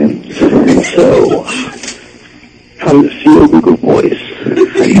line. So, how does it feel, Google Voice?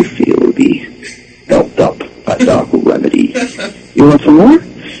 How do you feel to be helped up by Doc Remedy? You want some more?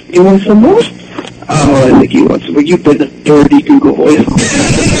 You want some more? Oh, I think you want some more. You've been a dirty Google Voice.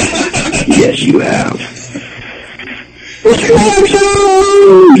 Yes, you have.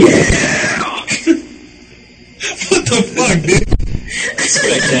 Yeah. What the fuck, dude?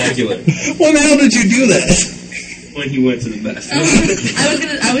 Spectacular. When the hell did you do that? When he went to the bathroom.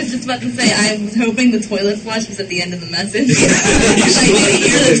 I was just about to say, I was hoping the toilet flush was at the end of the message. I didn't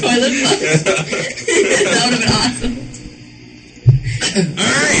hear the toilet flush. That would have been awesome.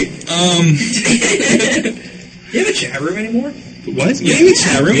 Alright, Do you have a chat room anymore? What? Yeah, we have a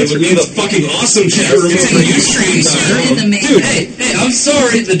chat room. We have a fucking awesome chat room for Ustream, sir. Dude. Hey, I'm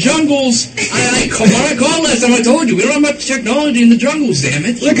sorry. The jungles. I called last time. I told you we don't have much technology in the jungles. Damn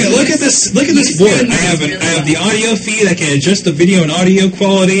it! Look at this board. I have the audio feed. I can adjust the video and audio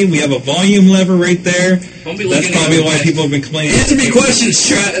quality. We have a volume lever right there. That's probably why people have been complaining. Answer me questions,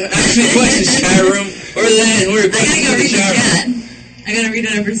 chat. Ask me questions, chat room. Or then we're going to the chat room. I gotta read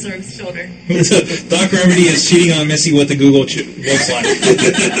it over Sorg's shoulder. Doc Remedy is cheating on Missy with the Google looks like.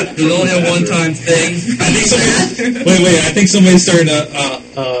 There's only a one-time thing. Wait! I think somebody's starting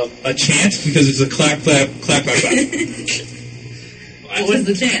a chant because it's a clap. What was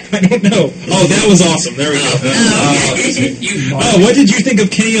the chant? I don't know. Oh, that was awesome. There we go. What did you think of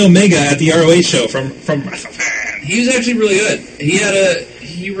Kenny Omega at the ROH show? From He was actually really good.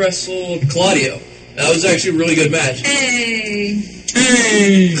 He wrestled Claudio. That was actually a really good match.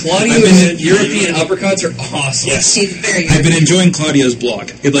 Hey, Claudio's European uppercuts are awesome. Yes, he's very good. I've been enjoying Claudio's blog.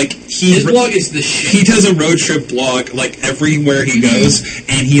 His blog is the shit. He does a road trip blog like everywhere he goes,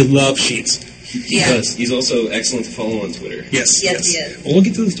 and he loves sheets. He does. He's also excellent to follow on Twitter. Yes, he is. Well, we'll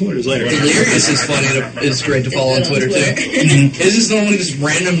get to the Twitters later. Delirious is funny. Is great to follow on Twitter too. His is normally just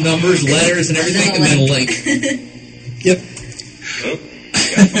random numbers, letters, and everything, and then a link. Yep. Well, I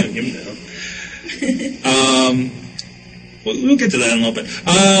gotta find him now. We'll get to that in a little bit.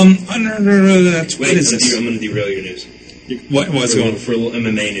 What is this? I'm going to derail your news. What's going on? For a little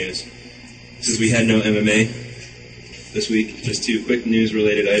MMA news. Since we had no MMA this week, just two quick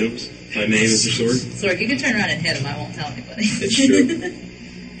news-related items. If I may, Mr. Sorg. Sorg, you can turn around and hit him. I won't tell anybody. It's true.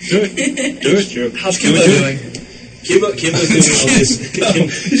 Do it. True. How's Kimbo doing? Kimbo's doing all this.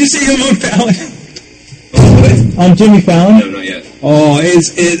 Did you see him on Fallon? On Jimmy Fallon? No, not yet. Oh,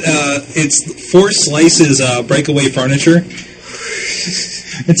 it's Four Slices breakaway furniture.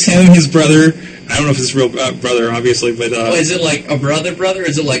 It's him and his brother. I don't know if it's real brother, obviously, but is it like a brother? Or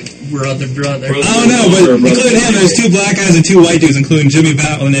is it like brother? I don't know, but including him, there's two black guys and two white dudes, including Jimmy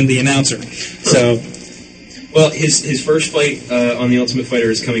Fallon and the announcer. So, well, his first fight on the Ultimate Fighter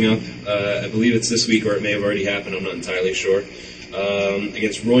is coming up. I believe it's this week, or it may have already happened. I'm not entirely sure.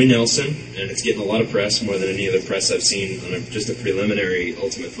 Against Roy Nelson, and it's getting a lot of press, more than any other press I've seen on just a preliminary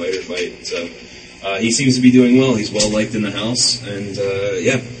Ultimate Fighter fight. So he seems to be doing well. He's well liked in the house, and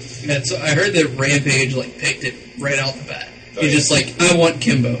yeah. So I heard that Rampage picked it right out the bat. He's just like, I want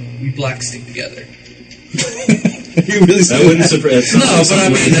Kimbo. We black stick together. That wouldn't surprise. No, but I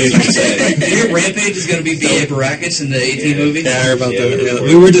mean, that's what I'm saying. Do you think Rampage is going to be B.A. Baracus in the AT movie? Yeah, I heard about that.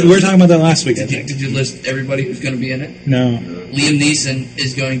 We were talking about that last week. Did you list everybody who's going to be in it? No. Liam Neeson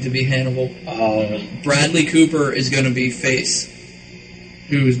is going to be Hannibal. Bradley Cooper is going to be Face.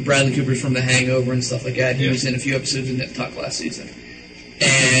 Who's Bradley Cooper's from The Hangover and stuff like that. He was in a few episodes of Nip Tuck last season.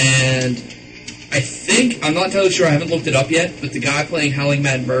 And I think, I'm not entirely sure, I haven't looked it up yet, but the guy playing Howling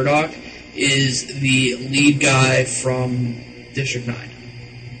Mad Murdoch is the lead guy from District 9.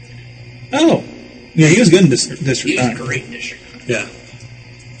 Oh. Yeah, he was good in District 9. He was great in District 9. Yeah.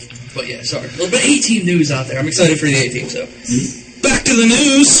 But yeah, sorry. A little bit A-Team news out there. I'm excited for the A-Team, so. Back to the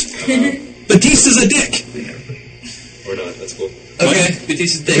news. Batista's a dick. Or not, that's cool. Okay,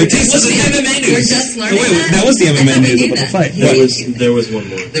 Batista's dick. What's the MMA news? We're just learning that was the MMA news about the fight. There was one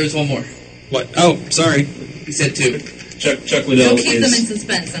more. There was one more. What? Oh, sorry. He said two. Chuck Liddell Don't keep them in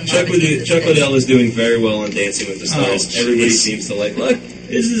suspense. Chuck Liddell is doing very well on Dancing with the Stars. Everybody seems to like, look,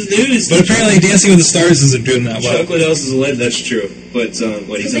 this is news. But apparently Dancing with the Stars isn't doing that well. Chuck Liddell's is a lead, that's true. But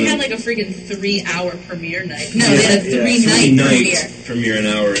because they had like a freaking 3-hour premiere night. No, they had a 3-night premiere an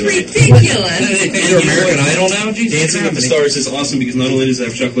hour. Ridiculous. They're American Idol now? Jesus, Dancing with the Stars is awesome because not only does it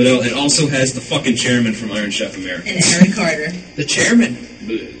have Chuck Liddell, it also has the fucking chairman from Iron Chef America. And Aaron Carter. The chairman?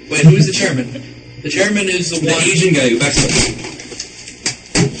 Wait, who is the chairman? The chairman is the one Asian guy who backs up.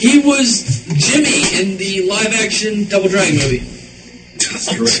 He was Jimmy in the live-action Double Dragon movie.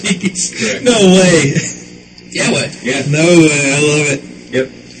 Correct. No way. Yeah, way. Yeah. No way. I love it. Yep.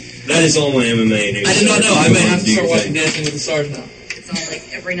 That is all my MMA news. I did not know. I may have to start watching Dancing with the Stars now. It's on like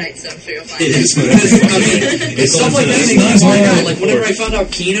every night, so I'm sure you'll find it. It's stuff like that things work out. Like whenever I found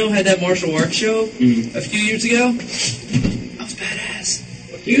out Keno had that martial arts show a few years ago, I was badass.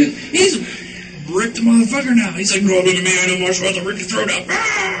 He's ripped the motherfucker now. He's like, no, look at me, I know martial arts, I'll rip your throat out.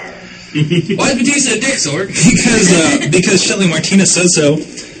 Why is Batista a dick, Sorg? Because Shelly Martinez says so.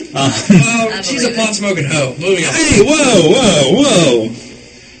 She's a pot smoking hoe. Moving on. Hey, whoa.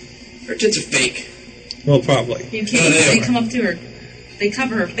 Her tits are fake. Well, probably. You can't. They come up to her. They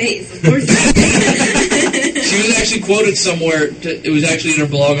cover her face. Of course. She was actually quoted somewhere. It was actually in her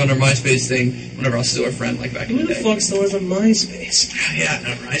blog on her MySpace thing. Whenever I was still her friend, like back in the day. Who the fuck still has a MySpace? Yeah, I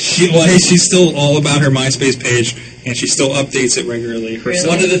know, right? She's still all about her MySpace page. and she still updates it regularly herself.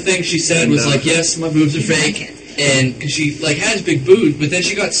 One of the things she said was like, "Yes, my boobs are fake," and because she like has big boobs, but then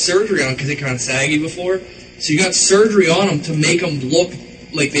she got surgery on because they kind of saggy before. So you got surgery on them to make them look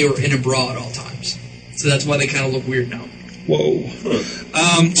like they were in a bra at all times. So that's why they kind of look weird now. Whoa.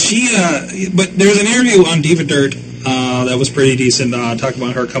 But there's an interview on Diva Dirt that was pretty decent, talking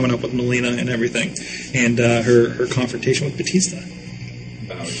about her coming up with Melina and everything, and her confrontation with Batista.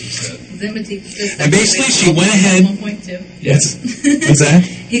 And basically, she went ahead. At one point too. Yes. What's that?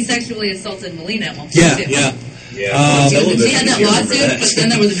 He sexually assaulted Melina at one point Yeah, too. yeah. She had that lawsuit, but then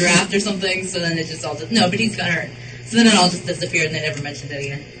there was a draft or something, so then it just all just... No, but he's got her. So then it all just disappeared, and they never mentioned it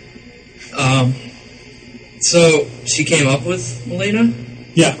again. So she came up with Melina?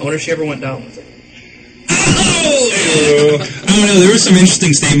 Yeah. I wonder if she ever went down with her. I don't know. There were some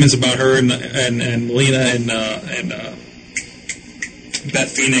interesting statements about her and Melina and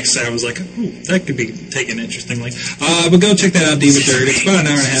Beth Phoenix. I was like, ooh, that could be taken interestingly. But go check that out, Diva Dirt. It's about an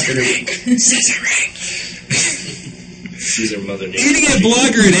hour and a half every week. Caesar Mother Nature. Internet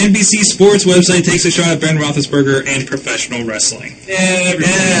blogger and NBC Sports website takes a shot at Ben Roethlisberger and professional wrestling. Join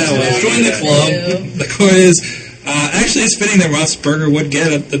the club. The quote is, actually, it's fitting that Roethlisberger would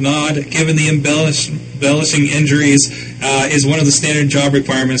get the nod, given the embellishing injuries is one of the standard job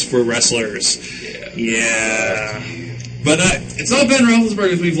requirements for wrestlers. Yeah. But it's not Ben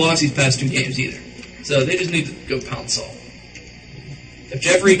Roethlisberger we've lost these past 2 games either. So they just need to go pound salt. If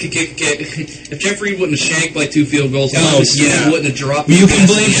Jeffrey wouldn't have shanked like 2 field goals, he wouldn't have dropped. You can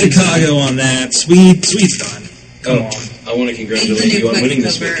blame Chicago on that. Sweet Don. Come on. I want to congratulate you on winning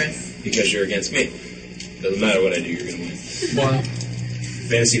this week because you're against me. Doesn't matter what I do, you're going to win. Why?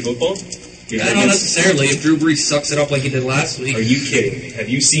 Fantasy football? Not necessarily. If Drew Brees sucks it up like he did last week. Are you kidding me? Have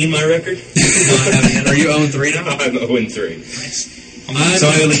you seen my record? Are you 0-3 now? I'm 0-3. Nice. So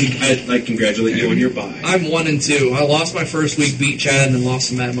I congratulate you on your bye. I'm 1-2. I lost my first week, beat Chad, and then lost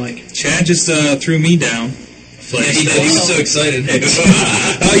to Mad Mike. Chad just threw me down. Yeah, he did. He was so excited. Oh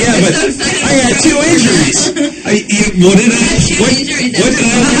yeah, but I had 2 injuries. What did I?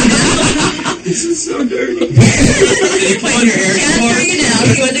 This is so dirty. Did you play on your hair? Chad threw you down.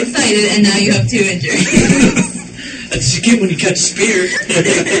 He was excited, and now you have 2 injuries. That's what you get when you catch a spear.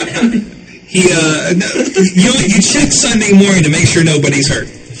 You check Sunday morning to make sure nobody's hurt.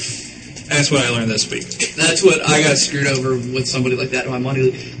 That's what I learned this week. That's what I got screwed over with somebody like that in my money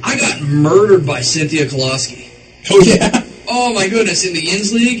league. I got murdered by Cynthia Koloski. Oh yeah. Oh my goodness! In the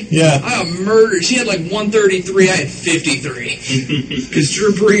Yins League, yeah, I got murdered. She had like 133. I had 53. Because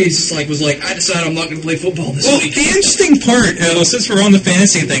Drew Brees was like, I decided I'm not going to play football this week. The interesting part, since we're on the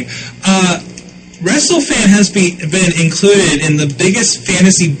fantasy thing, WrestleFan has been included in the biggest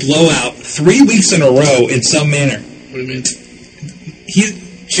fantasy blowout 3 weeks in a row in some manner. What do you mean?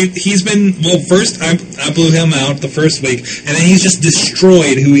 He's been, first I blew him out the first week, and then he's just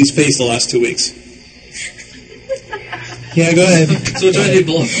destroyed who he's faced the last 2 weeks. Yeah, go ahead. So what do I do,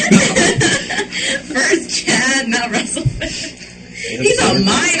 blow? First Chad, now WrestleFan. He's a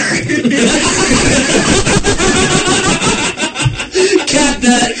minor. Cap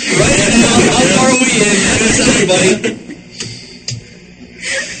that right now. How far are we in? Thanks, everybody.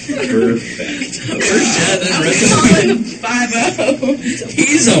 Perfect. First Chad, then WrestleFan. 5-0.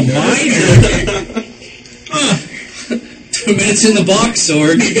 He's a minor. 2 minutes in the box,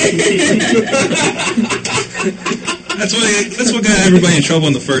 Sword. That's what got everybody in trouble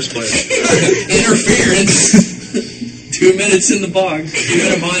in the first place. Interference. 2 minutes in the box. 2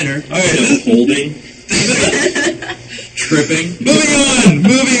 minute minor. All right, holding. Tripping.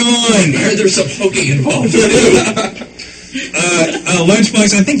 Moving on. I heard there's some poking involved.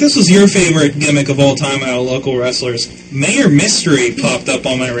 Lunchbox, I think this was your favorite gimmick of all time out of local wrestlers. Mayor Mystery popped up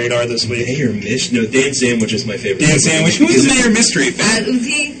on my radar this week. Mayor Mystery? No, Dan Sandwich is my favorite. Dan Sandwich? Who is Mayor Mystery fan? Was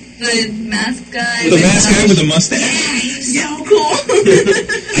he the mask guy? The mask guy with the mustache? Yeah, he's so cool.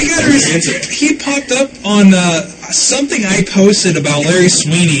 I got her. He popped up on something I posted about Larry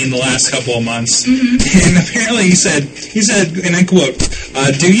Sweeney in the last couple of months, and apparently he said, and I quote,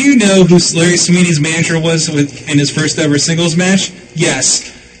 "Do you know who Larry Sweeney's manager was in his first ever singles match? Yes,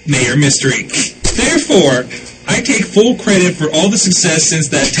 Mayor Mystery. Therefore, I take full credit for all the success since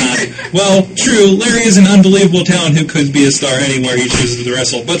that time. Well, true, Larry is an unbelievable talent who could be a star anywhere he chooses to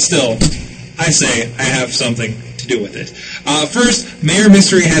wrestle, but still, I say I have something to do with it. First, Mayor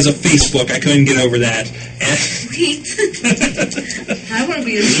Mystery has a Facebook. I couldn't get over that. Sweet. I want to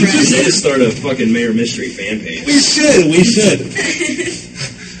be his We friend. should start a fucking Mayor Mystery fan page. We should.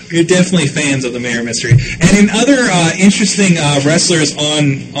 We're definitely fans of the Mayor Mystery. And in other interesting wrestlers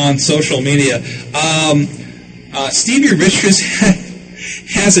on social media, Stevie Richards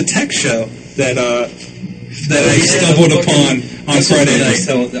has a tech show that that I stumbled upon on Friday night.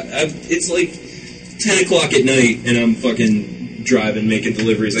 It's like 10 o'clock at night, and I'm fucking driving, making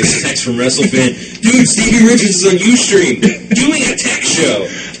deliveries. I get a text from WrestleFan. Dude, Stevie Richards is on Ustream doing a tech show.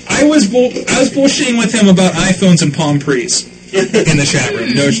 I was bullshitting with him about iPhones and Palm Pre's in the chat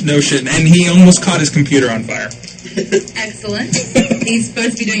room. No shit. And he almost caught his computer on fire. Excellent. He's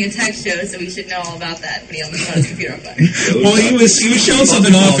supposed to be doing a tech show, so we should know all about that, but he almost caught his computer on fire. Well, he was showing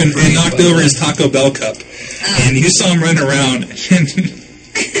something off and knocked over his Taco Bell cup. And you saw him run around.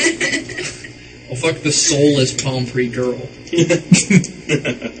 Well, fuck the soulless Palm Pre girl.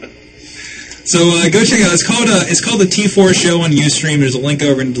 So go check it out. It's called the T4 Show on Ustream. There's a link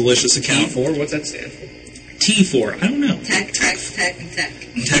over in the Delicious account. T4? What's that stand for? T4. I don't know. Tech. Tech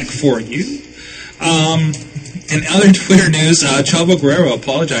for you. In other Twitter news, Chavo Guerrero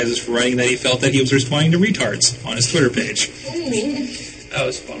apologizes for writing that he felt that he was responding to retards on his Twitter page. Ooh. That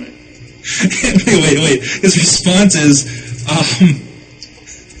was funny. wait. His response is,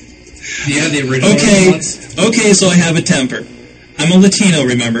 Do you have the original response? Okay, so I have a temper. I'm a Latino,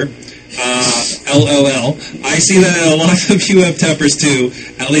 remember? LOL. I see that a lot of you have tempers too.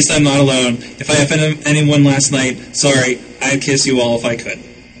 At least I'm not alone. If I offended anyone last night, sorry. I'd kiss you all if I could.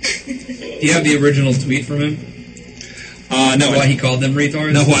 Do you have the original tweet from him? No. Why he called them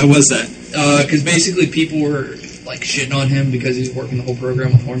retards? No, why was that? Because basically people were like shitting on him because he's working the whole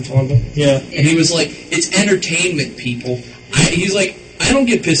program with Hornswoggle. Yeah. And he was like, it's entertainment, people. He's like, I don't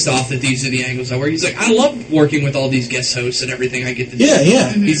get pissed off that these are the angles I work. He's like, I love working with all these guest hosts and everything I get to do.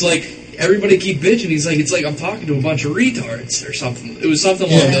 Yeah. He's like, everybody keep bitching. He's like, it's like I'm talking to a bunch of retards or something. It was something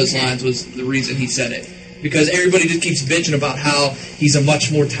along those lines was the reason he said it. Because everybody just keeps bitching about how he's a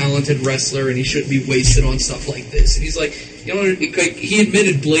much more talented wrestler and he shouldn't be wasted on stuff like this. And he's like, you know, he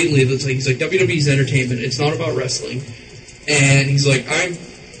admitted blatantly that he's like, WWE's entertainment. It's not about wrestling. And he's like, I'm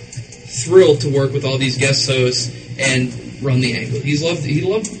thrilled to work with all these guest hosts and run the angle. He loved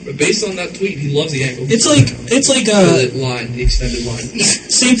based on that tweet. He loves the angle. It's like the line, the extended line.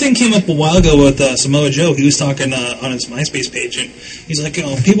 Same thing came up a while ago with Samoa Joe. He was talking on his MySpace page, and he's like,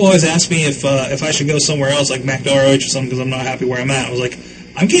 people always ask me if I should go somewhere else, like McDarrow or something, because I'm not happy where I'm at. I was like,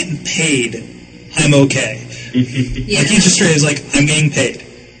 I'm getting paid. I'm okay. Like he just straight is like, I'm getting paid.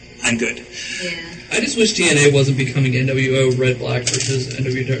 I'm good. I just wish TNA wasn't becoming NWO Red Black versus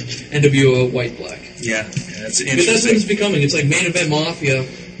NWO White Black. Yeah, that's interesting. Because that's what it's becoming. It's like Main Event Mafia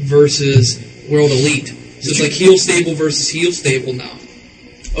versus World Elite. So it's like heel stable versus heel stable now.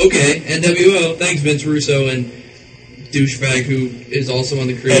 Okay, NWO, thanks Vince Russo and douchebag who is also on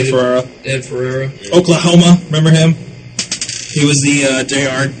the creative. Ed Ferreira. Oklahoma, remember him? He was the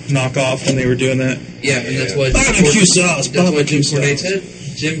JR knockoff when they were doing that. Yeah, and that's what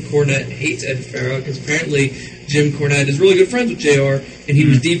Jim Cornette hates Ed Ferreira, because apparently Jim Cornette is really good friends with JR, and he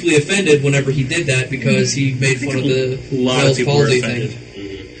was deeply offended whenever he did that because he made fun of the Bell's palsy thing.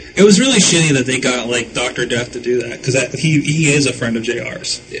 It was really shitty that they got like Dr. Death to do that, because he is a friend of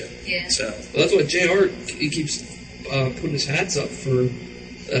JR's. Yeah. So that's what JR he keeps putting his hats up for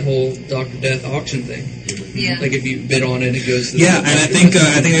that whole Dr. Death auction thing. Yeah. Like if you bid on it, it goes to and I think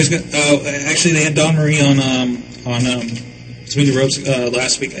there's actually they had Dawn Marie on Between the Ropes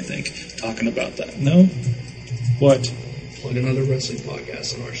last week, I think, talking about that. No? What? Plug another wrestling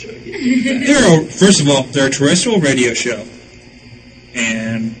podcast on our show. First of all, they're a terrestrial radio show.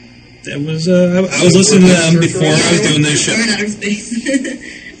 And that was, I was listening to them before I was doing this show. We're in outer space.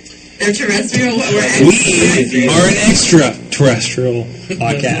 They're terrestrial. We are an extraterrestrial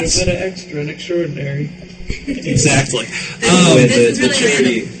podcast. A bit of extra and extraordinary. Exactly. The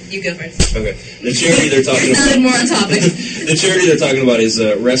charity. You go first. Okay. The charity they're talking about. More on topic. The charity they're talking about is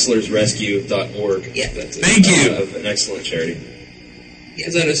wrestlersrescue.org. Yeah. Thank you. An excellent charity.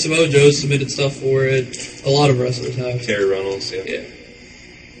 Is that Samoa Joe submitted stuff for it? A lot of wrestlers have. Terry Reynolds, yeah.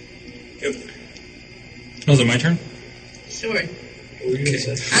 Yep. Was it my turn? Sure. What were you going to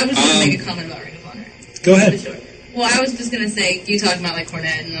say? I was going to make a comment about Ring of Honor. Go ahead. Sure. Well, I was just going to say, you talking about like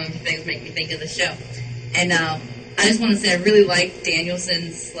Cornette and other things make me think of the show. And I just want to say I really liked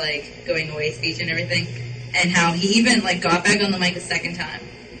Danielson's like going away speech and everything, and how he even like got back on the mic a second time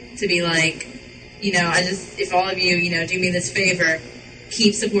to be like, if all of you, do me this favor,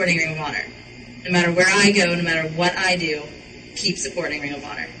 keep supporting Ring of Honor. No matter where I go, no matter what I do, keep supporting Ring of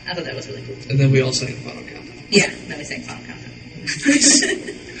Honor. I thought that was really cool. And then we all sang Final Countdown. Yeah, then we sang Final Countdown.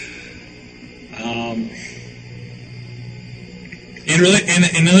 In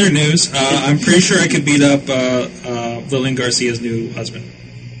other news, I'm pretty sure I could beat up Lillian Garcia's new husband.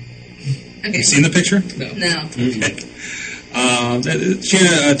 Okay. You seen the picture? No. Okay. She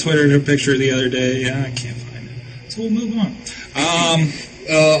had a Twitter picture the other day. Yeah, I can't find it. So we'll move on.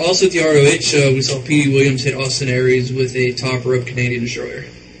 Also at the ROH show, we saw Petey Williams hit Austin Aries with a top rope Canadian Destroyer.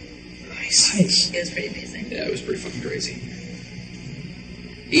 Nice. It was pretty amazing. Yeah, it was pretty fucking crazy.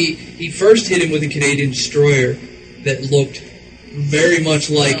 He first hit him with a Canadian Destroyer that looked very much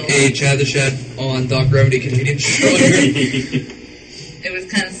like a Chad the Shad on Doc Remedy Canadian Destroyer. It was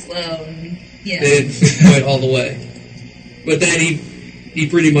kind of slow. And, yeah. They didn't quite all the way. But then he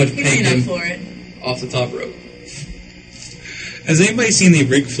pretty much pegged him for it. off the top rope. Has anybody seen the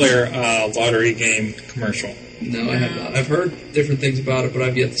Ric Flair lottery game commercial? No, I have not. I've heard different things about it, but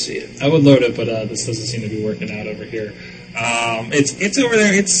I've yet to see it. I would load it, but this doesn't seem to be working out over here. It's over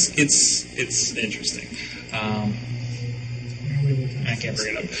there. It's interesting. I can't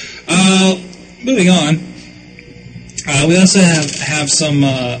bring it up. Moving on. We also have some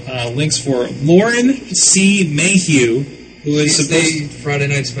links for Lauren C. Mayhew, who is supposed to Friday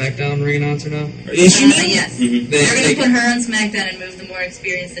Night SmackDown ring announcer now. Is she now? Yes. Mm-hmm. They're going to put her on SmackDown and move the more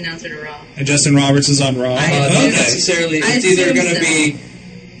experienced announcer to Raw. And Justin Roberts is on Raw. Not necessarily. It's either going to be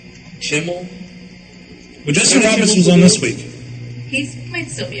Chimmel. Well, Justin Roberts was on this week. He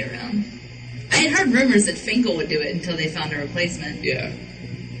might still be around. I had heard rumors that Finkel would do it until they found a replacement. Yeah.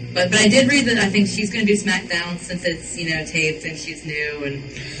 But I did read that I think she's going to do SmackDown since it's taped and she's new and.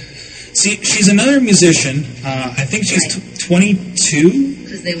 See, she's another musician. I think she's 22.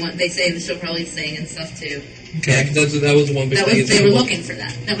 Because they say that she'll probably sing and stuff too. Okay, that was one big thing. They were looking for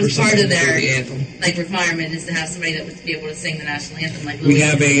that. That was part of their the anthem. Requirement is to have somebody that would be able to sing the national anthem. Like we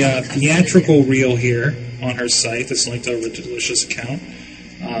have a theatrical reel here on her site that's linked over to Delicious account.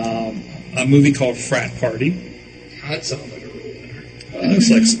 A movie called Frat Party. That sounds like a real winner.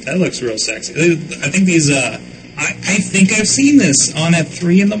 That looks real sexy. I think these. I think I've seen this on at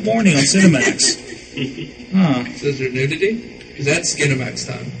 3 a.m. on Cinemax. Huh. So is there nudity? Because that's Skinemax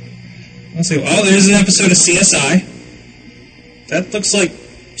time. Let's see. Oh, there's an episode of CSI. That looks like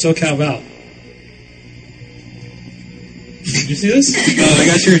SoCal Val. Did you see this? Oh, I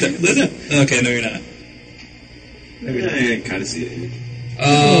got your. Okay, no, you're not. I kind of see it.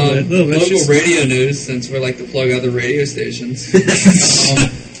 Local radio news, since we're like to plug other radio stations.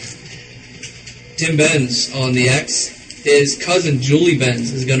 Tim Benz on the X, his cousin Julie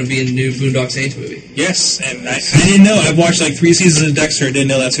Benz is going to be in the new Boondock Saints movie. Yes, and I didn't know. I've watched like 3 seasons of Dexter. I didn't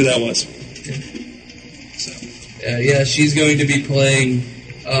know that's who that was. So. Yeah, she's going to be playing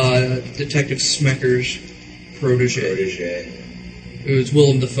Detective Smecker's protege. Who was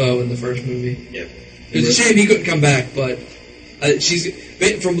Willem Dafoe in the first movie. Yep. It was a shame he couldn't come back, but she's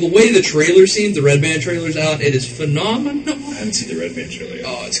from the way the trailer seems, the Red Band trailer's out, it is phenomenal. I haven't seen the Red Band trailer yet.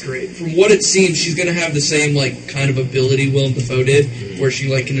 Oh, it's great. From what it seems, she's going to have the same kind of ability Willem Dafoe did, where she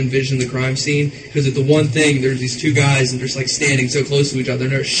can envision the crime scene. Because at the one thing, there's these two guys and they're just standing so close to each other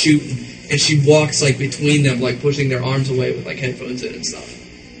and they're shooting, and she walks between them, pushing their arms away with headphones in and stuff.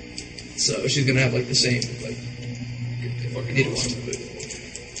 So she's going to have the same. Fucking need to watch the movie.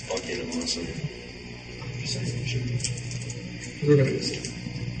 Fucking awesome. We're going to go see it.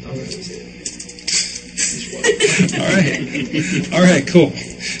 I'm going to go see it. All right, cool.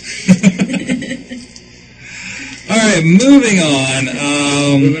 All right, moving on.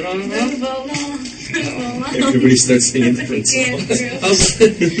 Everybody starts singing different songs. I was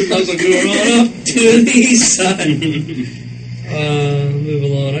moving on up to the east side. Move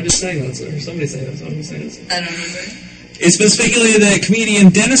along. I just sang that song. Somebody sang that song. Who sang that song? I don't remember. It's been speculated that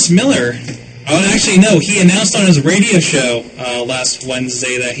comedian Dennis Miller. Oh, actually, no. He announced on his radio show last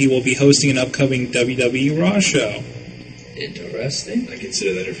Wednesday that he will be hosting an upcoming WWE Raw show. Interesting. I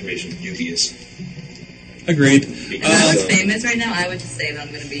consider that information dubious. Agreed. If I was famous right now, I would just say that I'm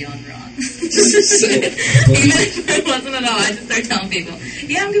going to be on Raw. Even if it wasn't at all, I just start telling people,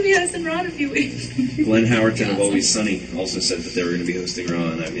 yeah, I'm going to be hosting Raw in a few weeks. Glenn Howerton of Always Sunny also said that they were going to be hosting Raw,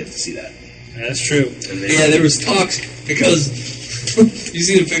 and I've yet to see that. That's true. Yeah, there was talks, because you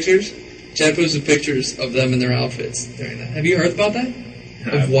see the pictures? Chad posted pictures of them in their outfits during that. Have you heard about that?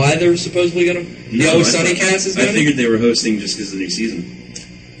 Of why they're supposedly going to... The Always Sunny cast is going to... I figured they were hosting just because of the new season.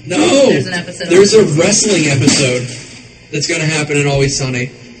 No! There's a wrestling episode that's going to happen in Always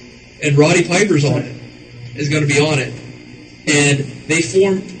Sunny. And Roddy Piper's on it. Is going to be on it. And they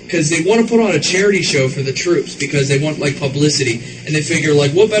form... Because they want to put on a charity show for the troops. Because they want, publicity. And they figure,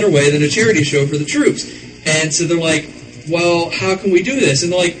 what better way than a charity show for the troops? And so they're like, well, how can we do this?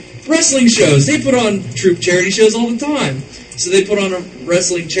 And they're like... Wrestling shows. They put on troop charity shows all the time. So they put on a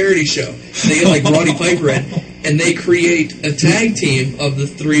wrestling charity show. They get Roddy Piper in, and they create a tag team of the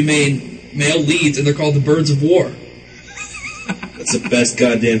 3 main male leads, and they're called the Birds of War. That's the best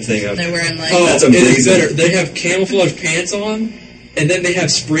goddamn thing I've... They're wearing that's amazing. It's better. They have camouflage pants on, and then they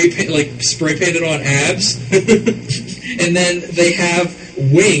have spray painted on abs, and then they have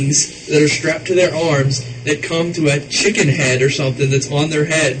wings that are strapped to their arms that come to a chicken head or something that's on their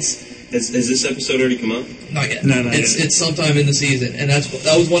heads. Has this episode already come out? Not yet. No, It's sometime in the season, and that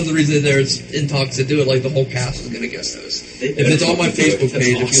was one of the reasons there's in talks to do it. Like the whole cast is going to guest host. If it's on my Facebook page, if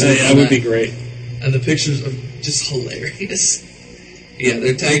you look that would be great. And the pictures are just hilarious. Yeah,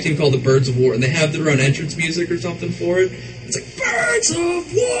 they're a tag team called the Birds of War, and they have their own entrance music or something for it. It's like Birds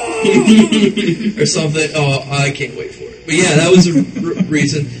of War or something. Oh, I can't wait for it. But yeah, that was the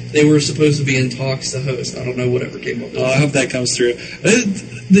reason they were supposed to be in talks to host. I don't know whatever came up with. I hope that comes through.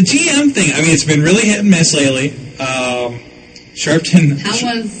 The GM thing, I mean, it's been really hit and miss lately. Sharpton.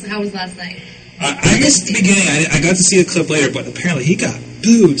 How was last night? I missed the beginning. I got to see the clip later, but apparently he got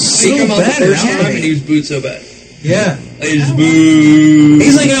booed so he came out bad. the first time and he was booed so bad. Yeah. He's booed.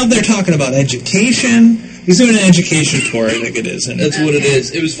 He's like out there talking about education. He's doing an education tour, I think it is. And that's what it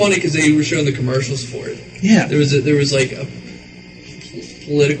is. It was funny because they were showing the commercials for it. Yeah. There was like a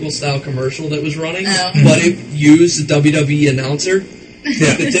political style commercial that was running, but it used the WWE announcer.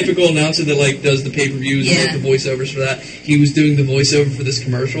 Yeah. The typical announcer that like does the pay-per-views and like the voiceovers for that. He was doing the voiceover for this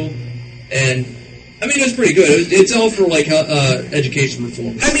commercial, and I mean it was pretty good. It's all for like education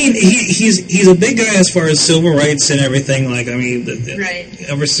reform. I mean he's a big guy as far as civil rights and everything. Like I mean,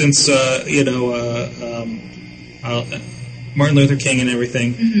 ever since Martin Luther King and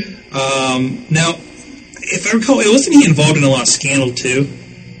everything. Mm-hmm. Now, if I recall, wasn't he involved in a lot of scandal too?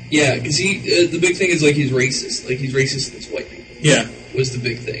 Yeah, because the big thing is like he's racist. Like he's racist against white people. Yeah. Was the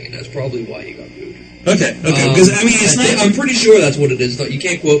big thing, and that's probably why he got booed. Okay, because I mean, I'm pretty sure that's what it is. You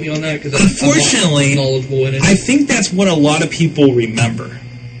can't quote me on that because unfortunately, I'm not knowledgeable in it. I think that's what a lot of people remember.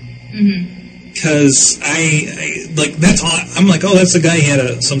 Because I like that's all. I'm like, oh, that's the guy who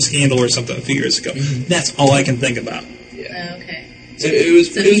had some scandal or something a few years ago. That's all I can think about. Yeah. It was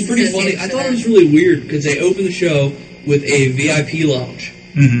pretty funny. I thought it was really weird because they opened the show with a VIP lounge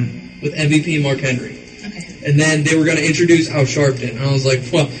with MVP and Mark Henry. And then they were going to introduce Al Sharpton. And I was like,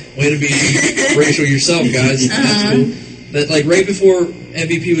 well, way to be racial yourself, guys. That's cool. But like right before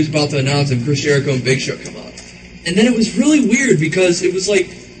MVP was about to announce him, Chris Jericho and Big Show come out. And then it was really weird because it was like,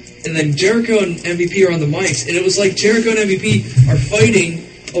 and then Jericho and MVP are on the mics. And it was like Jericho and MVP are fighting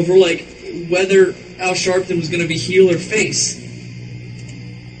over like whether Al Sharpton was going to be heel or face.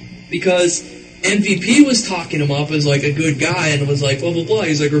 Because MVP was talking him up as like a good guy and was like, blah, blah, blah.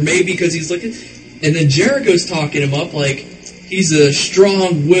 He's like, or maybe because he's looking... And then Jericho's talking him up like he's a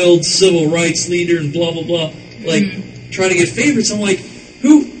strong-willed civil rights leader and blah, blah, blah. Like, trying to get favorites. I'm like,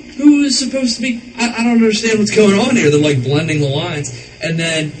 who is supposed to be... I don't understand what's going on here. They're, like, blending the lines. And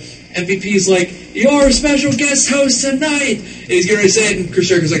then MVP's like, you're a special guest host tonight. And he's getting ready to say it, and Chris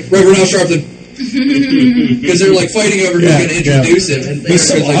Jericho's like, Reverend Al Sharpton. Because they're, like, fighting over who's going to introduce him. And he's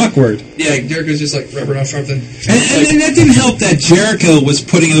so like, awkward. Yeah, Jericho's just like, Reverend Al Sharpton. And that didn't help that Jericho was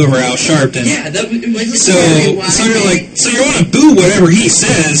putting over Al Sharpton. Yeah, that was so you're like, so you want to boo whatever he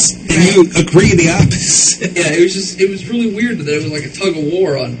says, and you agree the opposite. Yeah, it was really weird that it was like a tug of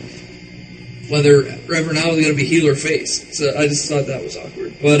war on whether Reverend Al was going to be heel or face. So I just thought that was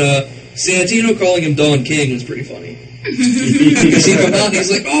awkward. But Santino calling him Don King was pretty funny. Because he come out and he's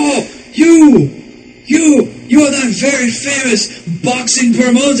like, oh, you are that very famous boxing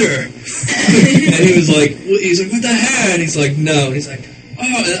promoter. And he was like, what the hell? And he's like, no. And he's like,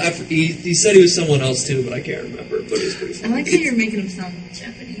 oh, he said he was someone else too, but I can't remember. But it was pretty funny. I like how you're making him sound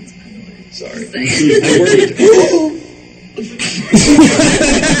Japanese, by the way. Sorry.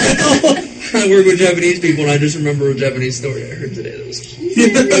 I work with Japanese people, and I just remember a Japanese story I heard today that was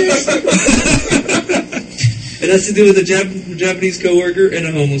hilarious. It has to do with a Japanese coworker and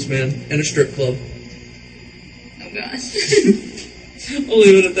a homeless man and a strip club. Oh gosh. I'll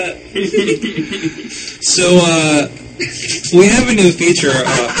leave it at that. So we have a new feature.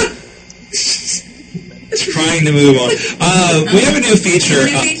 Trying to move on. We have a new feature.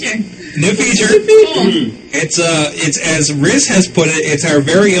 New feature. Cool. It's as Riz has put it. It's our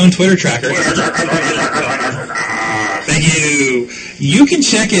very own Twitter tracker. Thank you. You can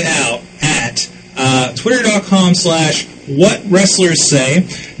check it out at twitter.com/whatwrestlerssay,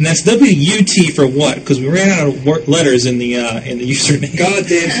 and that's WUT for what, because we ran out of letters in the username.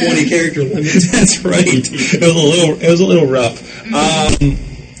 Goddamn 20 character limit. That's right. It was a little rough.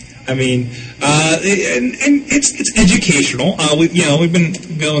 I mean, and it's educational. We've been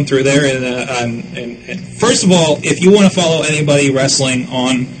going through there, and first of all, if you want to follow anybody wrestling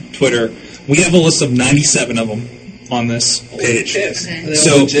on Twitter, we have a list of 97 of them on this page.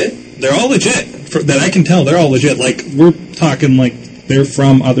 So they're all legit. That I can tell, they're all legit. Like we're talking like they're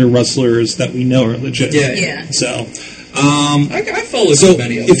from other wrestlers that we know are legit. Yeah. So I follow so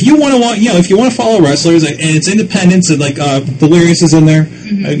many of them. if you want to follow wrestlers, and it's independent, so like Delirious is in there.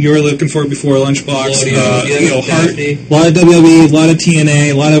 You were looking for it before Lunchbox. Hart, a lot of WWE, a lot of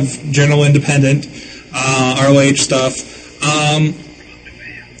TNA, a lot of general independent, ROH stuff.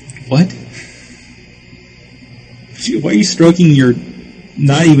 What? Why are you stroking your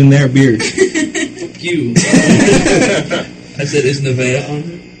not even there beard? You. I said, is Nevaeh on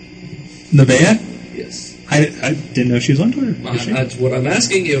there? Nevaeh? Yes. I didn't know she was on Twitter. That's what I'm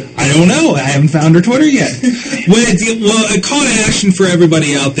asking you. I don't know. I haven't found her Twitter yet. Well, a call to action for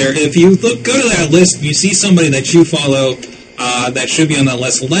everybody out there. If you go to that list and you see somebody that you follow that should be on that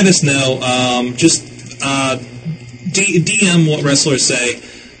list, let us know. Just DM what wrestlers say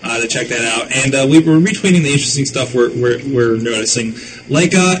to check that out. And we're retweeting the interesting stuff we're noticing.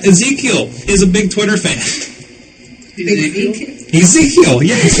 Like Ezekiel is a big Twitter fan. Ezekiel,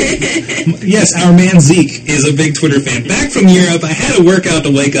 yes. Yes, our man Zeke is a big Twitter fan. Back from Europe, I had a workout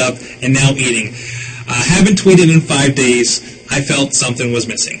to wake up, and now eating. Haven't tweeted in 5 days. I felt something was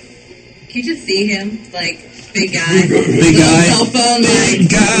missing. Can you just see him, like, big guy? Big guy. Cell phone, Big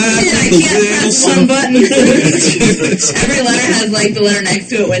guy. I can't press one button. Every letter has, like, the letter next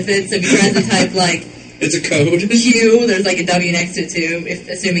to it with it, so if you try to type, like... It's a code. Q, there's, like, a W next to it, too,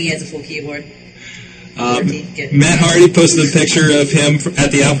 assuming he has a full keyboard. Matt Hardy posted a picture of him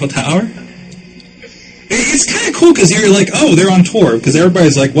at the Eiffel Tower. It's kind of cool because you're like, oh, they're on tour, because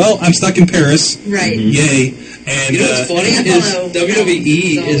everybody's like, well, I'm stuck in Paris. Right. Yay. And you know what's funny is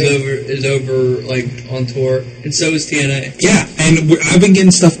WWE is over like on tour, and so is TNA. Yeah, and I've been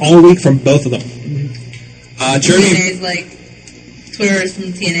getting stuff all week from both of them. Jeremy, TNA's like, Twitters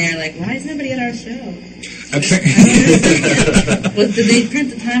from TNA are like, why is nobody at our show? Did they print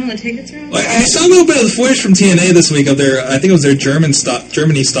the time on the tickets wrong? I saw a little bit of the footage from TNA this week of their, I think it was their Germany stop,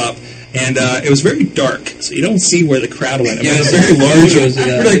 and it was very dark, so you don't see where the crowd went. I mean, it's very large.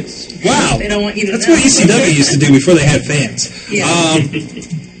 You're like, wow, they don't want you to that's know. what ECW used to do before they had fans. Yeah.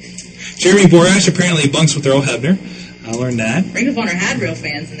 Jeremy Borash apparently bunks with Earl Hebner. I learned that. Ring of Honor had real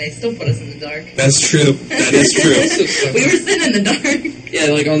fans, and they still put us in the dark. That's true. That is true. We were sitting in the dark.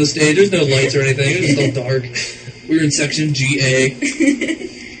 Yeah, like on the stage, there's no lights or anything. It was still dark. We were in section GA.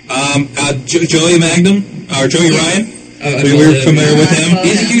 Joey Magnum, or Joey Ryan. We were familiar with him.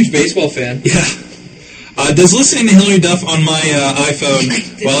 He's a huge baseball fan. Yeah. Does listening to Hillary Duff on my iPhone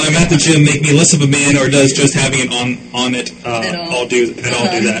while I'm at the gym make me less of a man, or does just having it on it all do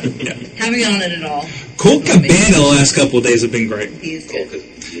that? Yeah. Having it on it at all. Colt Cabana the last couple of days have been great. He's good.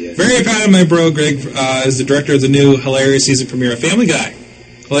 Very proud of my bro Greg is the director of the new hilarious season premiere of Family Guy.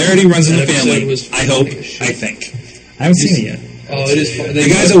 Hilarity runs in the family. I think. I haven't seen it yet. Oh, it is fun. The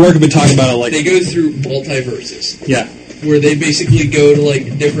guys at work have been talking about it. Like they go through multiverses. Yeah. Where they basically go to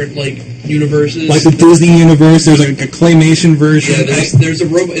like different like universes, like the Disney universe. There's like a claymation version. Yeah, there's a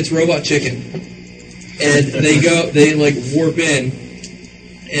robot. It's Robot Chicken, and they like warp in,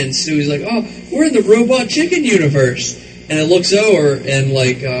 and Stewie's like, "Oh, we're in the Robot Chicken universe," and it looks over, and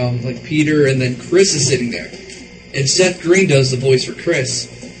like Peter and then Chris is sitting there, and Seth Green does the voice for Chris,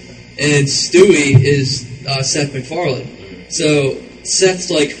 and Stewie is Seth MacFarlane. So Seth's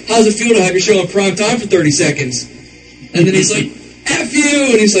like, "How's it feel to have your show on prime time for 30 seconds?" And then he's like, F you!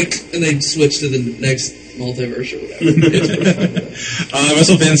 And he's like, and they switch to the next multiverse or whatever.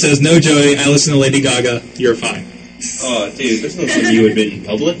 WrestleFan says, no, Joey, I listen to Lady Gaga. You're fine. Oh, dude, there's no time you admit in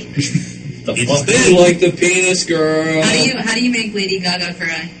public. The fuck? They like the penis girl. How do you make Lady Gaga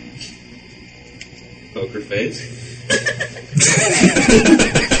cry? Poker face.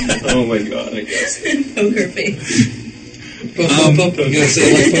 Oh my god, I guess. Poker face. I'm gonna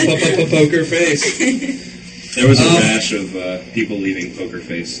say like poker face. There was a rash of people leaving Poker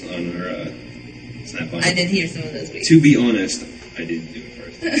Face on her Snap-on. I did hear some of those videos. To be honest, I didn't do it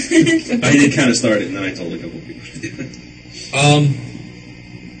first. I did kind of start it, and then I told a couple people to do it.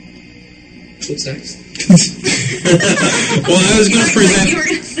 What's next? Well, I was going to present.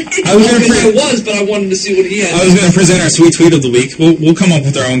 I was, but I wanted to see what he had. I was going to present our sweet tweet of the week. We'll come up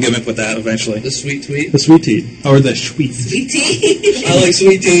with our own gimmick with that eventually. The sweet tweet? The sweet tea. Or the sweet. Sweet tea. I like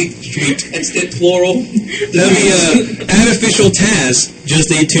sweet tea. It's plural. That'll be unofficial Taz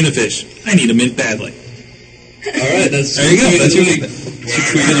just ate tuna fish. I need a mint badly. All right, that's there you go. That's your week. Sweet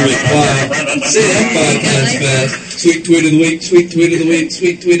tweet of the week. Wow. Say that 5 times fast. Sweet tweet of the week. Sweet tweet of the week.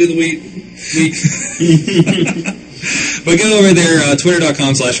 Sweet tweet of the week. But go over there,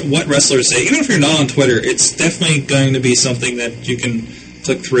 twitter.com/whatwrestlerssay. Even if you're not on Twitter, it's definitely going to be something that you can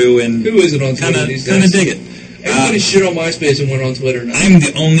click through and who isn't on Twitter these days? Kind of dig it. Everybody shit on MySpace and went on Twitter now. I'm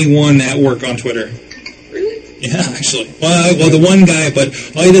the only one at work on Twitter. Really? Yeah, actually. Well, the one guy, but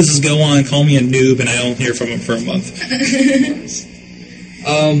all he does is go on and call me a noob, and I don't hear from him for a month.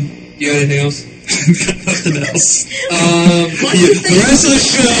 You got anything else? Nothing else. The rest of the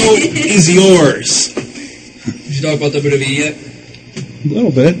show is yours. Did you talk about WWE yet? A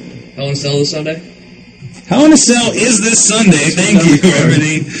little bit. Hell in a Cell this Sunday? Hell in a Cell is this Sunday. Thank you,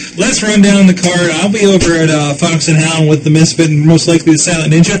 everybody. Let's run down the card. I'll be over at Fox and Hound with the Misfit and most likely the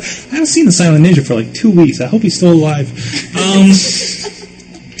Silent Ninja. I haven't seen the Silent Ninja for like 2 weeks. I hope he's still alive.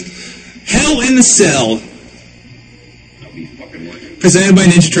 Hell in the Cell. Presented by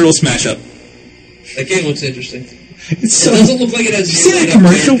Ninja Turtle Smash Up. That game looks interesting. It doesn't look like it has. Did you see a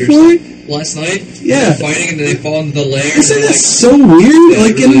commercial for it? Last night? Yeah. They're fighting and then they fall into the lair. Isn't that so weird?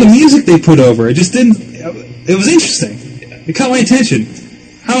 Like, in the music they put over it just didn't... It was interesting. It caught my attention.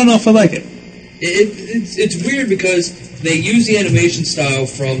 I don't know if I like it. It's weird because they use the animation style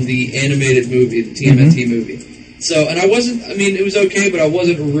from the animated movie, the TMNT movie. So, and it was okay, but I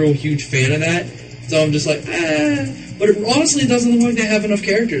wasn't a real huge fan of that. So I'm just like, But it honestly doesn't look like they have enough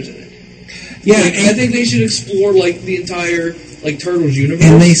characters in it. Yeah, I think they should explore, like, the entire, like, Turtles universe.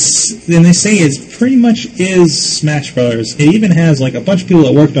 And they say it pretty much is Smash Brothers. It even has, like, a bunch of people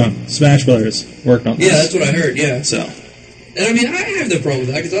that worked on Smash Brothers worked on this. Yeah, that's what I heard, yeah. So... And I mean, I have no problem with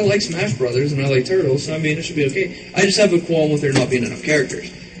that because I like Smash Brothers and I like Turtles, so I mean, it should be okay. I just have a qualm with there not being enough characters.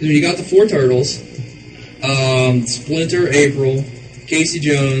 Because when you got the 4 Turtles, Splinter, April, Casey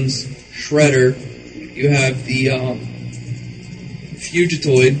Jones, Shredder, you have the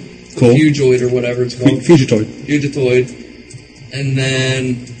Fugitoid, Cool. Fugoid or whatever it's called. Fugitoid. And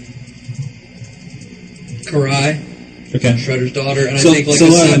then Karai, Okay. Shredder's daughter, and So- I think like so a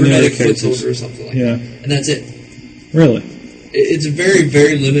a lot of cybernetic narrative foot soldier or characters. something like Yeah. that. And that's it. Really? It's a very,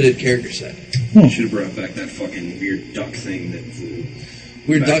 very limited character set. Should have brought back that fucking weird duck thing that flew.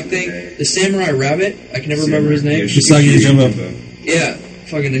 Weird back duck in the thing. day. The Samurai Rabbit. I can never remember his name. Usagi Yojimbo. Yeah.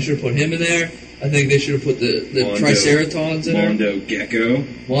 Fucking, they should have put him in there. I think they should have put the Mondo. Triceratons in there. Mondo Gecko.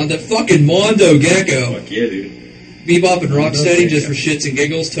 Mondo Gecko. Fuck yeah, dude. Bebop and Mondo Rocksteady Gecko. just for shits and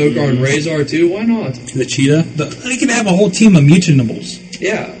giggles. Tokar and Razor too. Why not? The cheetah? They can have a whole team of Mutanables.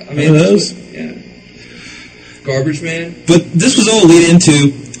 Yeah. I mean, Remember those? Yeah. Garbage Man. But this was all lead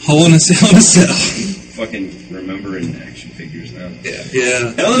into Hell in a Cell. Fucking remembering action figures now.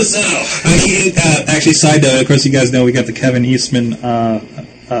 Yeah. Hell in a Cell. Actually, side note, of course, you guys know we got the Kevin Eastman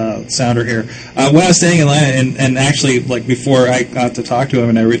sounder here. When I was staying in Atlanta, and actually, like, before I got to talk to him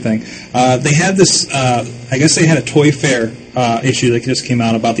and everything, they had this, I guess they had a Toy Fair issue that just came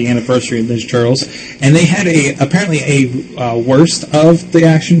out about the anniversary of Ninja Turtles, and they had apparently a worst of the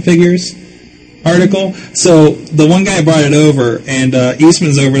action figures article. So the one guy brought it over, and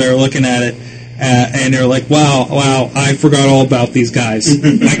Eastman's over there looking at it, and they're like, wow, I forgot all about these guys.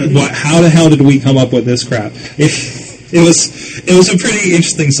 How the hell did we come up with this crap? It was a pretty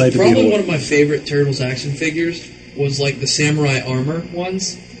interesting sight to Probably behold. one of my favorite Turtles action figures was like the Samurai Armor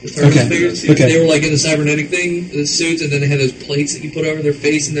ones. The Turtles Okay. figures. Okay. They were like in the cybernetic thing, the suits, and then they had those plates that you put over their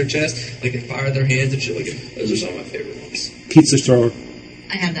face and their chest, like they fired their hands and shit. Like those are some of my favorite ones. Pizza thrower.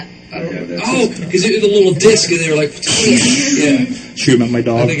 I have that. I don't know. Oh, because it was a little disc, and they were like, yeah. Shoot him at my I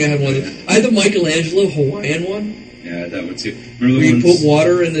dog. think I had one. I had the Michelangelo Hawaiian one. Yeah, that one too. Where you put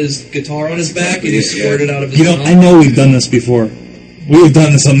water in his guitar on his back, and he squirted out of his You know, mouth. I know we've done this before. We've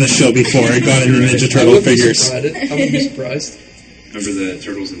done this on this show before. It got into Ninja I Turtle wouldn't be figures. surprised. I wouldn't be surprised. Remember the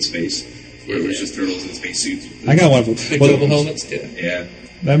Turtles in Space? Where it was just turtles in space suits. I got one of them. Big Well, double helmets. Yeah. Yeah.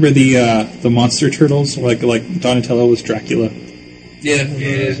 Remember the monster turtles? Like Donatello was Dracula. Yeah.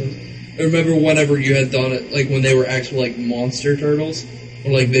 I remember whenever you had done it, like when they were actual like monster turtles,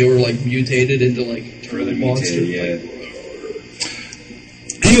 or like they were like mutated into like turtle monster.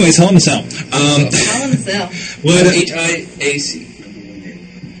 Anyways, Hell in a Cell. Hell in a Cell. What? HIAC.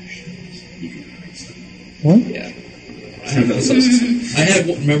 What? Yeah. I had.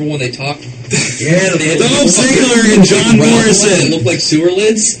 Remember when they talked? Yeah, they had Dolph Ziggler and John Morrison. That looked like sewer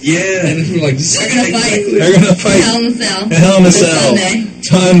lids. Yeah, and we were like, They're gonna fight. Hell in a Cell. Hell in a This Cell. Sunday.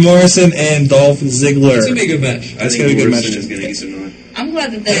 John Morrison and Dolph Ziggler. It's gonna be a good match. That's gonna be a good match. Is gonna get some nod. I'm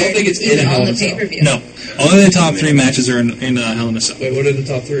glad that I they're don't think it's even in Hell on in the a Cell. pay-per-view. No, only the top 3 matches are in Hell in a Cell. Wait, what are the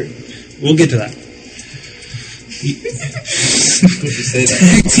top 3? We'll get to that.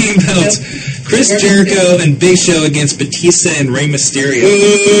 Tag team belts: Chris Jericho and Big Show against Batista and Rey Mysterio.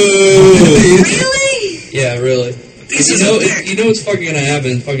 Really? Yeah, really. You know what's fucking gonna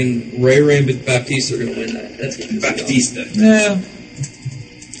happen? Fucking Ray and Baptista are gonna win that. That's gonna be Baptista. Yeah,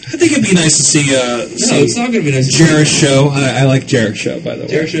 I think it'd be nice to see. No, it's not gonna be nice. Jericho. I like Jericho, by the way.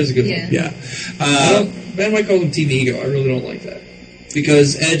 Jericho's a good Yeah. one. Yeah. Ben might call him Team Ego. I really don't like that.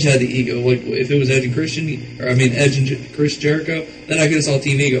 Because Edge had the ego. Like, if it was Edge and Christian, Edge and Chris Jericho, then I could have saw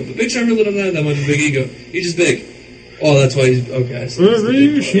Team Ego. But Big Show really doesn't have that much of a big ego. He's just big. Oh, that's why he's... Okay.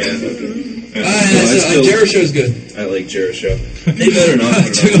 Jericho's good. I like Jericho. They better not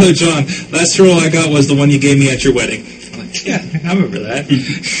put it on. John, last role I got was the one you gave me at your wedding. I'm like, yeah, I remember that.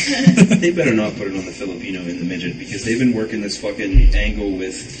 They better not put it on the Filipino in the midget, because they've been working this fucking angle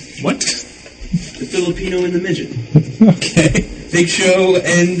with... What? The Filipino in the midget. Okay. Big Show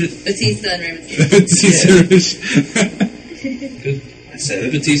and... Batista and Rey Mysterio. I said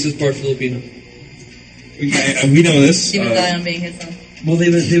it. Batista's part Filipino. We know this. He would die on being his son. Well,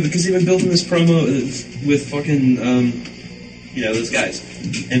 because they've been building this promo with fucking, those guys.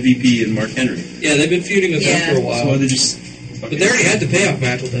 MVP and Mark Henry. Yeah, they've been feuding with them for a while. So they just... But they already had the payoff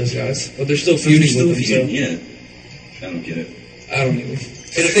match with those guys. But they're still feuding with them. So. Yeah. I don't get it. I don't either.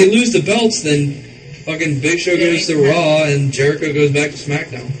 And if they lose the belts, then fucking Big Show goes to Raw and Jericho goes back to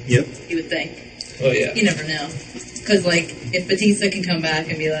SmackDown. Yep. You would think. Oh, yeah. You never know. Because, if Batista can come back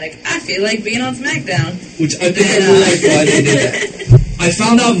and be like, I feel like being on SmackDown. Which I think I really like why they did that. I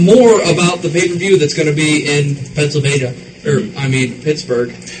found out more about the pay-per-view that's going to be in Pennsylvania. Pittsburgh.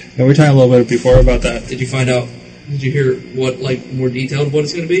 And we were talking a little bit before about that. Did you find out? Did you hear more detailed of what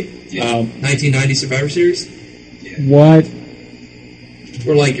it's going to be? Yeah. 1990 Survivor Series? Yeah. What?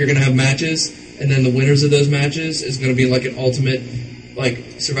 Where, you're going to have matches, and then the winners of those matches is going to be, an ultimate,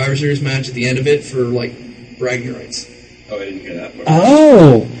 Survivor Series match at the end of it for, bragging rights. Oh, I didn't hear that part.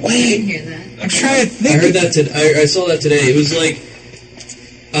 Oh, I didn't hear that. I'm trying to think. I heard that I saw that today. It was,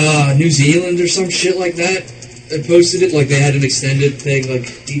 New Zealand or some shit like that. They posted it, they had an extended thing,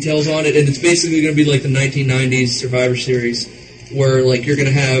 details on it, and it's basically going to be the 1990s Survivor Series, where, you're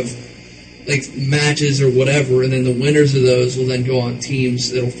going to have... matches or whatever, and then the winners of those will then go on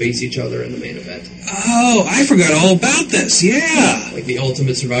teams that'll face each other in the main event. Oh, I forgot all about this. Yeah, the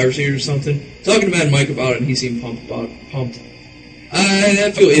Ultimate Survivor Series or something. Talking to Mad Mike about it, and he seemed pumped. I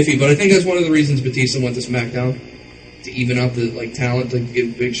feel iffy, but I think that's one of the reasons Batista went to SmackDown to even out the talent to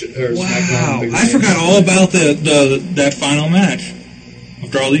give Big Show. Wow, I forgot all about that final match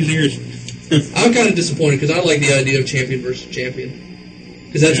after all these years. I'm kind of disappointed because I like the idea of champion versus champion.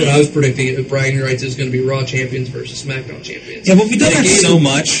 Because that's what I was predicting. If bragging rights is going to be Raw champions versus SmackDown champions. Yeah, but we've done that so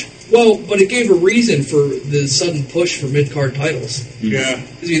much. Well, but it gave a reason for the sudden push for mid-card titles. Yeah.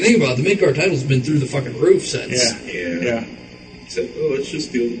 Because if you think about it, the mid-card titles have been through the fucking roof since. Yeah. So, let's just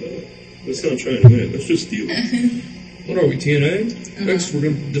steal the belt. Let's not try to win it. Let's just steal it. What are we, TNA? Next, we're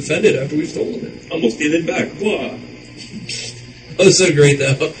going to defend it after we've stolen it. Almost gave it back. Blah. That was so great,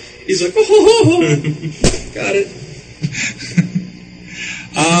 though. He's like, got it.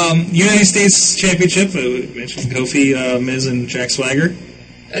 United States Championship, we mentioned Kofi, Miz, and Jack Swagger.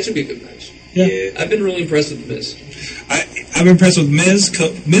 That should be a good match. Yeah. I've been really impressed with Miz. I've been impressed with Miz.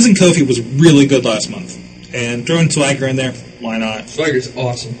 Miz and Kofi was really good last month. And throwing Swagger in there, why not? Swagger's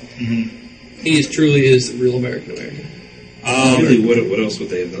awesome. Mm-hmm. He truly is the real American. Really, what else would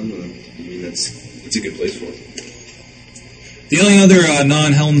they have done with him? It's a good place for him. The only other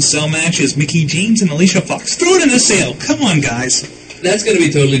non-Hell in a Cell match is Mickie James and Alicia Fox. Throw it in a sale. Come on, guys. That's going to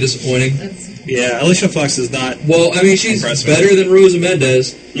be totally disappointing. Yeah, Alicia Fox is not. Well, she's better than Rosa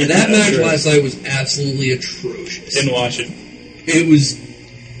Mendez. And that match true. last night was absolutely atrocious. Didn't watch it. It was.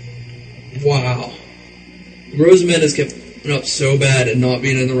 Wow. Rosa Mendez kept up so bad and not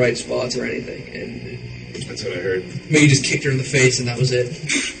being in the right spots or anything. And that's what I heard. Maybe just kicked her in the face and that was it.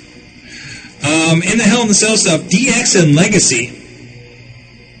 In the Hell in the Cell stuff, DX and Legacy.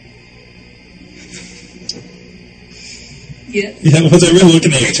 Yes. Yeah, well, they're really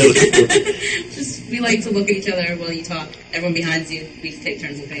looking at each other. We like to look at each other while you talk. Everyone behind you, we take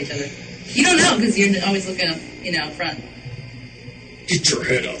turns looking at each other. You don't know because you're always looking up, front. Get your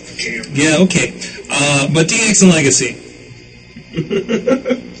head off the camera. Yeah, okay. But DX and Legacy.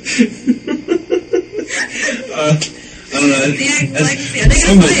 I don't know.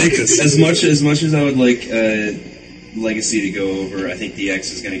 As much as I would like Legacy to go over, I think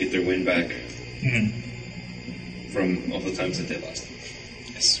DX is going to get their win back. From all the times that they lost.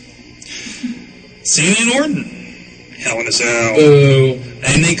 Yes. Cena and Orton. Hell in a Cell. Boo.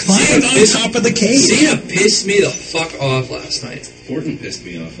 And they climbed on top of the cage. Cena pissed me the fuck off last night. Orton pissed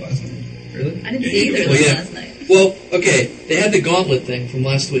me off last night. Really? I didn't see either last night. Well, okay. They had the gauntlet thing from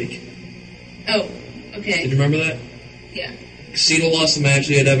last week. Oh, okay. Did you remember that? Yeah. Cena lost the match.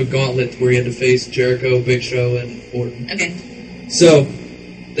 He had to have a gauntlet where he had to face Jericho, Big Show, and Orton. Okay. So,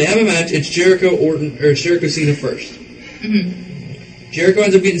 they have a match. It's Jericho, Cena first. Mm-hmm. Jericho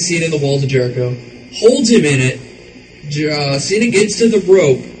ends up getting Cena in the walls of Jericho. Holds him in it. Cena gets to the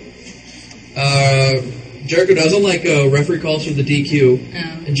rope. Jericho doesn't like referee calls for the DQ,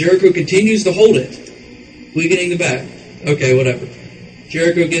 and Jericho continues to hold it, weakening the back. Okay, whatever.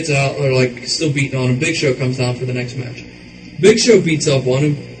 Jericho gets out, or like still beating on him. Big Show comes down for the next match. Big Show beats up on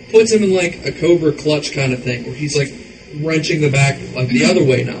him, puts him in like a Cobra clutch kind of thing, where he's like wrenching the back like the other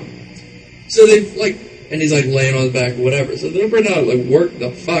way now. So they like, and he's like laying on his back or whatever. So they're trying to like work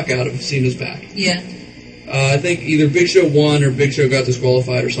the fuck out of Cena's back. Yeah. I think either Big Show won or Big Show got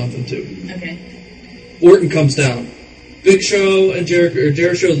disqualified or something too. Okay. Orton comes down. Big Show and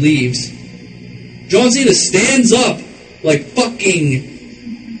Jericho leaves. John Cena stands up like fucking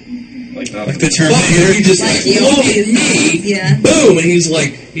like the Terminator. He just like, look at me. Yeah. Boom, and he's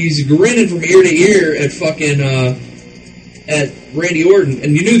grinning from ear to ear at fucking at Randy Orton,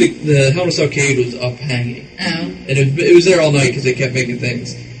 and you knew the Hell in a Cell cage was up hanging. Oh. And it was there all night because they kept making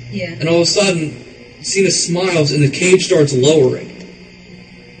things. Yeah. And all of a sudden, Cena smiles and the cage starts lowering.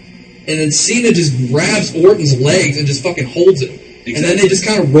 And then Cena just grabs Orton's legs and just fucking holds him. Exactly. And then they just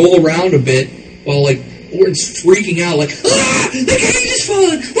kind of roll around a bit while like Orton's freaking out like, the cage is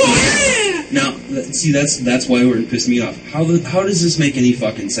falling! Ah! Now, see, that's why Orton pissed me off. How does this make any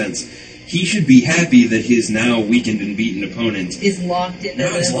fucking sense? He should be happy that his now weakened and beaten opponent is locked in.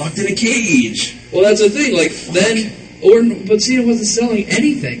 Now he's locked in a cage. Well, that's the thing. Like then Orton, but Cena wasn't selling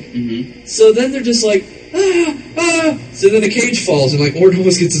anything. Mm-hmm. So then they're just like, So then the cage falls, and like Orton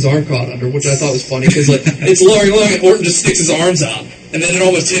almost gets his arm caught under, which I thought was funny because like it's lowering, and Orton just sticks his arms out, and then it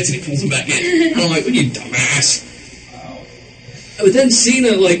almost hits, and he pulls them back in. And I'm like, "What you dumbass!" Wow. But then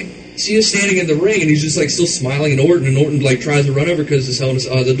Cena's standing in the ring, and he's just like still smiling at Orton, and Orton like tries to run over because his helmet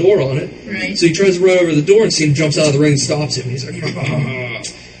has the door on it. Right. So he tries to run over the door, and Cena jumps out of the ring and stops him. And he's like,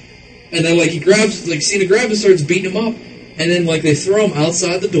 and then like Cena grabs and starts beating him up, and then like they throw him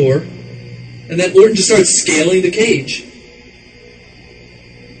outside the door. And then Orton just starts scaling the cage.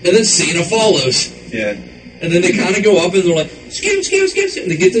 And then Cena follows. Yeah. And then they kind of go up and they're like, scale. And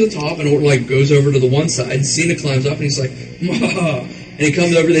they get to the top and Orton like goes over to the one side. And Cena climbs up and he's like, Mwah. And he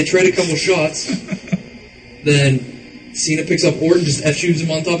comes over, they trade a couple shots. Then Cena picks up Orton, just F-shoots him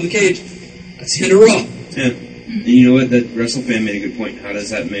on top of the cage. That's the end of Raw. Yeah. And you know what? That WrestleFan made a good point. How does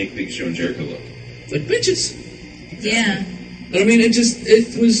that make Big Show and Jericho look? It's like bitches. Yeah. I mean, it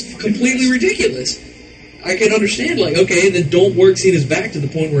was completely ridiculous. I can understand, like, okay, then don't work Cena's back to the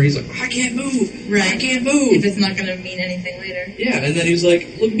point where he's like, I can't move. Right. I can't move. If it's not going to mean anything later. Yeah, and then he was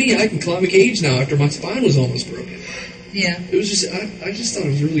like, look at me, I can climb a cage now after my spine was almost broken. Yeah. It was just, I just thought it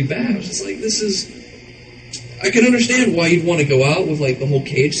was really bad. I was just like, I can understand why you'd want to go out with, like, the whole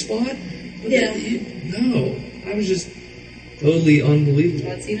cage spot. But yeah. No. I was just totally unbelievable.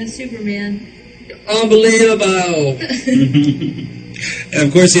 Well, Cena's Superman. Unbelievable. And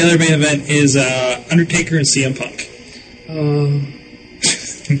of course, the other main event is Undertaker and CM Punk.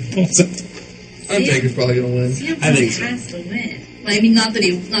 Undertaker's probably going to win. CM Punk has to win. Well, I mean,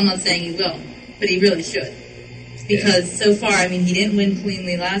 I'm not saying he will, but he really should. Because so far, I mean, he didn't win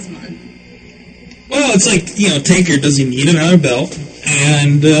cleanly last month. Well, it's like, Taker, does he need another belt?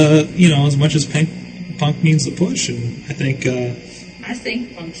 And, as much as Punk needs the push, and I think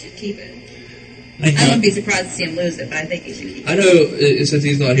Punk should keep it. I wouldn't be surprised to see him lose it, but I think he should keep it. I know, since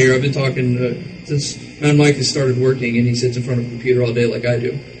he's not here, I've been talking, since Mad Mike has started working and he sits in front of a computer all day like I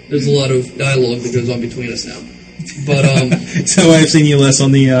do, there's a lot of dialogue that goes on between us now. But, so I've seen you less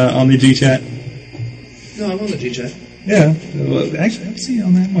on the G-Chat? No, I'm on the G-Chat. Yeah. Well, actually, I haven't seen you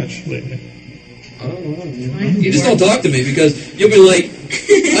on that much lately. I don't know. You just don't talk to me because you'll be like,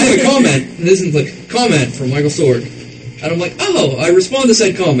 I have a comment. And this is like, comment from Michael Sword. And I'm like, oh, I respond to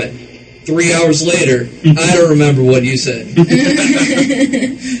said comment. 3 hours later, I don't remember what you said.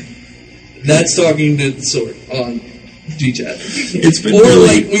 That's talking to the Sword on G-Chat. It's been or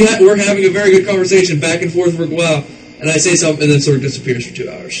like we're having a very good conversation back and forth for a while, and I say something, and then Sword disappears for 2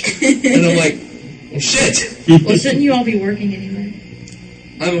 hours. And I'm like, well, shit. Well, shouldn't you all be working anyway?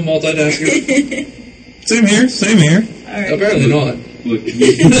 I'm a multitasker. Same here. All right. Apparently not. Look, you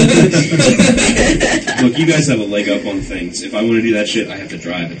guys have a leg up on things. If I want to do that shit, I have to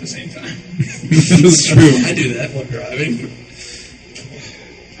drive at the same time. That's true. I do that while driving.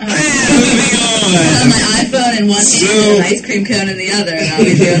 On my iPhone in one hand and an ice cream cone in the other, and I'll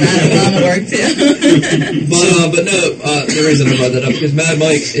be doing that while I'm at work too. But no, the reason I brought that up is Mad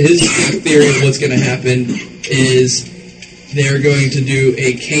Mike, his theory of what's going to happen is they're going to do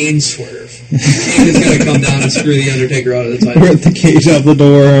a Kane swerve. Kane is going to come down and screw the Undertaker out of the title. Rip the cage out the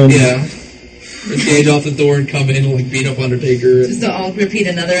door. Yeah. Rip the cage off the door and come in and like beat up Undertaker. Just to all repeat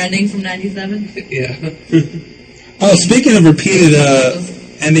another ending from 97? Yeah. Oh, speaking of repeated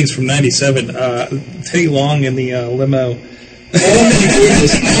endings from 97, Teddy Long in the limo.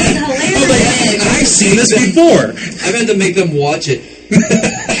 I I've seen this before. I've had to make them watch it.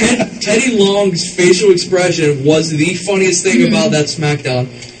 Teddy Long's facial expression was the funniest thing about that SmackDown,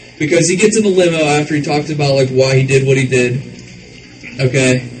 because he gets in the limo after he talks about like why he did what he did.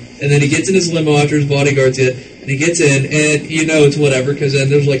 Okay, and then he gets in his limo after his bodyguard's hit, and he gets in, and you know it's whatever, because then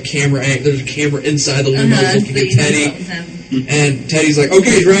there's like there's a camera inside the limo looking at Teddy, and Teddy's like,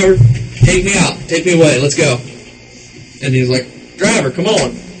 "Okay, driver, take me out, take me away, let's go." And he's like, "Driver, come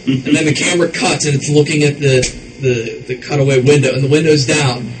on." And then the camera cuts, and it's looking at the cutaway window, and the window's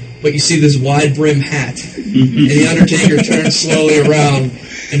down, but you see this wide brim hat, and the Undertaker turns slowly around,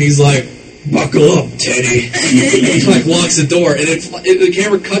 and he's like, "Buckle up, Teddy." And he like locks the door, and the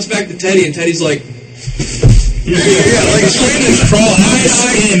camera cuts back to Teddy, and Teddy's like, like he's trying to crawl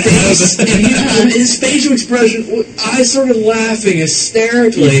out and his facial expression, I started laughing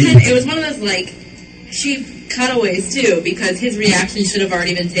hysterically. It was one of those like cheap cutaways too, because his reaction should have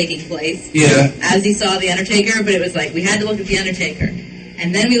already been taking place. Yeah. As he saw the Undertaker, but it was like we had to look at the Undertaker,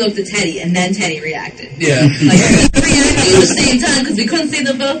 and then we looked at Teddy, and then Teddy reacted. Yeah. Like we reacted at the same time because we couldn't see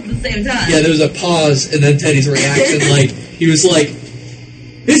them both at the same time. Yeah, there was a pause, and then Teddy's reaction, like he was like,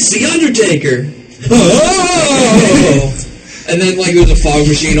 "It's the Undertaker." Oh! And then like there was a fog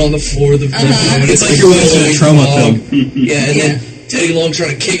machine on the floor of the and It's like you're watching a trauma film. Yeah, and then Teddy Long's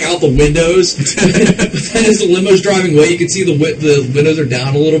trying to kick out the windows. But then as the limo's driving away, you can see the windows are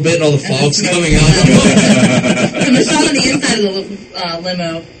down a little bit, and all the fog's coming out. From the shot on the inside of the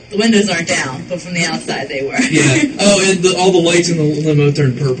limo, the windows aren't down, but from the outside they were. Yeah. Oh, and all the lights in the limo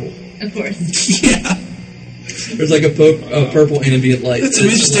turned purple. Of course. Yeah. There's like a purple ambient light. That's some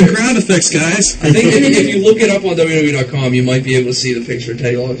interesting ground effects, guys. I think if you look it up on WWE.com, you might be able to see the picture of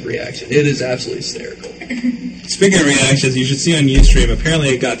Teddy Long's reaction. It is absolutely hysterical. Speaking of reactions, you should see on Ustream. Apparently,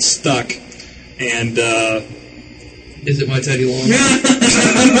 it got stuck, and is it my Teddy Long?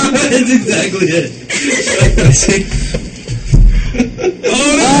 That's exactly it.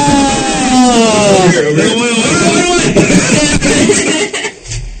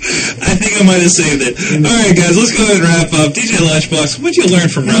 I think I might have saved it. All right, guys, let's go ahead and wrap up. DJ Lunchbox, what'd you learn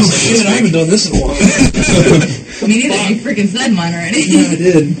from wrestling this week? I haven't done this in a while. Me neither. You freaking said mine already. Yeah, I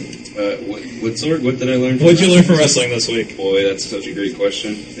did. What sort? What did I learn? What'd you learn from wrestling this week? Boy, that's such a great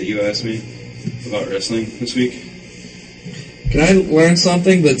question that you asked me about wrestling this week. Can I learn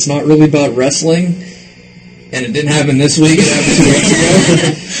something that's not really about wrestling? And it didn't happen this week. It happened 2 weeks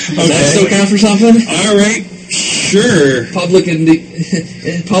ago. Does that still count for something? All right. Sure. Public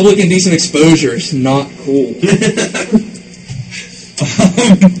indecent exposure is not cool.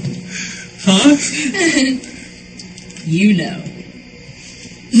 Huh? You know.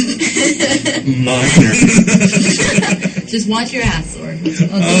 Minor. Just watch your ass, Sword.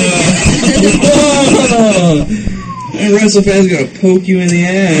 And wrestle fans gonna poke you in the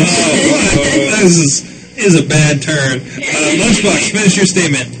ass. This is a bad turn. Lunchbox, finish your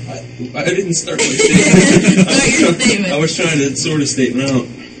statement. I didn't start my statement. I was trying to sort of statement out.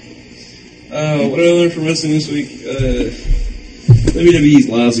 What did I learn from wrestling this week? WWE's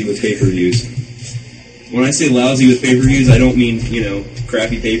lousy with pay-per-views. When I say lousy with pay-per-views, I don't mean,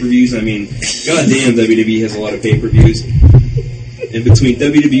 crappy pay-per-views. I mean, goddamn, WWE has a lot of pay-per-views. And between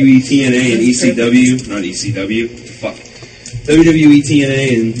WWE, TNA, and WWE,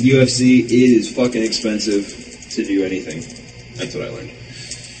 TNA, and UFC, it is fucking expensive to do anything. That's what I learned.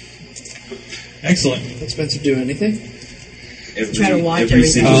 Excellent. Expensive to do anything? Try to watch every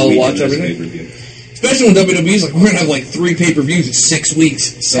everything. single watch everything. pay-per-view. Especially when WWE's like, we're going to have like 3 pay-per-views in 6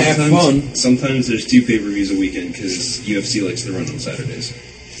 weeks. It's half fun. Sometimes there's 2 pay-per-views a weekend because UFC likes to run on Saturdays.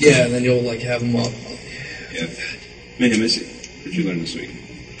 Yeah, and then you'll like have them up. Yeah. Man, I miss you. What did you learn this week?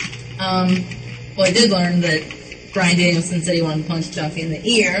 Well, I did learn that Bryan Danielson said he wanted to punch Duffy in the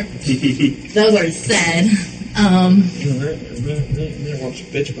ear. That was already said. I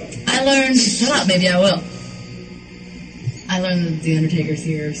learned... Shut up, maybe I will. I learned that the Undertaker's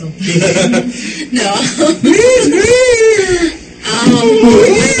here or something. No. I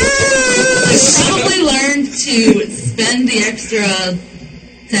probably learned to spend the extra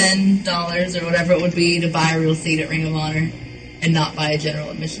 $10 or whatever it would be to buy a real seat at Ring of Honor and not buy a general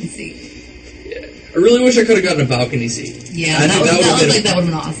admission seat. Yeah. I really wish I could have gotten a balcony seat. Yeah, that would have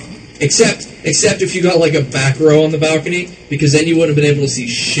been awesome. Except if you got like a back row on the balcony, because then you wouldn't have been able to see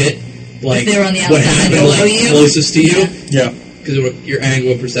shit. Like if they were on the what outside happened below you. closest to you. Yeah. Because your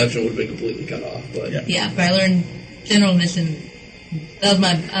angle of perception would have been completely cut off. But yeah, but I learned general admission. That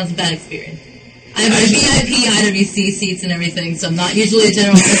was a bad experience. I have my VIP IWC seats and everything, so I'm not usually a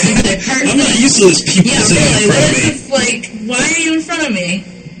general admission person. I'm not used to this people sitting in front of me. It's like, why are you in front of me?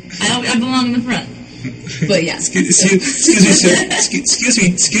 I belong in the front. But yeah. Excuse me, sir.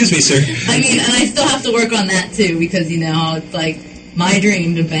 Excuse me, sir. I mean, and I still have to work on that too because how it's like my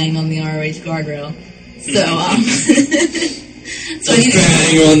dream to bang on the ROH guardrail. So, so I need to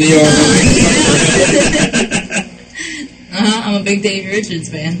bang on the ROH. I'm a big Davey Richards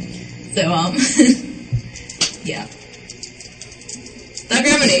fan. So, yeah. Doc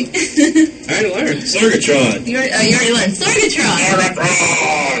Remedy. I learned Sorgatron. You already learned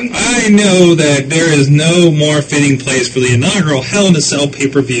Sorgatron. I know that there is no more fitting place for the inaugural Hell in a Cell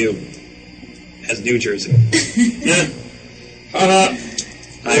pay-per-view as New Jersey. Yeah.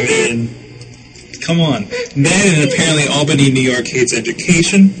 I mean, come on. That and apparently Albany, New York hates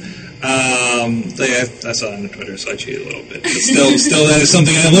education. I saw it on Twitter, so I cheated a little bit. But still, that is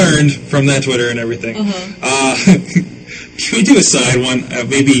something I learned from that Twitter and everything. Can we do a side one?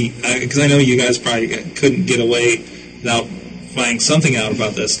 Maybe, because I know you guys probably couldn't get away without finding something out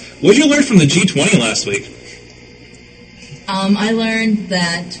about this. What did you learn from the G20 last week? I learned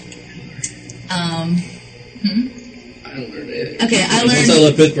that... I don't learn anything. Okay, I learned... Once I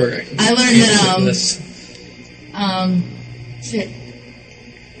left Pittsburgh, I learned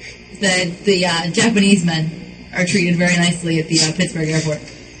that the Japanese men are treated very nicely at the Pittsburgh airport.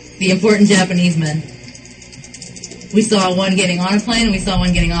 The important Japanese men. We saw one getting on a plane and we saw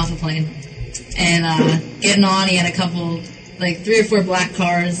one getting off a plane. And getting on, he had a couple, like 3 or 4 black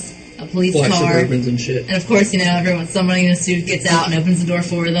cars, a police Black car. Suburbans and shit. And of course, somebody in a suit gets out and opens the door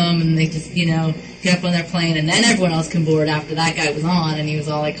for them and they just, get up on their plane and then everyone else can board after that guy was on and he was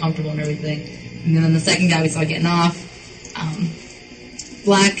all like comfortable and everything. And then the second guy we saw getting off,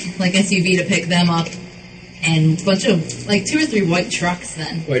 black, like SUV to pick them up and a bunch of, like 2 or 3 white trucks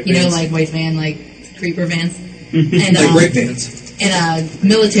then. White vans. Like white van, like creeper vans. And, like great vans. And a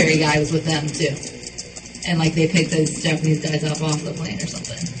military guy was with them too. And like they picked those Japanese guys up off the plane or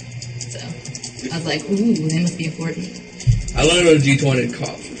something. So I was like, ooh, they must be important. I learned on G20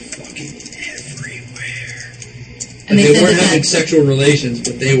 cops were fucking everywhere. And they weren't having sexual relations,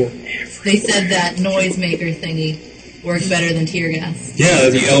 but they were everywhere. They said that noisemaker thingy worked better than tear gas. Yeah,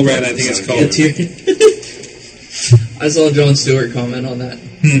 the LRAD, I think it's called. I saw Jon Stewart comment on that.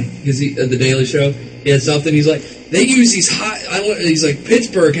 Because at the Daily Show, he had something. He's like, they use these he's like,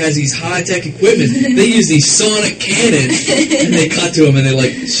 Pittsburgh has these high-tech equipment. They use these sonic cannons. And they cut to him and they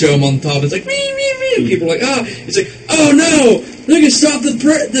like show him on the top. It's like, ree, ree, ree. And people are like, it's like, oh no, they can stop the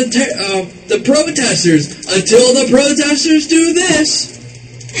protesters until the protesters do this.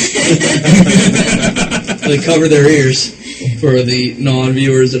 They cover their ears for the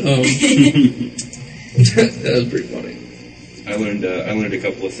non-viewers at home. That was pretty funny. I learned a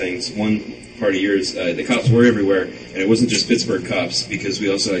couple of things. One part of yours, the cops were everywhere, and it wasn't just Pittsburgh cops because we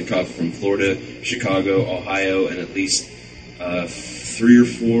also had cops from Florida, Chicago, Ohio, and at least 3 or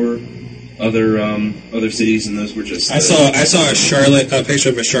 4 other cities, and those were just. I saw a picture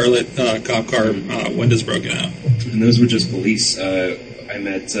of a Charlotte cop car windows broken out, and those were just police. I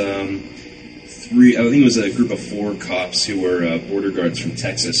met 3. I think it was a group of 4 cops who were border guards from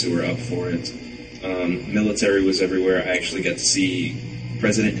Texas who were up for it. Military was everywhere. I actually got to see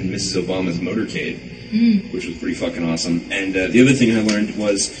President and Mrs. Obama's motorcade, which was pretty fucking awesome. And the other thing I learned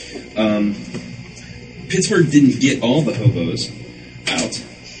was Pittsburgh didn't get all the hobos out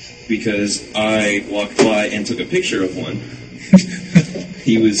because I walked by and took a picture of one.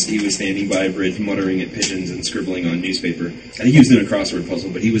 He was standing by a bridge muttering at pigeons and scribbling on newspaper. I think he was doing a crossword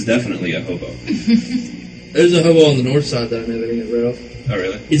puzzle, but he was definitely a hobo. There's a hobo on the north side that I never get rid of. Oh,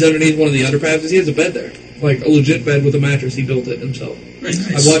 really? He's underneath one of the underpasses. He has a bed there. Like a legit bed with a mattress. He built it himself. Nice.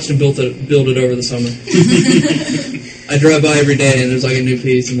 I watched him build it over the summer. I drive by every day and there's like a new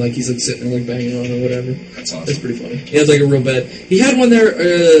piece and like he's like sitting there like banging on or whatever. That's awesome. It's pretty funny. He has like a real bed. He had one there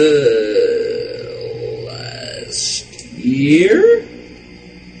last year?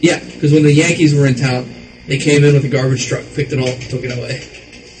 Yeah, because when the Yankees were in town, they came in with a garbage truck, picked it all, took it away.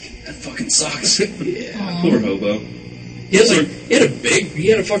 That fucking sucks. Yeah. Poor hobo. He had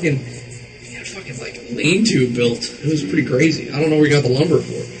a fucking like lean-to built. It was pretty crazy. I don't know where he got the lumber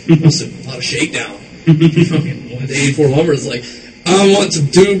for. Must have a lot of shakedown. Fucking 84 lumber is like, I want some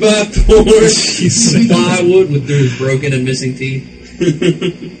 2x4s, some plywood with their broken and missing teeth.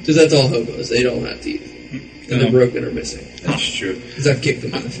 Because that's all hobos. They don't have teeth. And they're broken or missing. That's true. Because I've kicked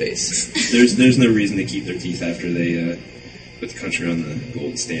them in the face. There's no reason to keep their teeth after they put the country on the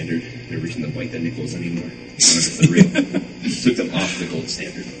gold standard. No reason to bite the nickels anymore. Took them off the gold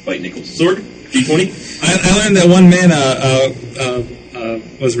standard. Bite nickels. Sorg, G20? I learned that one man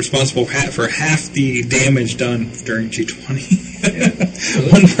was responsible for half the damage done during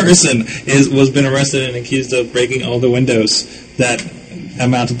G20. One person was been arrested and accused of breaking all the windows that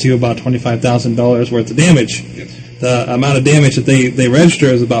amounted to about $25,000 worth of damage. The amount of damage that they register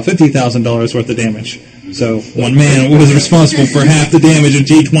is about $50,000 worth of damage. So one man was responsible for half the damage of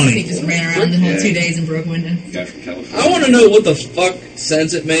G20. He just ran around the whole 2 days and broke windows. I want to know what the fuck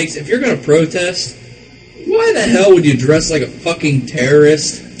sense it makes. If you're going to protest, why the hell would you dress like a fucking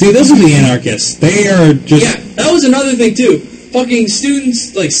terrorist? Dude, those are the anarchists. They are just... Yeah, that was another thing, too. Fucking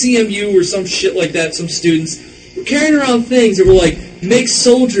students, like CMU or some shit like that, some students, were carrying around things that were like, make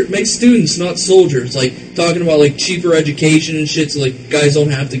students, not soldiers. Like, talking about, like, cheaper education and shit, so, like, guys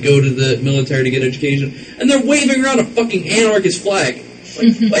don't have to go to the military to get education. And they're waving around a fucking anarchist flag.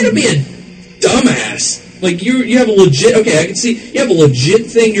 Like, way to be a dumbass. Like, you have a legit... Okay, I can see you have a legit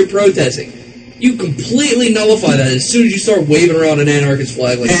thing you're protesting. You completely nullify that as soon as you start waving around an anarchist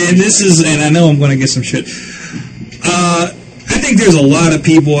flag. Like and this is, and I know I'm going to get some shit. I think there's a lot of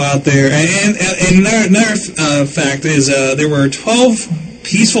people out there, and another fact is there were 12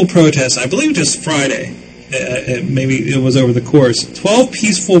 peaceful protests. I believe just Friday. Maybe it was over the course. 12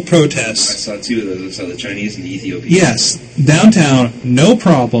 peaceful protests. I saw two of those. I saw the Chinese and the Ethiopians. Yes, downtown, no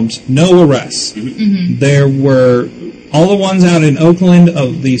problems, no arrests. There were all the ones out in Oakland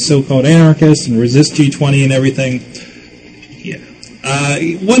of the so-called anarchists and Resist G20 and everything. Yeah.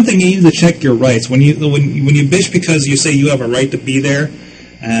 One thing, you need to check your rights when you bitch because you say you have a right to be there,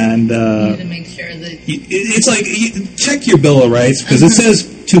 and you need to make sure that it's like check your Bill of Rights because it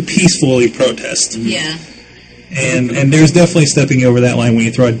says to peacefully protest. Yeah. And there's definitely stepping over that line when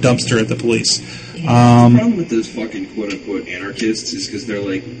you throw a dumpster at the police. The problem with those fucking quote-unquote anarchists is because they're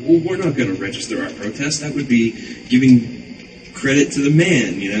like, well, we're not going to register our protest. That would be giving credit to the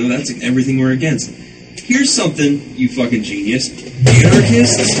man, you know? That's everything we're against. Here's something, you fucking genius.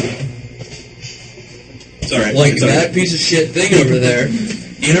 Anarchists... Sorry. Like that piece of shit thing over there.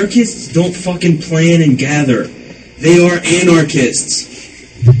 Anarchists don't fucking plan and gather. They are anarchists.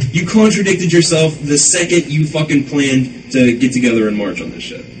 You contradicted yourself the second you fucking planned to get together and march on this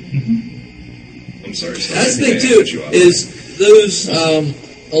shit. I'm sorry. That's the thing, too, is those,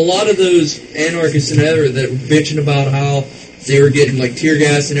 a lot of those anarchists and other that were bitching about how they were getting, like, tear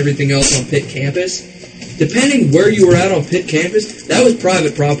gas and everything else on Pitt campus, depending where you were at on Pitt campus, that was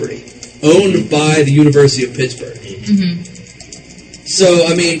private property, owned by the University of Pittsburgh. So,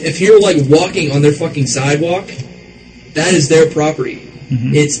 I mean, if you're, like, walking on their fucking sidewalk, that is their property.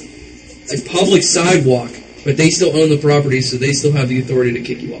 It's a public sidewalk, but they still own the property, so they still have the authority to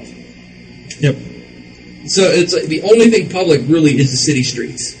kick you off. Yep. So it's like the only thing public really is the city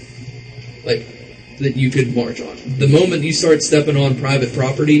streets, like that you could march on. The moment you start stepping on private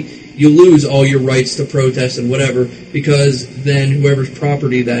property, you lose all your rights to protest and whatever, because then whoever's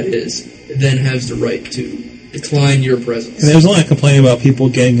property that is then has the right to decline your presence. And there's a lot of complaining about people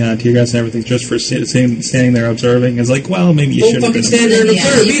getting tear gas and everything just for standing there observing. It's like, well, maybe you shouldn't fucking stand there and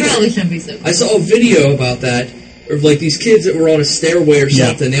observe. You probably shouldn't be so. I saw a video about that of like these kids that were on a stairway or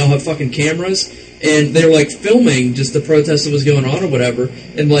something. They all have fucking cameras, and they were like filming just the protest that was going on or whatever.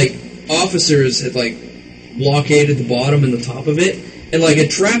 And like officers had like blockaded the bottom and the top of it, and like had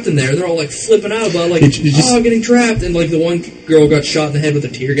trapped in there. They're all like flipping out about like, getting trapped. And like the one girl got shot in the head with a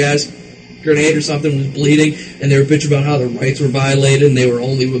tear gas grenade or something, was bleeding, and they were bitching about how their rights were violated and they were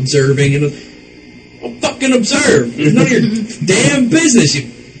only observing. And well, fucking observe. It's none of your damn business. You.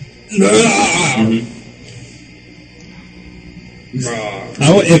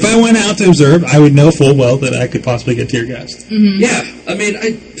 If I went out to observe, I would know full well that I could possibly get tear gassed. Yeah, I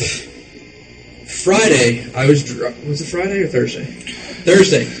mean, Friday, I was it Friday or Thursday?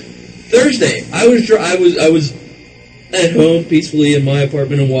 Thursday. I was at home peacefully in my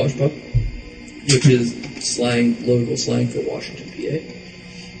apartment in Washpa, which is local slang for Washington, PA.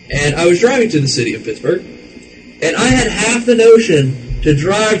 And I was driving to the city of Pittsburgh, and I had half the notion to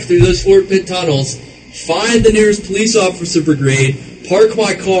drive through those Fort Pitt tunnels, find the nearest police officer brigade, park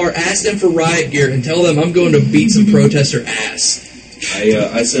my car, ask them for riot gear, and tell them I'm going to beat some protester ass.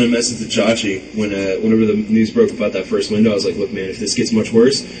 I sent a message to Chachi whenever the news broke about that first window. I was like, look, man, if this gets much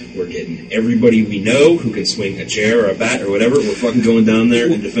worse, we're getting everybody we know who can swing a chair or a bat or whatever. We're fucking going down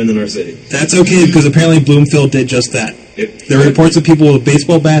there and defending our city. That's okay, because apparently Bloomfield did just that. There are reports of people with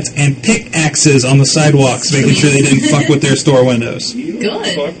baseball bats and pickaxes on the sidewalks, making sure they didn't fuck with their store windows. You don't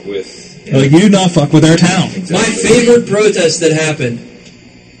fuck with... Like, you do not fuck with our town. Exactly. My favorite protest that happened...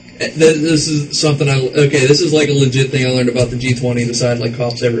 This is something this is like a legit thing I learned about the G20 and the like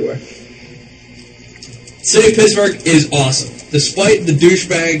cops everywhere. City of Pittsburgh is awesome. Despite the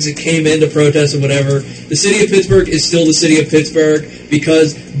douchebags that came in to protest and whatever, the city of Pittsburgh is still the city of Pittsburgh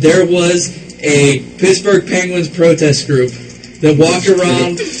because there was a Pittsburgh Penguins protest group that walked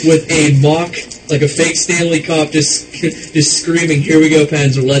around with a mock It's like a fake Stanley Cup just screaming, "Here we go,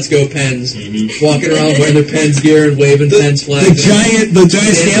 Pens," or "Let's go, Pens." Walking around wearing their Pens gear and waving Pens flags. The giant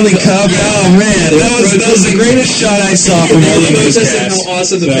Stanley Cup. Oh man, that was the greatest shot I saw from all of those guys. How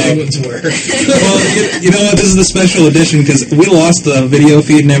awesome the Penguins were. Well, you know what? This is the special edition because we lost the video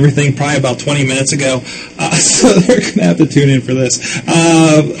feed and everything probably about 20 minutes ago, so they're gonna have to tune in for this.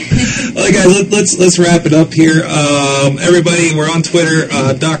 Guys, let's wrap it up here. Everybody, we're on Twitter.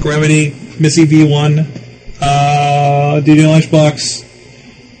 Doc Remedy, Missy V1, DJ Lunchbox,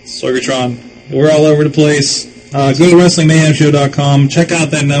 Sorgatron. We're all over the place. Go to WrestlingMayhemShow.com. Check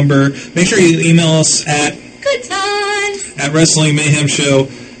out that number. Make sure you email us at Good times at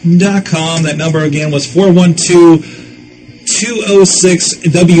WrestlingMayhemShow.com. That number again was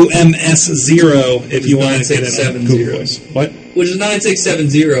 412-206-WMS0 if you want to get it on Google Voice. What? Which is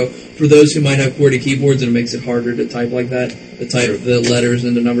 9670 for those who might have QWERTY keyboards and it makes it harder to type like that. To type the letters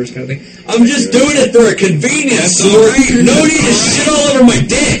into numbers kind of thing. I'm just doing it for a convenience. No need to shit all over my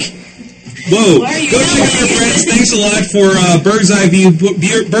dick. Whoa! Go check out our friends. Thanks a lot for Bird's Eye View,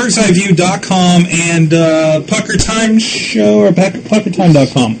 BirdsEyeView.com and Pucker Time Show or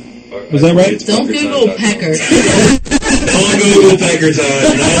PuckerTime.com. Was that right? Don't Google Pecker. Don't Google Pecker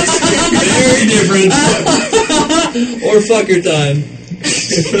Time. That's very different. Or Fucker Time.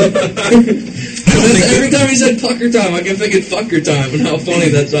 Every time he said Pucker Time, I kept thinking Fucker Time and how funny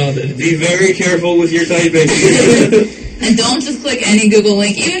that sounded. Be very careful with your typing. And don't just click any Google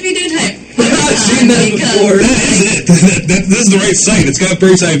link, even if you do type. I've seen that before. This is the right site. It's got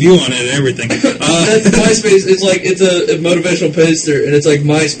Bird's Eye View on it and everything. That's MySpace. It's like it's a motivational poster, and it's like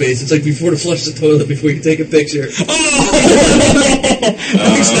MySpace. It's like before to flush the toilet before you can take a picture. Next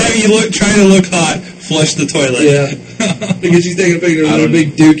time you try to look hot, flush the toilet. Yeah, because she's taking a picture of a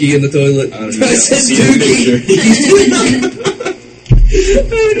big dookie in the toilet. I said dookie. I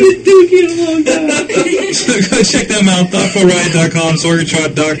haven't been dookie in a long time. So go check them out. ThoughtfulRide.com,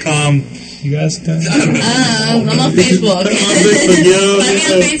 Sorgatron.com. You guys done? I'm on Facebook. I'm on Facebook, yo. Find me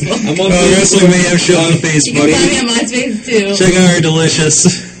on Facebook. I'm on Wrestling Mayhem Show on Facebook. You can find me on MySpace too. Check out our delicious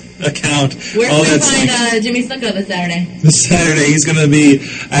account. Where can we find Jimmy Snuka this Saturday? This Saturday, he's going to be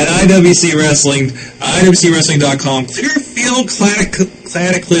at IWC Wrestling, IWCWrestling.com. Clearfield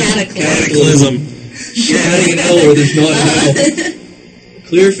Cataclysm. Adding an L where there's not an L.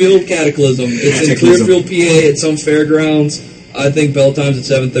 Clearfield Cataclysm. It's in Clearfield, PA, at some fairgrounds. I think bell time's at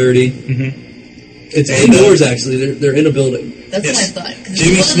 7:30. It's indoors, actually. They're in a building. That's what I thought.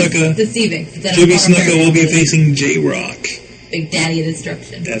 Jimmy Snuka. Deceiving. Jimmy Snuka will be facing J-Rock. Big Daddy of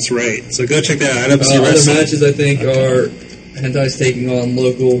Destruction. That's right. So go check that out. Other matches, I think, are Hentai's taking on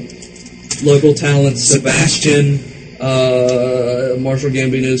local talents. Sebastian. Marshall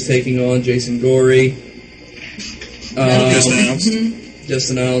Gambino's taking on Jason Gorey. Just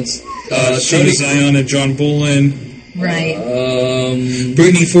announced. Tony Zion and John Bolin. Right.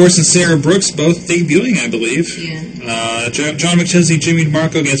 Brittany Force and Sarah Brooks both debuting, I believe. Yeah. John McChesney, Jimmy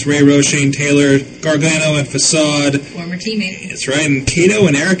DeMarco against Ray Rose, Shane Taylor, Gargano and Facade. Former teammates. That's right. And Kato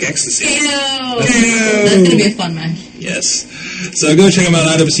and Eric Ecstasy. Kato! That's going to be a fun match. Yes. So go check them out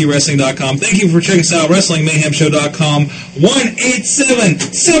at IWCWrestling.com. Thank you for checking us out. WrestlingMayhemShow.com. 187.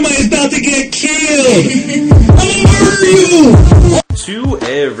 Somebody's about to get killed. How are you? To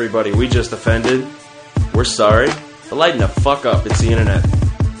everybody we just offended, we're sorry. But lighten the fuck up. It's the internet.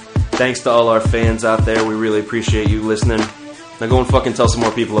 Thanks to all our fans out there. We really appreciate you listening. Now go and fucking tell some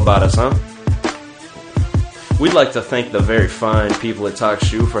more people about us, huh? We'd like to thank the very fine people at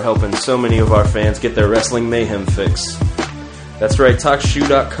TalkShoe for helping so many of our fans get their wrestling mayhem fix. That's right,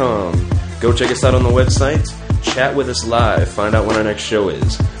 TalkShoe.com. Go check us out on the website, chat with us live, find out when our next show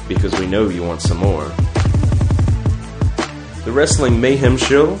is, because we know you want some more. The Wrestling Mayhem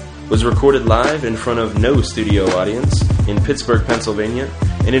Show was recorded live in front of no studio audience in Pittsburgh, Pennsylvania,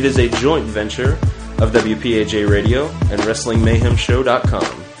 and it is a joint venture of WPAJ Radio and WrestlingMayhemShow.com.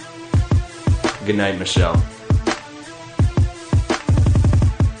 Good night, Michelle.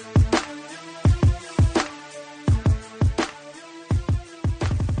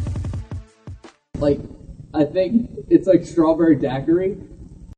 Like, I think it's like strawberry daiquiri.